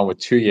anyone with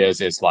 2 years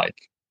is like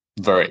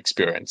very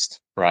experienced,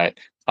 right?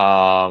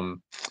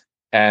 And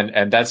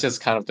that's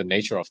just kind of the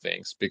nature of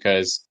things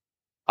because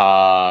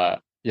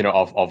of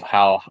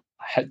how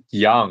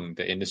young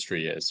the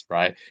industry is,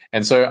 right?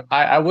 And so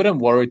I wouldn't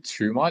worry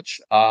too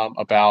much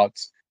about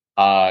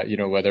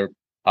whether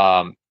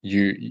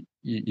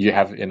you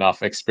have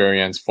enough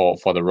experience for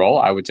the role.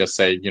 I would just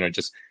say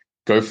just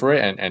go for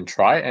it and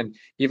try. And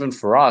even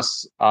for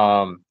us,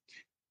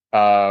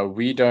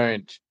 we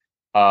don't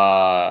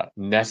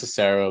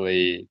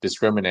necessarily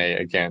discriminate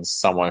against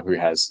someone who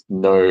has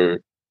no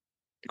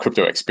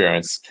crypto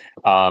experience.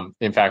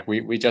 In fact,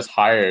 we just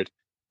hired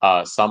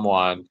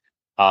someone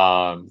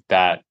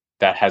that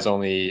has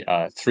only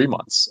 3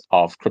 months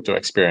of crypto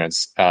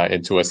experience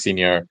into a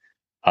senior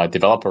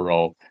developer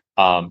role,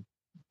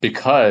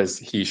 because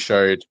he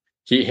showed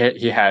he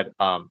had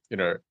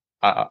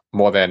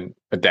more than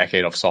a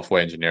decade of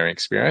software engineering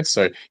experience.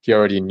 So he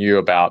already knew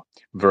about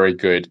very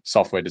good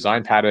software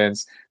design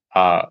patterns,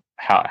 how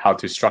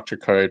to structure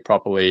code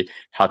properly,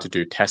 how to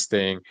do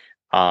testing,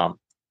 how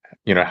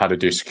to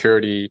do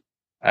security,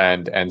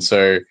 and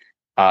so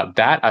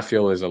that I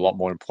feel is a lot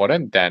more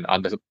important than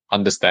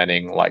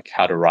understanding like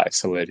how to write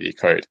Solidity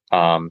code.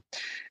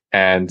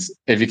 And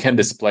if you can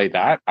display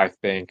that, I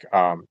think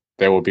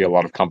there will be a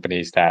lot of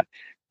companies that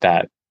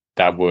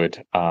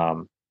would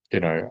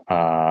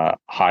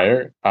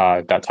hire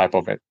that type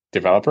of a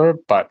developer.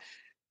 But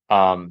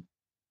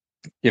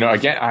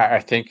again, I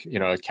think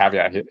a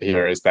caveat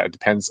here is that it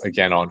depends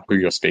again on who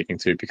you're speaking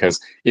to, because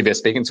if you're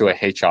speaking to a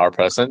HR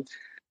person,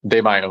 they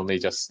might only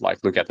just like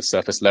look at the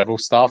surface level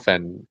stuff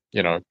and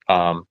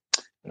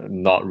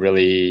not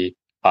really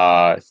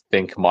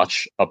think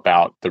much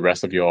about the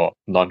rest of your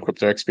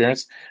non-crypto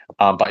experience.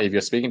 But if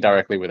you're speaking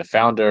directly with a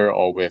founder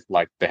or with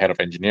like the head of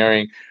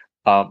engineering,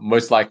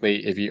 most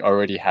likely if you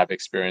already have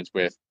experience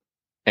with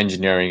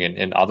engineering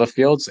in other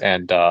fields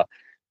and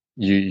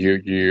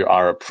you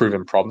are a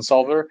proven problem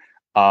solver,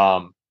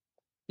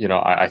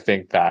 I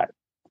think that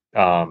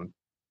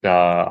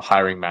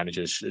hiring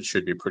managers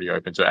should be pretty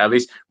open to it. At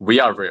least we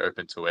are very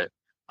open to it.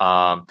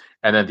 And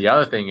then the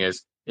other thing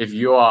is, if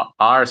you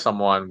are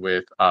someone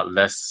with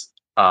less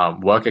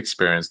work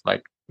experience,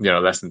 like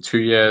less than 2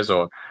 years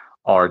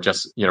or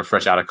just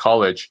fresh out of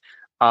college,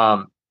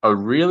 a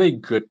really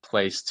good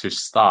place to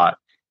start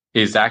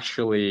is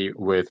actually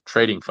with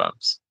trading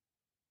firms,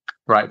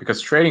 right? Because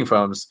trading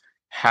firms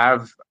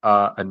have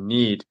a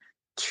need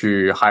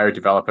to hire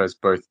developers,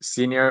 both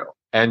senior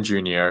and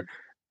junior,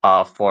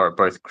 for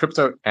both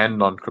crypto and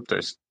non-crypto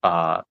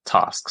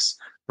tasks,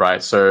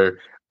 right? So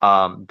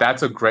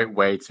that's a great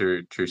way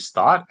to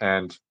start.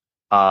 And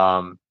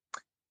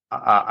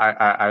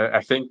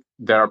I think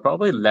there are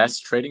probably less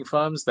trading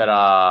firms that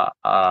are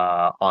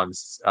on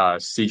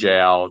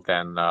CJL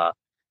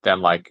than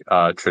like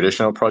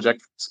traditional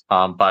projects.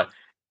 But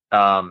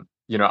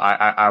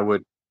I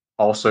would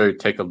also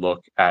take a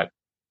look at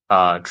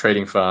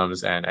trading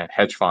firms and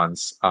hedge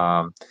funds,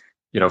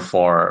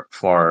 for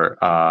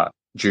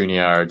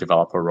junior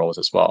developer roles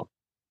as well.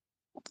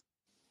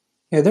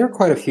 Yeah, there are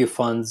quite a few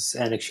funds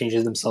and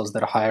exchanges themselves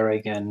that are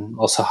hiring, and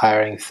also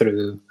hiring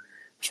through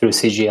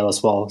CGL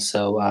as well.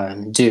 So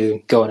do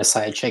go on a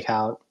site, check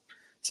out,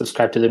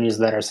 subscribe to the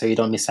newsletter so you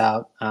don't miss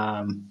out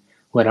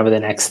whenever the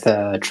next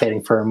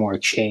trading firm or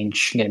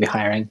exchange going to be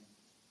hiring.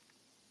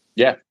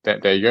 Yeah,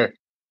 there you go.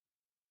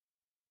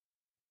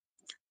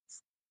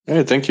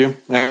 Yeah, thank you.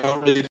 I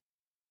already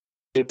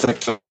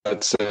thank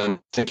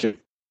you.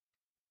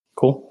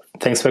 Cool.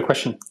 Thanks for the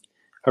question.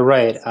 All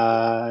right.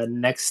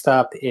 Next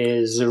up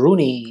is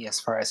Rooney, as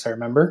far as I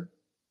remember.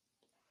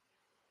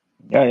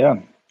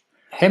 Yeah.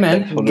 Hey,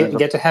 man.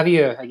 Get to have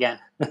you again.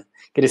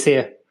 Good to see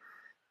you.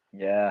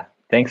 Yeah.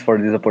 Thanks for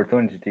this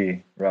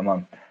opportunity,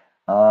 Raman.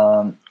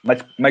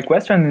 My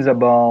question is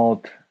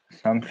about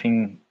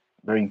something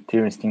very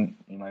interesting,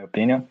 in my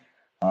opinion.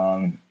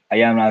 I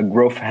am a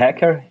growth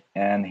hacker,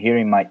 and here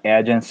in my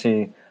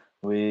agency,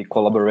 we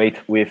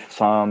collaborate with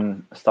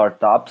some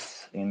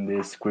startups in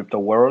this crypto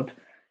world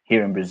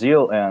here in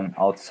Brazil and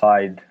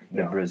outside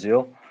the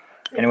Brazil.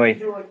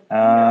 Anyway,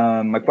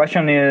 my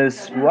question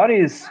is, what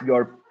is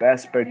your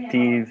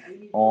perspective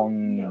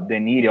on the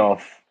need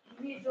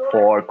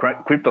for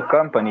crypto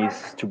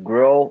companies to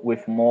grow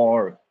with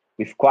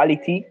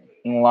quality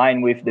in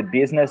line with the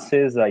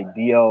business's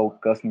ideal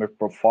customer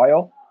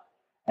profile?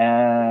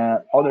 And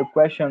other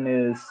question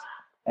is,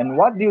 and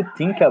what do you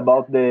think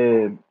about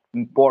the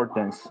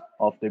importance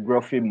of the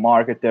growth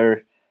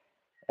marketer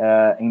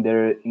in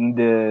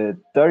the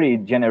 30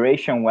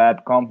 generation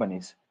web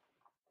companies?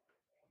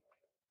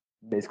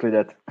 Basically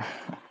that.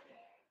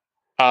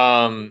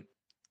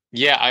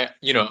 Yeah,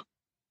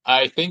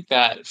 I think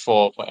that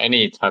for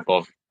any type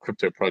of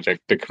crypto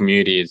project, the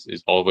community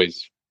is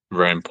always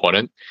very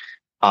important.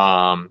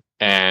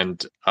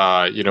 And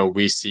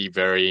we see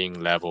varying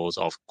levels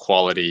of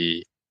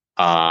quality,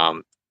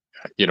 of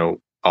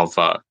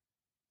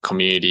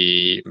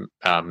community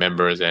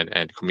members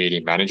and community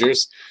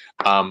managers.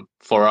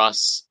 For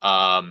us,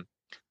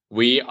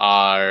 we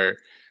are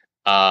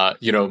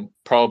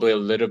probably a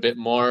little bit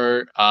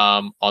more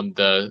on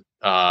the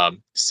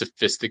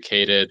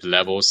sophisticated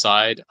level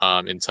side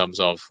in terms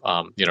of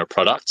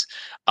product.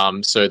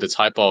 So the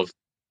type of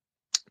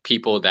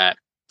people that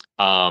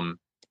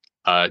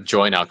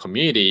join our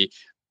community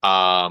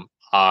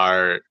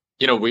are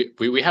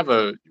we have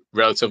a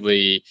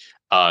relatively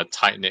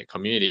tight-knit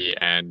community,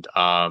 and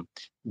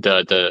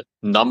the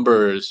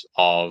numbers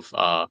of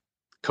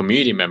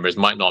community members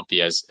might not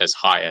be as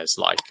high as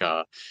like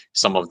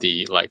some of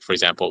the, like, for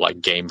example,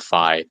 like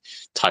GameFi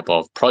type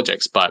of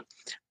projects, but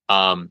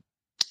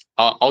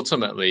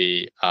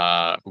ultimately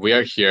we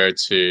are here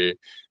to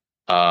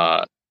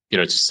to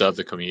serve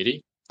the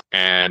community.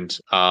 And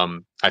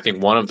I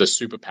think one of the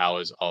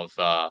superpowers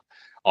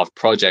of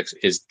projects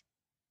is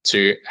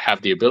to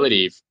have the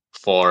ability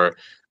for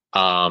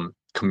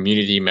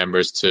community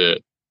members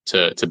to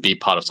be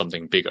part of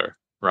something bigger,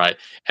 right?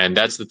 And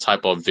that's the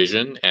type of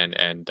vision and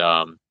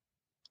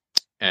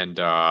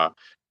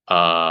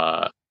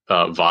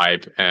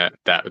vibe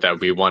that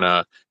we want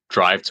to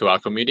drive to our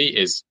community.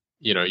 Is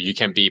you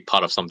can be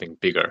part of something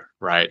bigger,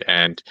 right?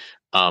 And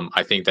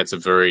I think that's a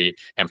very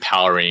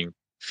empowering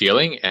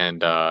feeling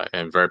and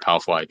very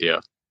powerful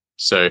idea.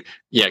 So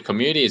yeah,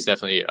 community is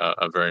definitely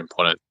a very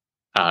important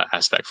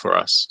aspect for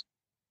us.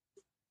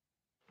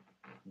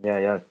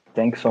 Yeah.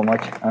 Thanks so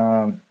much.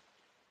 I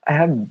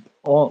have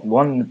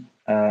one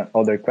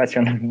other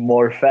question,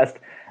 more fast.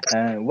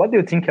 What do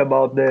you think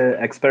about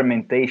the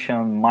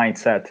experimentation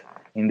mindset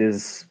in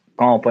these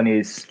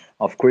companies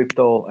of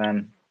crypto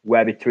and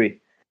Web3?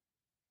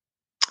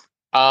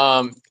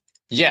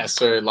 Yeah,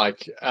 so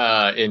like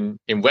in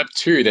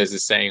Web2, there's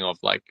this saying of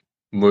like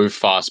move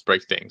fast,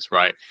 break things,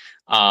 right?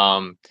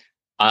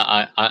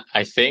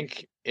 I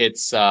think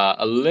it's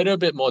a little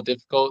bit more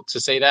difficult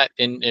to say that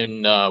in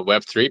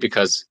Web3,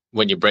 because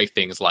when you break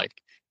things,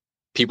 like,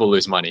 people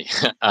lose money,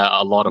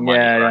 a lot of money,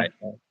 right?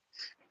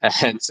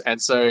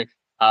 And so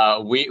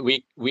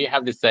we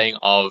have this saying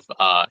of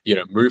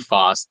move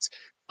fast,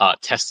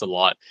 test a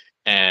lot,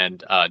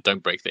 and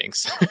don't break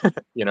things.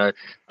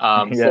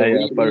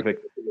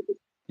 Perfect.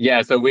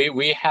 Yeah, so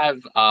we have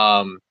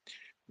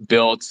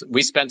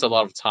we spent a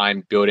lot of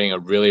time building a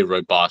really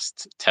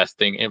robust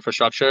testing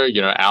infrastructure.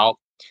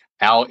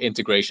 Our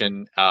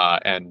integration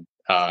and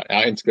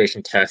our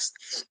integration test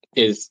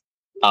is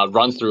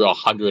run through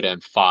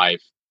 105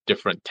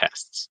 different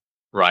tests,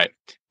 right?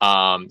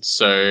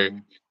 So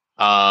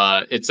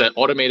it's an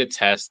automated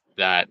test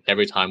that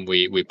every time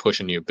we push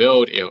a new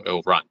build,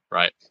 it'll run,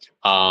 right?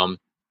 And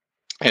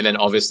then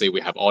obviously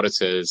we have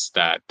auditors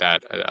that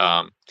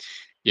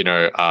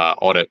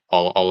audit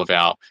all of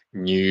our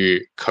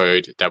new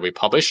code that we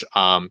publish.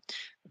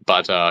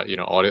 but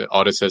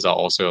auditors are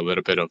also a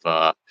little bit of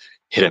a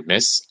hit and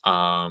miss.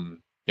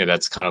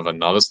 That's kind of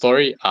another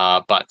story.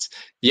 But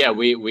yeah,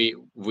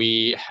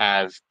 we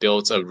have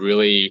built a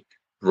really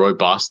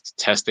robust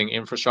testing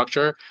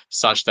infrastructure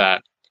such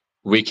that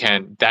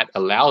that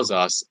allows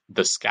us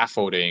the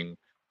scaffolding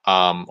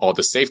or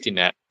the safety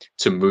net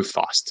to move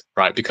fast,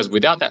 right? Because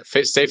without that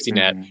safety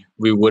net,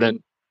 we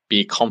wouldn't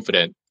be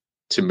confident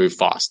to move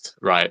fast,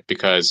 right?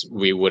 Because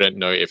we wouldn't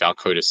know if our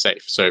code is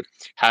safe. So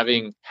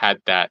having had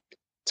that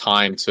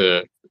time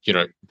to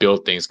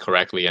build things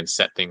correctly and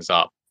set things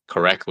up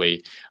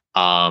correctly,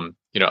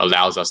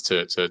 allows us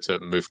to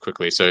move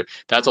quickly. So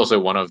that's also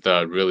one of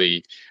the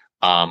really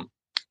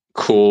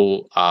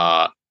cool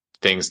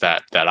things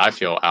that I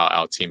feel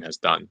our team has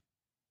done.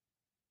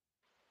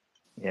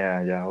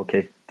 Yeah.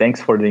 Okay. Thanks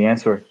for the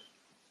answer.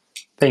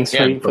 Thanks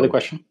for the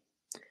question.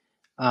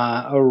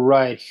 All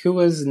right, who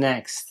was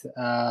next?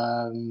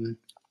 Ranjan,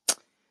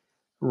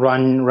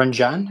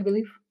 I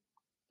believe.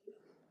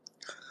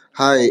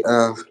 Hi,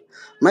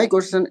 my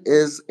question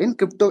is in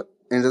crypto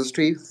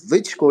industry,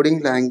 which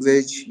coding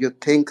language you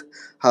think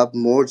have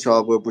more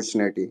job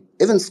opportunity?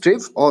 Even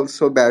Strive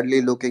also badly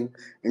looking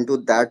into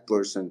that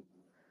person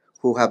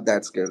who have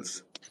that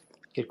skills.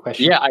 Good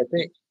question. Yeah, I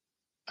think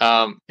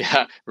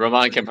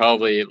Roman can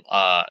probably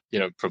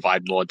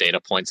provide more data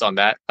points on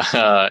that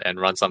and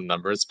run some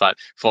numbers. But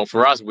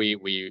for us,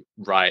 we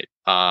write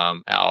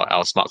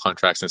our smart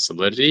contracts in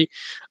Solidity.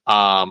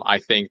 I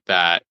think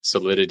that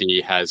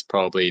Solidity has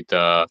probably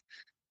the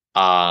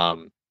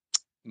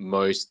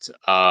most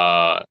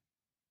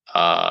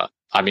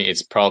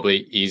it's probably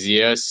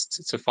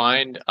easiest to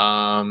find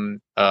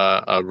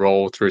a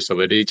role through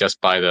Solidity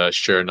just by the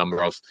sheer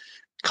number of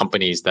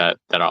companies that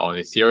are on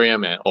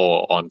Ethereum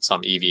or on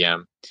some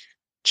EVM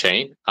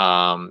chain.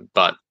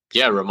 But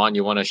yeah, Roman,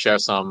 you want to share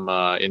some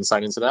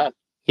insight into that?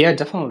 Yeah,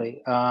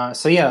 definitely.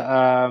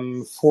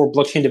 For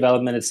blockchain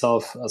development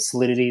itself,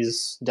 Solidity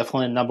is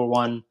definitely number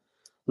one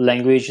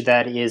language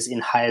that is in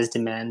highest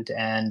demand.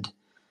 And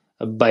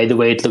by the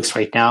way it looks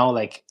right now,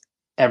 like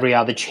every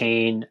other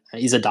chain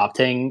is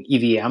adopting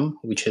EVM,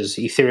 which is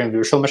Ethereum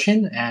Virtual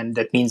Machine, and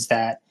that means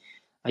that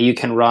you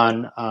can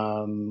run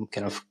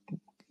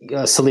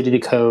Solidity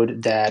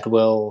code that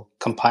will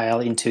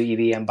compile into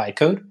EVM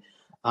bytecode.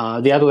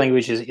 The other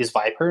language is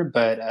Viper,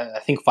 but I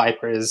think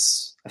Viper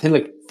is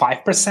like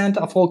 5%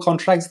 of all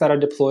contracts that are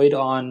deployed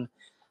on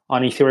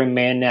Ethereum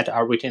mainnet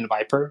are written in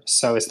Viper.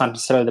 So it's not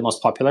necessarily the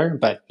most popular,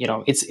 but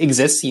it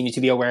exists. You need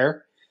to be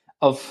aware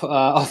of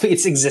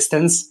its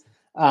existence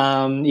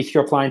if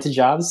you're applying to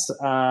jobs,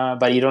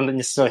 but you don't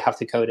necessarily have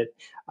to code it.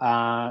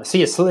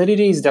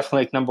 Solidity is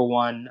definitely like number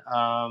one.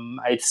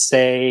 I'd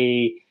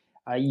say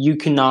you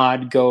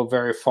cannot go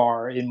very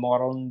far in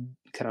modern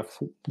kind of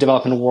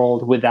development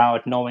world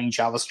without knowing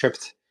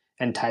JavaScript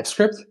and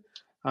TypeScript.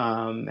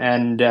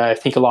 And I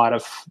think a lot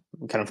of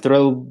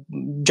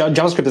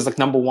JavaScript is like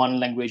number one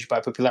language by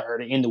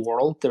popularity in the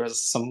world.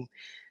 There's some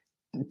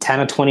 10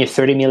 or 20,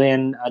 30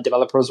 million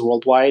developers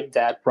worldwide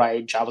that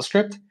write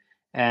JavaScript,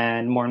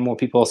 and more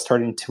people are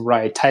starting to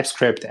write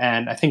TypeScript.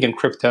 And I think in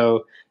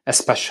crypto,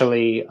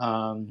 especially,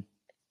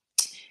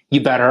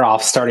 you're better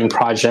off starting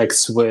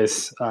projects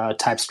with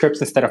TypeScript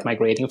instead of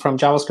migrating from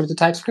JavaScript to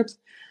TypeScript.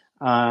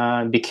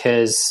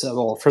 Because,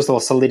 well, first of all,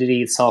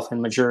 Solidity itself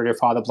and majority of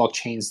other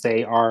blockchains,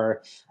 they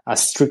are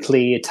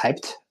strictly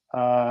typed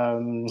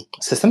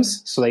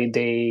systems. So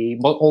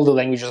all the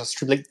languages are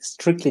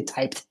strictly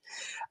typed.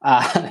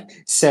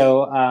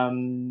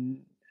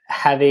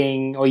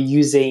 Having or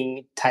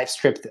using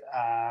TypeScript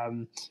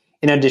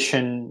in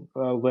addition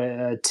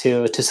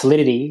to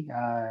Solidity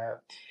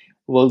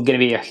will going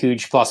to be a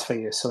huge plus for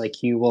you. So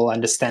like you will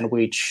understand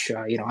which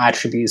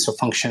attributes or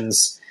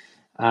functions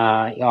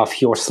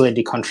of your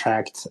Solidity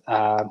contract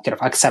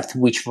accept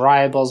which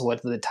variables,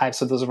 what are the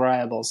types of those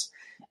variables.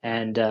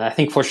 And I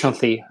think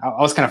fortunately,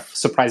 I was kind of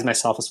surprised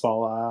myself as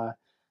well.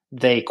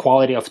 The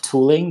quality of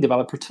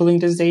developer tooling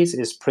these days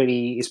is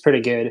pretty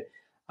good.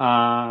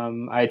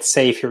 I'd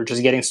say if you're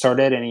just getting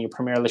started and you're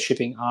primarily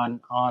shipping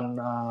on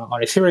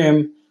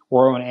Ethereum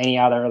or on any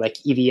other like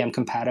EVM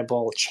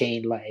compatible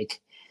chain like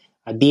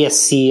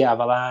BSC,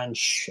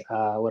 Avalanche,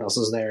 what else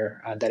is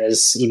there that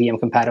is EVM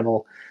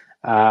compatible?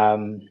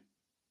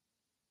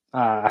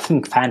 I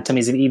think Phantom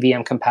is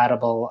EVM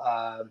compatible,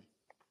 a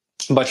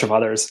bunch of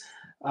others.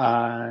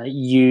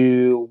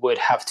 You would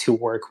have to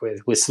work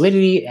with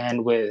Solidity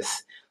and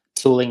with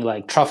tooling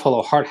like Truffle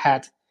or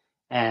Hardhat,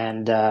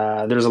 and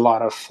there's a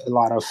lot of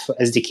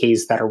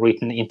SDKs that are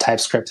written in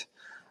TypeScript.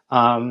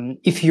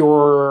 If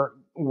you're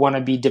want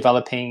to be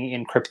developing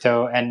in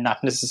crypto and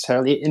not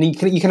necessarily, and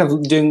you kind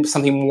of doing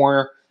something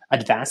more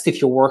advanced,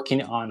 if you're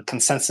working on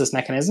consensus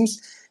mechanisms,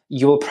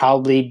 you will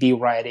probably be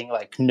writing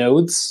like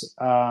nodes,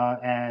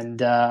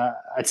 and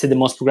I'd say the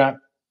most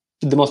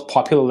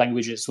popular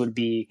languages would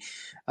be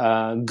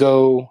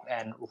Go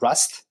and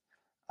Rust.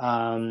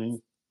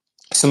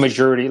 So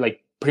majority,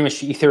 like pretty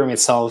much Ethereum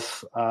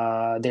itself,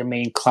 their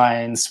main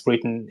clients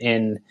written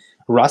in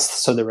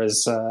Rust. So there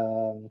is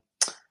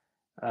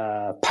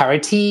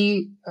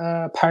parity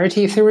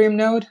Ethereum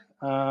node,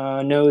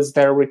 nodes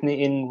that are written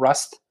in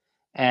Rust,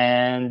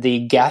 and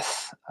the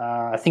Geth.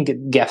 I think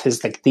Geth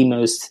is like the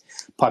most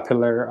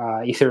popular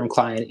Ethereum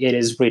client. It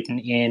is written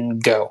in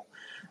Go,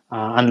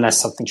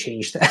 unless something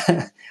changed.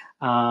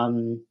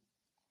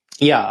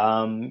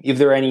 If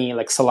there are any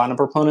like Solana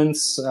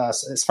proponents,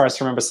 as far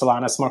as I remember,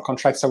 Solana smart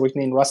contracts are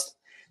written in Rust.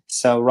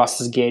 So Rust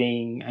is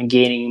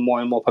gaining more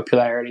and more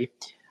popularity,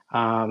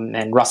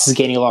 and Rust is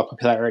gaining a lot of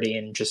popularity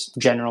in just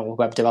general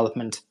web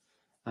development.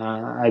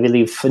 I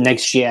believe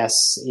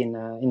Next.js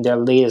in their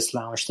latest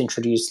launch they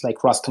introduced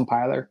like Rust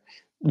compiler,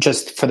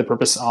 just for the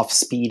purpose of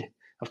speed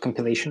of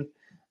compilation.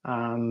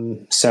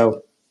 Hope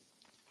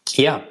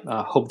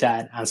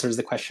that answers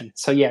the question.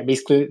 So yeah,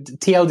 basically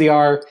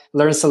TLDR,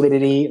 learn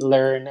Solidity,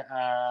 learn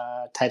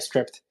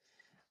TypeScript.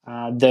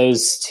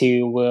 Those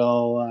two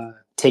will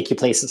take you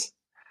places.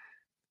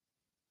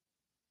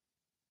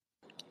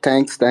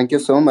 Thank you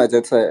so much.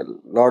 It's a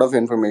lot of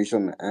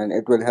information, and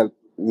it will help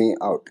me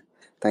out.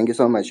 Thank you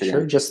so much Sure,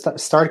 again. just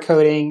start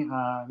coding.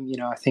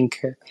 I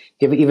think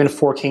even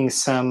forking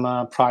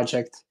some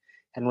project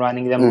and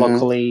running them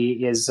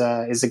locally is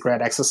a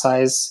great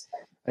exercise.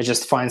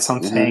 Just find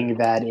something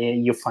that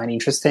you find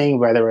interesting,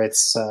 whether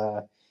it's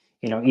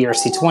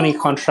ERC20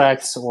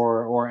 contracts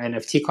or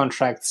NFT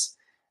contracts.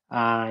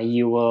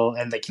 You will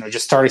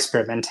just start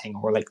experimenting,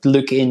 or like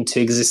look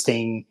into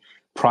existing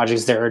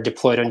projects that are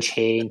deployed on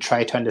chain.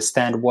 Try to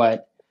understand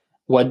what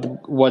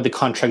the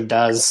contract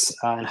does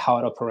and how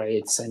it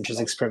operates, and just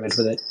experiment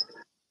with it.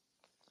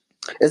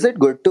 Is it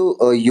good to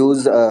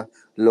use a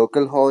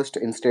local host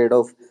instead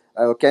of?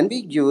 Can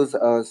we use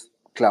a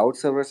cloud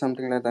server,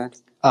 something like that,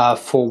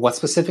 For what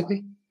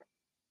specifically?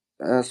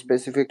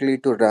 specifically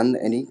to run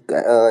any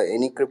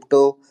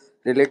crypto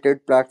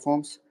related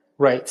platforms?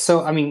 Right.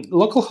 So, I mean,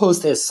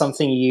 localhost is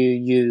something you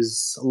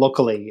use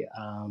locally.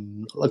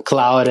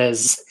 Cloud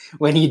is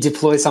when you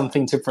deploy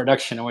something to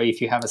production, or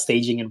if you have a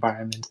staging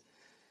environment.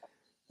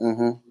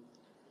 Mm-hmm.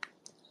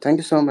 Thank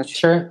you so much.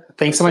 Sure.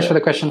 Thanks so much for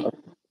the question.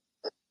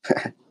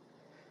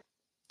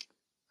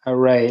 All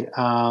right.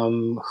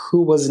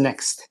 Who was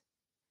next?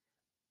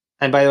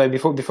 And by the way,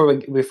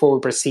 before we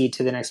proceed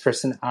to the next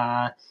person,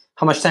 how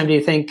much time do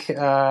you think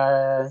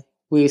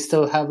we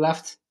still have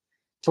left?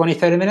 20,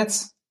 30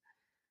 minutes?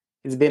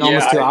 It's been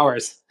almost 2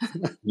 hours.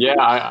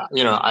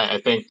 I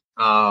think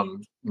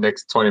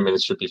next 20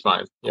 minutes should be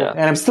fine. Cool. Yeah.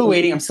 And I'm still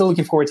waiting. I'm still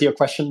looking forward to your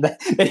question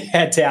that you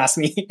had to ask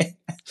me.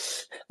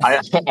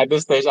 At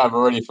this stage, I've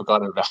already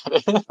forgotten about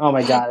it. Oh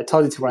my God. I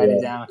told you to write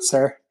it down,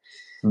 sir.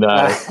 No,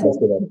 it's all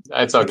good.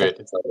 It's all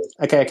good.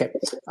 Okay.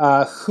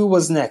 Who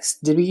was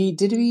next? Did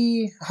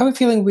we have a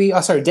feeling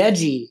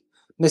Deji,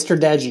 Mr.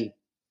 Deji,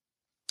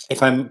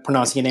 if I'm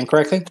pronouncing your name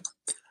correctly?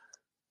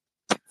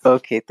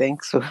 Okay,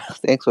 thanks for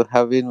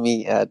having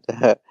me. And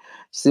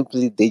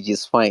simply Deji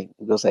is fine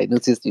because I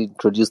noticed you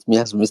introduced me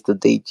as Mr.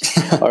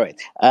 Deji. All right.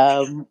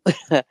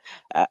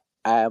 I,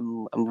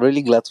 I'm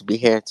really glad to be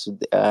here to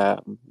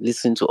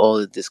listen to all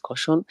the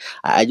discussion.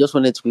 I just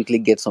wanted to quickly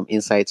get some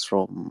insights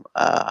from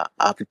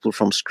our people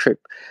from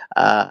Strip.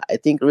 I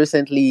think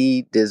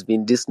recently there's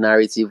been this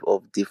narrative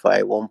of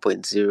DeFi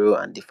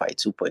 1.0 and DeFi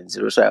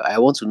 2.0. So I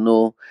want to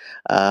know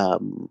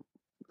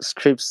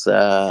Strip's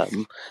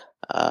um,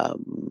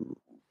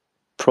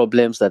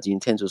 problems that you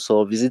intend to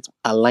solve. Is it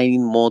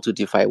aligning more to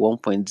DeFi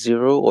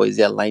 1.0 or is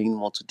it aligning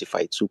more to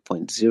DeFi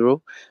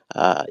 2.0?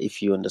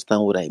 If you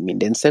understand what I mean.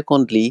 Then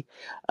secondly,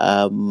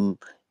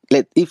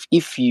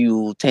 if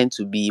you tend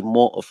to be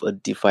more of a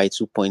DeFi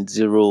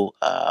 2.0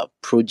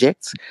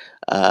 project,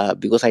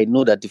 because I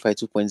know that DeFi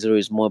 2.0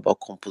 is more about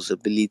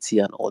composability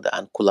and all that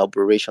and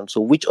collaboration. So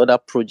which other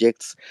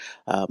projects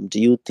do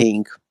you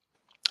think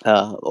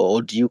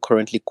or do you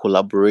currently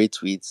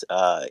collaborate with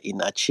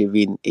in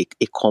achieving a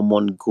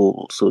common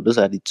goal? So those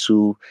are the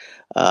two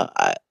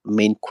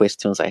main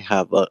questions I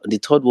have. The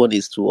third one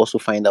is to also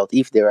find out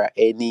if there are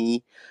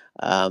any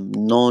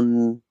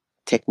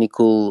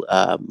non-technical,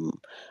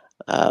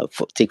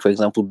 take for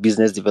example,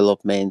 business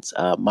development,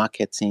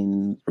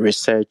 marketing,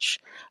 research,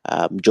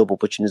 job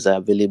opportunities are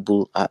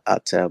available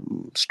at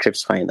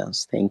Strips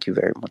Finance. Thank you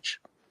very much.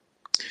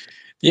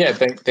 Yeah,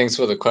 thanks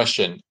for the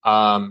question.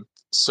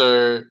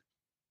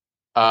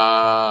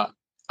 I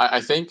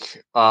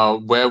think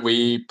where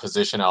we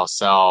position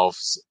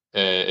ourselves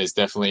is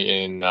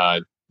definitely in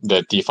the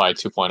DeFi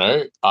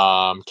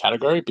 2.0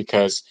 category,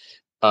 because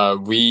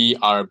we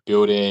are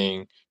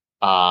building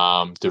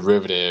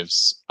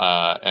derivatives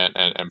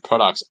and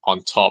products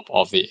on top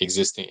of the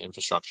existing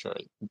infrastructure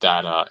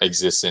that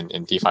exists in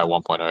DeFi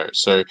 1.0.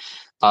 So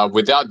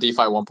without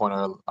DeFi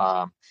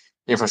 1.0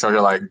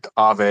 infrastructure like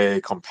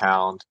Aave,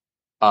 Compound,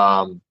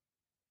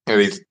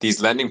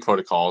 these lending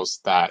protocols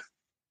that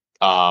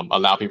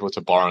allow people to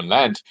borrow and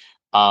lend,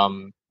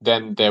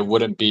 then there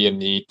wouldn't be a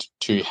need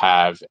to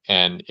have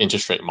an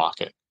interest rate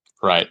market,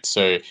 right?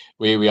 So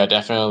we are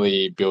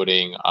definitely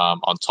building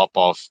on top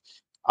of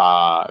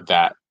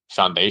that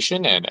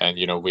foundation, and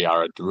we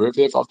are a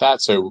derivative of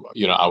that. So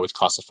I would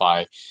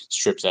classify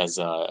Strips as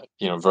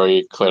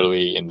very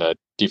clearly in the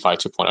DeFi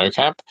 2.0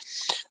 camp,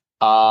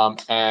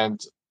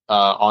 and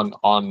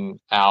on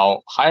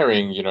our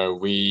hiring,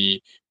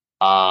 we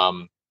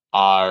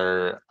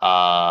are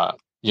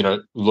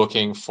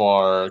looking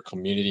for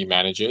community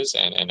managers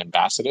and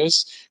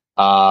ambassadors.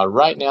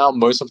 Right now,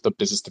 most of the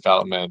business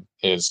development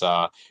is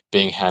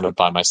being handled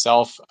by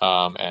myself,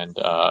 and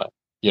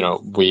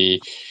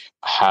we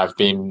have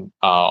been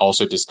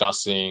also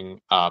discussing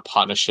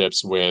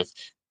partnerships with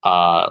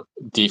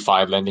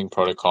DeFi lending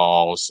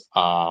protocols,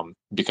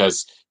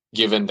 because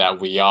given that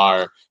we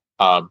are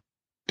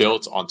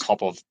built on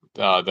top of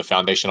the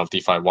foundation of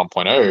DeFi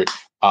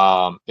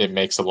 1.0, it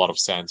makes a lot of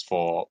sense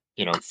for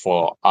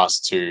us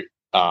to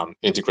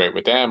integrate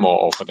with them,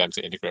 or for them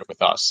to integrate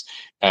with us.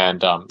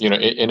 And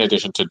in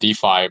addition to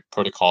DeFi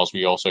protocols,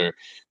 we also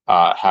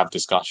have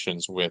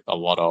discussions with a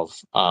lot of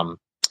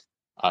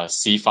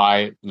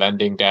CeFi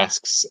lending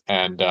desks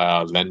and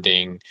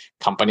lending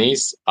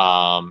companies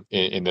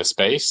in the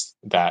space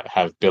that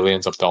have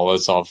billions of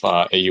dollars of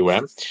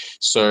AUM.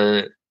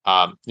 So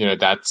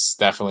that's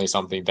definitely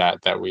something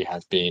that we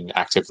have been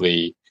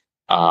actively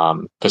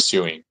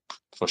pursuing,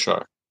 for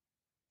sure.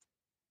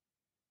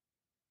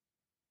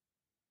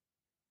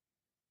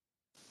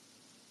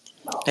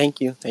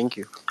 Thank you.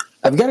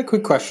 I've got a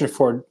quick question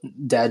for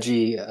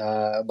Daji,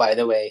 by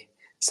the way.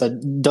 So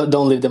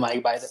don't leave the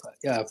mic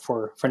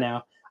for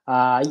now.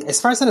 As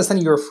far as I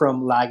understand, you're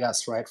from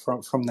Lagos, right?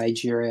 From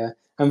Nigeria.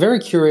 I'm very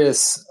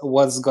curious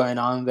what's going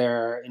on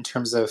there in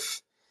terms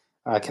of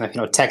kind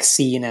of tech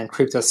scene and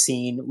crypto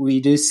scene. We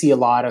do see a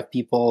lot of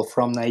people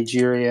from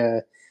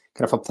Nigeria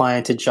kind of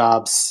applying to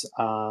jobs,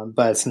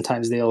 but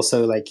sometimes they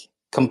also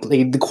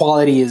the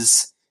quality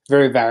is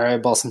very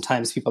variable.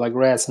 Sometimes people are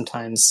great,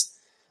 sometimes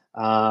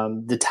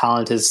the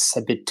talent is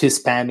a bit too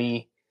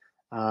spammy.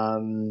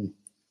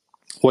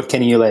 What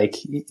can you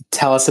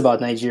tell us about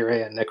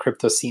Nigeria and the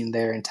crypto scene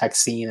there, and tech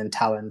scene and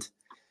talent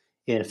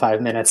in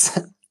 5 minutes?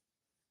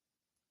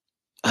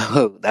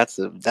 Oh, that's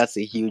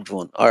a huge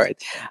one. All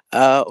right.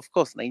 Of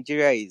course,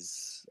 Nigeria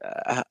is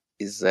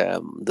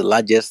the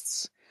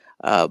largest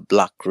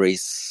black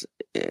race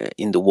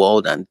in the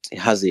world, and it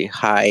has a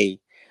high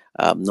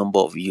number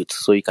of youth.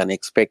 So you can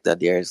expect that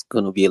there's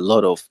going to be a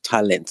lot of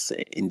talents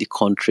in the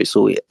country.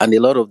 So, and a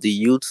lot of the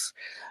youths,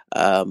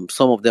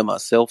 some of them are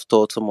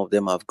self-taught, some of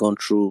them have gone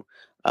through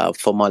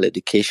formal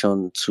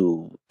education,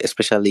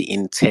 especially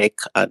in tech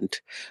and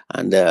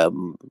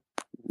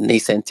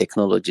nascent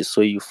technology.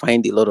 So you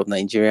find a lot of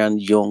Nigerian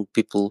young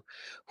people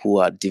who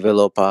are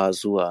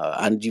developers,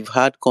 and you've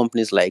had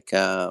companies like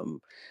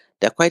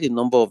there are quite a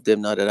number of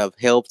them now that have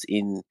helped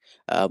in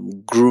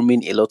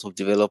grooming a lot of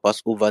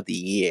developers over the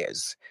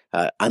years.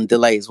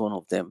 Andela is one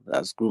of them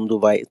that's groomed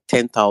over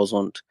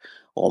 10,000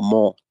 or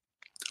more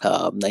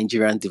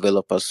Nigerian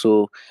developers.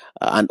 So,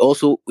 and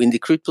also in the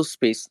crypto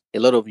space, a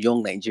lot of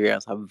young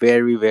Nigerians are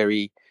very,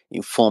 very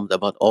informed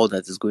about all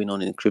that is going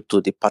on in crypto.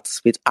 They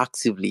participate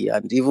actively,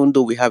 and even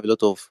though we have a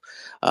lot of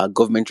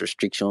government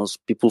restrictions,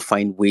 people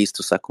find ways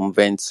to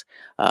circumvent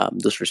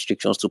those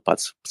restrictions to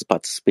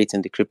participate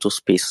in the crypto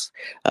space.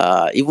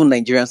 Even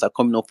Nigerians are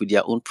coming up with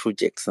their own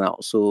projects now,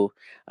 so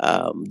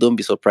don't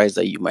be surprised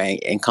that you might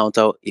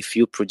encounter a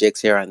few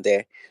projects here and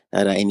there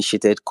that are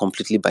initiated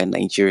completely by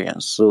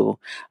Nigerians. So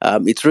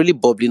it's really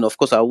bubbling. Of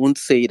course, I won't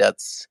say that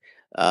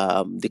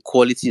the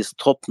quality is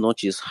top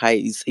notch, is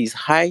high. Is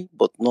high,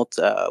 but not.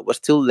 We're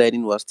still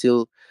learning. We're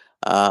still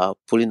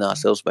pulling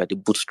ourselves by the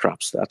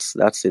bootstraps.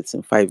 That's it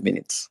in 5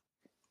 minutes.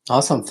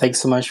 Awesome. Thanks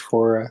so much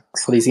for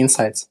these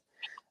insights.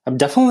 I'm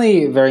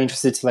definitely very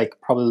interested to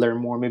probably learn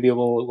more. Maybe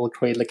we'll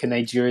create a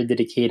Nigeria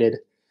dedicated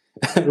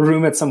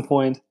room at some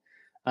point.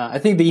 I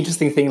think the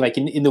interesting thing,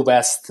 in the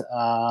West,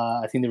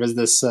 I think there was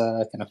this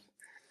kind of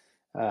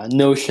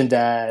notion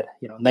that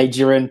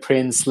Nigerian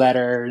prints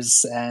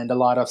letters and a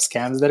lot of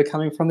scams that are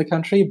coming from the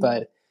country,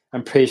 but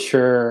I'm pretty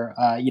sure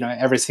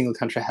every single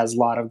country has a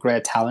lot of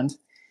great talent,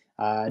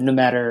 no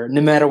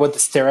matter what the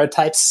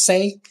stereotypes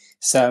say.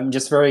 So I'm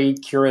just very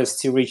curious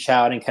to reach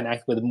out and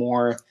connect with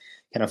more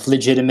kind of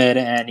legitimate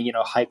and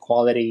high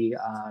quality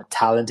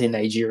talent in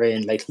Nigeria,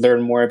 and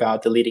learn more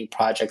about the leading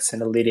projects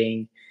and the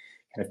leading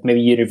kind of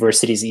maybe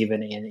universities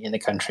even in the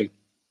country.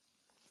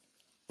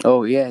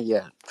 Oh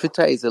yeah.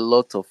 Twitter is a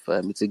lot of.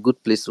 It's a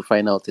good place to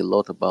find out a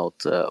lot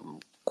about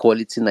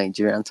quality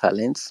Nigerian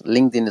talents.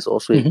 LinkedIn is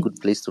also a good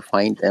place to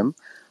find them.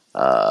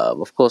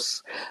 Of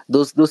course,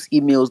 those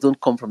emails don't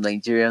come from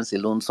Nigerians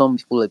alone. Some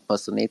people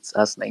impersonate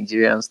as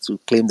Nigerians to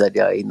claim that they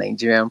are a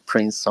Nigerian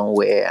prince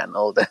somewhere and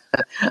all that,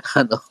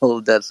 and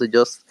all that. So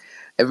just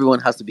everyone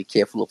has to be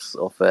careful of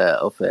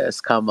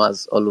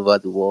scammers all over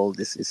the world.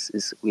 This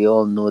is we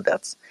all know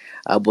that.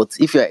 But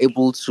if you are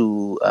able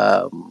to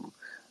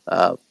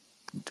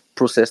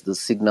process the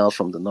signals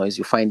from the noise,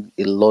 you find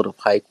a lot of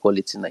high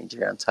quality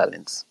Nigerian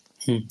talents.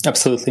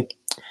 Absolutely.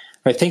 All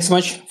right. Thanks so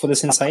much for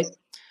this insight.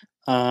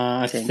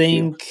 I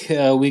think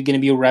we're going to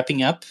be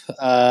wrapping up.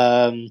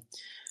 I'm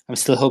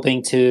still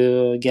hoping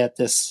to get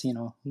this,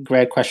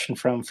 great question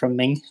from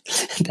Ming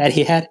that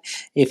he had,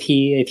 if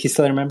he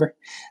still remember.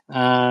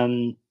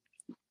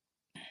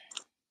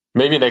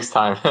 Maybe next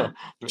time.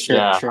 Sure,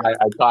 Yeah, sure.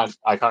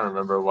 I can't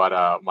remember what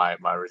my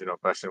original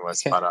question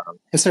was, Okay, but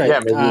it's all yeah,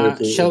 maybe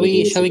right. Shall if we do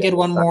we this shall we again get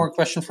one next time. more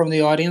question from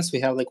the audience?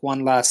 We have like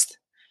one last.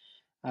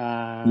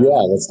 Yeah,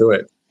 let's do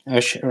it.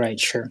 Right,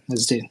 sure.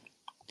 Let's do.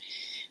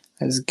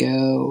 Let's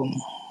go.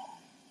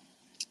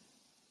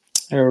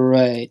 All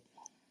right.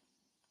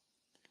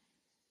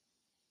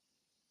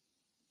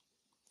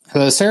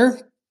 Hello, sir.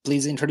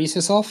 Please introduce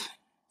yourself.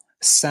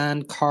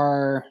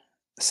 Sankara.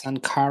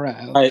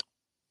 Hi,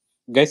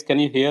 guys. Can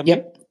you hear me?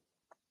 Yep.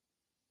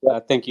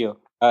 Thank you.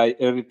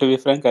 To be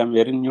frank, I'm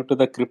very new to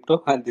the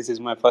crypto, and this is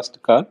my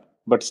first call.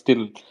 But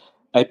still,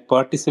 I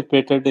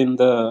participated in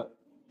the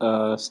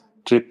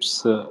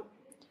Strips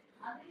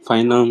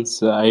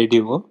Finance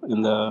IDO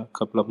in the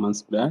couple of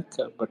months back.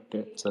 But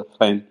it's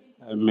fine.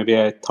 Maybe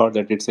I thought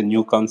that it's a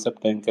new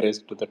concept. I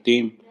encouraged to the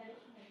team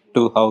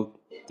to how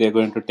they're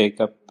going to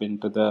take up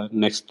into the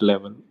next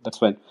level. That's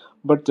fine.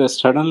 But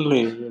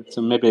suddenly, it's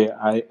maybe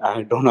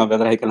I don't know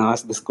whether I can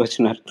ask this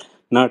question or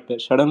not.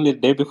 Suddenly,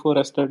 day before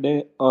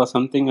yesterday or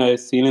something, I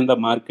seen in the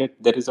market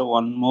there is a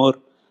one more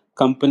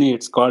company.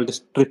 It's called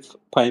Strip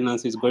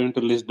Finance is going to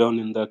list down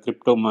in the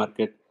crypto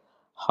market.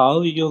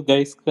 How you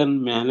guys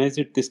can manage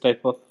it? This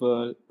type of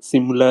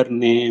similar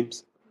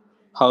names.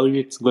 How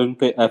it's going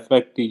to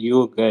affect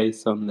you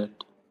guys on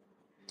that?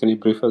 Can you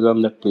brief us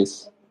on that,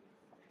 please?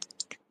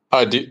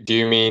 Do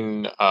you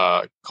mean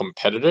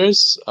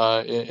competitors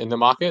in the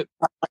market?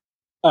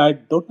 I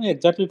don't know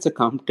exactly it's a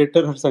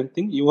competitor or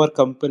something. Your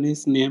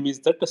company's name is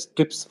that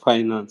Strips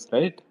Finance,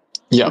 right?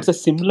 Yeah. It's a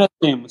similar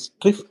name,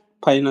 Strip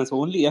Finance.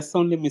 Only S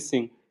only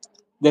missing.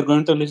 They're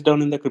going to list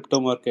down in the crypto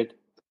market.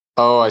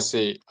 Oh, I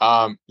see.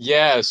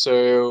 Yeah,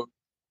 so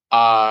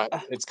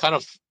it's kind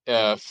of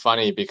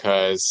funny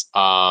because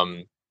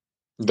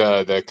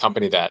the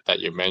company that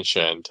you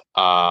mentioned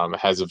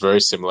has a very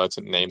similar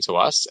name to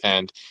us,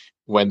 and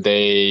when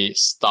they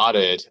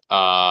started,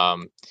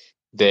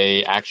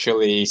 they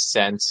actually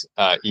sent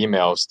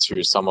emails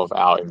to some of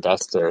our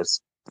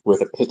investors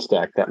with a pitch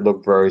deck that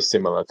looked very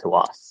similar to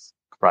us,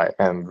 right?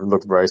 And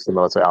looked very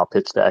similar to our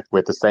pitch deck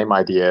with the same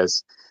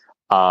ideas,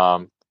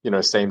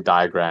 same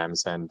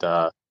diagrams and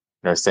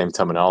same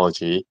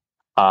terminology,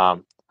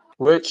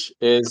 which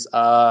is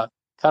kind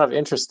of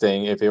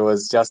interesting if it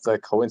was just a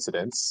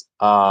coincidence.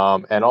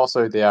 And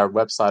also their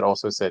website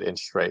also said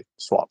interest rate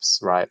swaps,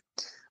 right?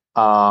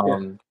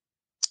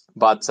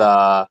 But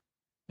I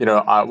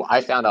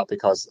found out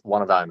because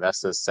one of our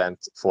investors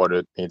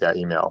forwarded me their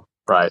email,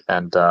 right?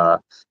 And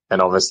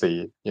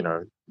obviously,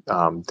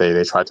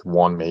 they tried to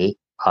warn me,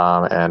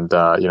 and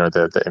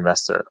the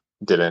investor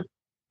didn't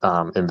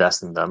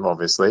invest in them,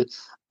 obviously.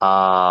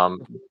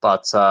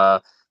 But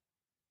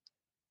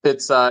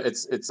it's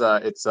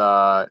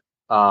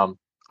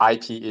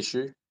IP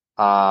issue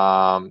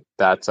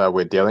that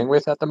we're dealing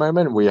with at the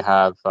moment. We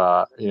have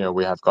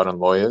gotten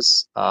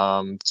lawyers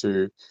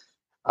to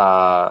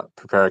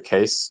prepare a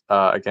case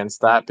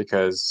against that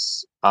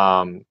because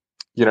it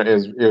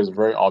was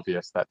very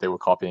obvious that they were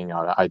copying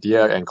our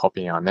idea and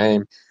copying our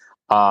name.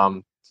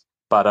 But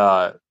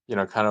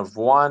kind of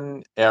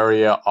one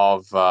area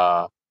of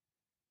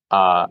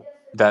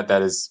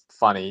that is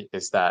funny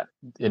is that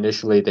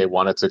initially they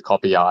wanted to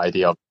copy our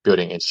idea of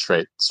building interest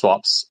rate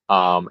swaps.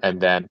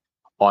 And then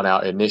on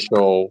our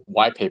initial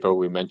white paper,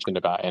 we mentioned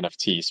about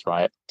NFTs,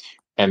 right?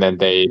 And then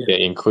they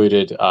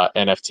included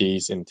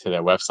NFTs into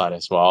their website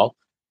as well.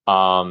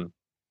 And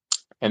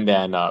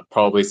then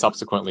probably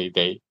subsequently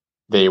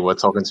they were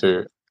talking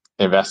to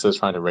investors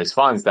trying to raise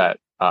funds that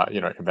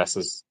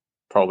investors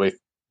probably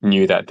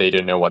knew that they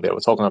didn't know what they were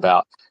talking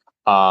about,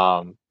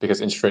 because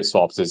interest rate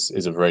swaps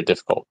is a very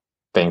difficult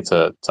thing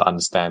to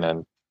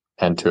understand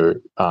and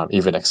to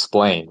even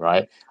explain,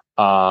 right?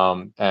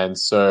 And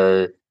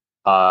so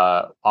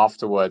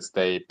afterwards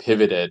they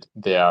pivoted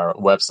their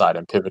website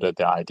and pivoted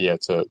their idea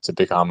to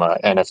become a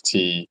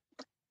NFT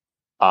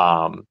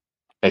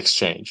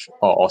exchange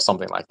or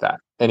something like that.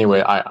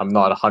 Anyway, I'm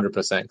not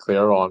 100%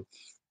 clear on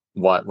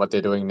what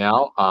they're doing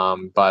now,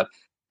 but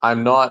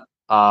I'm not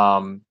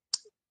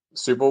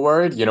super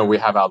worried. We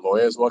have our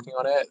lawyers working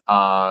on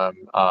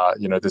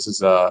it. This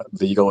is a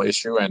legal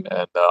issue and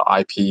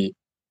IP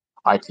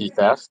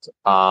theft.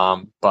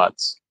 But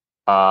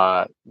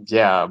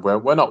yeah,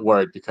 we're not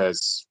worried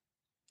because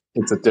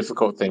it's a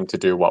difficult thing to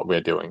do what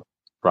we're doing,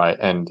 right?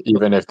 And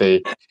even if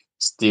they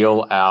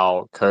steal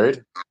our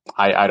code,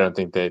 I don't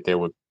think they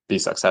would be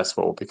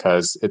successful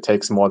because it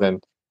takes more than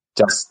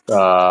just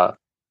the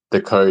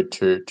code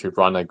to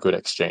run a good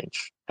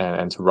exchange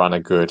and to run a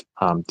good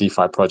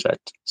DeFi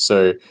project.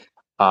 So,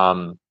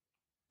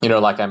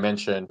 like I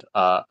mentioned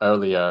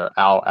earlier,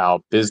 our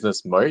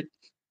business moat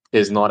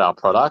is not our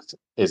product,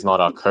 is not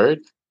our code.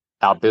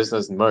 Our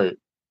business moat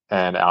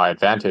and our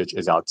advantage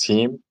is our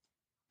team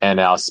and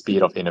our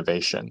speed of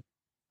innovation,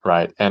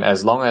 right? And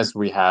as long as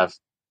we have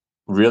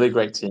really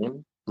great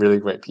team, really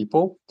great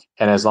people,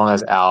 and as long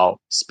as our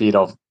speed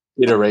of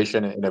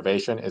iteration and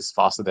innovation is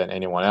faster than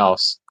anyone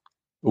else,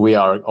 we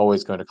are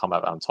always going to come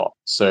out on top.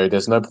 So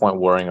there's no point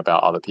worrying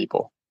about other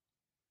people.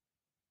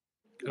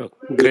 Oh,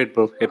 great,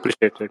 bro.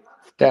 Appreciate it.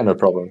 Yeah, no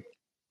problem.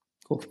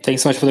 Cool.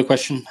 Thanks so much for the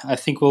question. I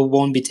think we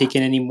won't be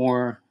taking any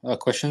more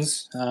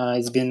questions.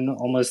 It's been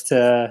almost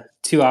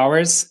 2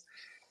 hours.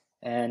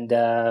 And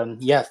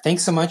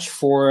thanks so much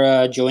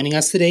for joining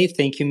us today.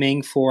 Thank you,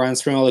 Ming, for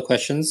answering all the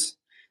questions.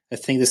 I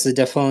think this is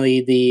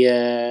definitely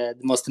the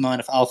most amount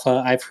of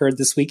alpha I've heard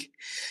this week.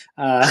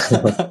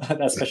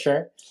 That's for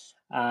sure.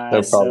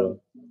 No problem.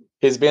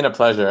 It's been a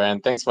pleasure,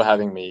 and thanks for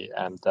having me.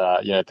 And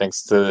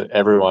thanks to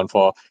everyone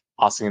for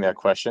asking their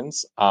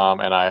questions.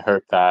 And I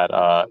hope that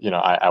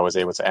I was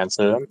able to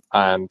answer them.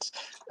 And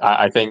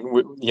I think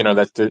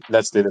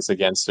let's do this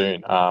again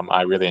soon.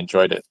 I really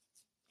enjoyed it.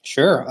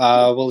 Sure.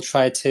 We'll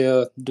try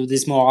to do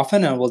this more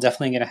often, and we're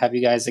definitely going to have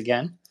you guys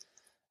again.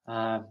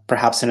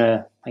 Perhaps in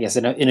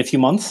a few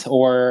months,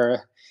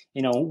 or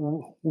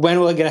when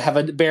we're going to have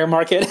a bear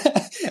market.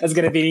 It's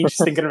going to be an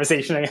interesting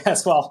conversation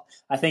as well.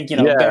 I think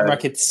bear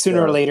market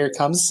sooner or later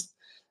comes,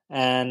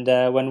 and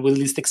when we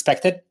least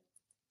expect it.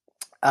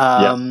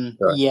 And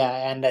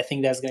I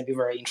think that's going to be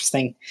very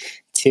interesting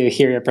to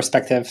hear your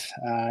perspective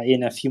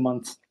in a few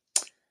months.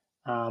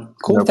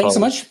 Cool. No Thanks so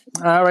problem. much.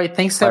 All right.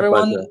 Thanks to My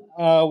everyone.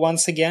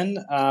 Once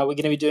again, we're going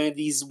to be doing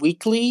these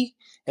weekly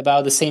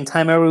about the same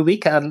time every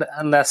week,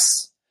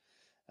 unless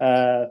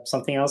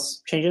something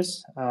else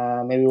changes.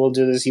 Maybe we'll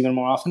do this even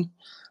more often.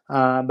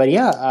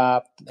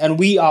 And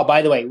we are,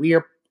 by the way, we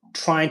are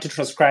trying to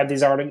transcribe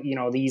these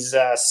these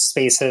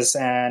spaces,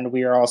 and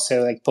we are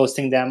also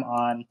posting them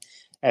on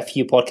a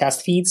few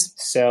podcast feeds.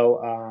 So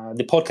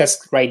the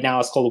podcast right now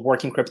is called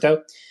Working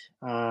Crypto.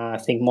 I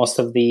think most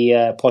of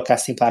the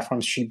podcasting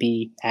platforms should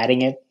be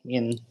adding it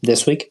in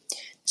this week.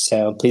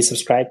 So please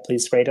subscribe,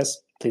 please rate us,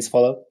 please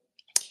follow. All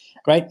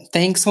right.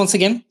 Thanks once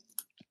again.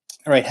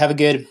 All right. Have a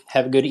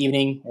good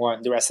evening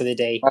or the rest of the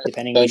day,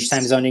 depending which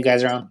time zone you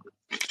guys are on.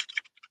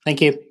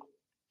 Thank you.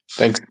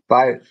 Thanks.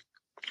 Bye.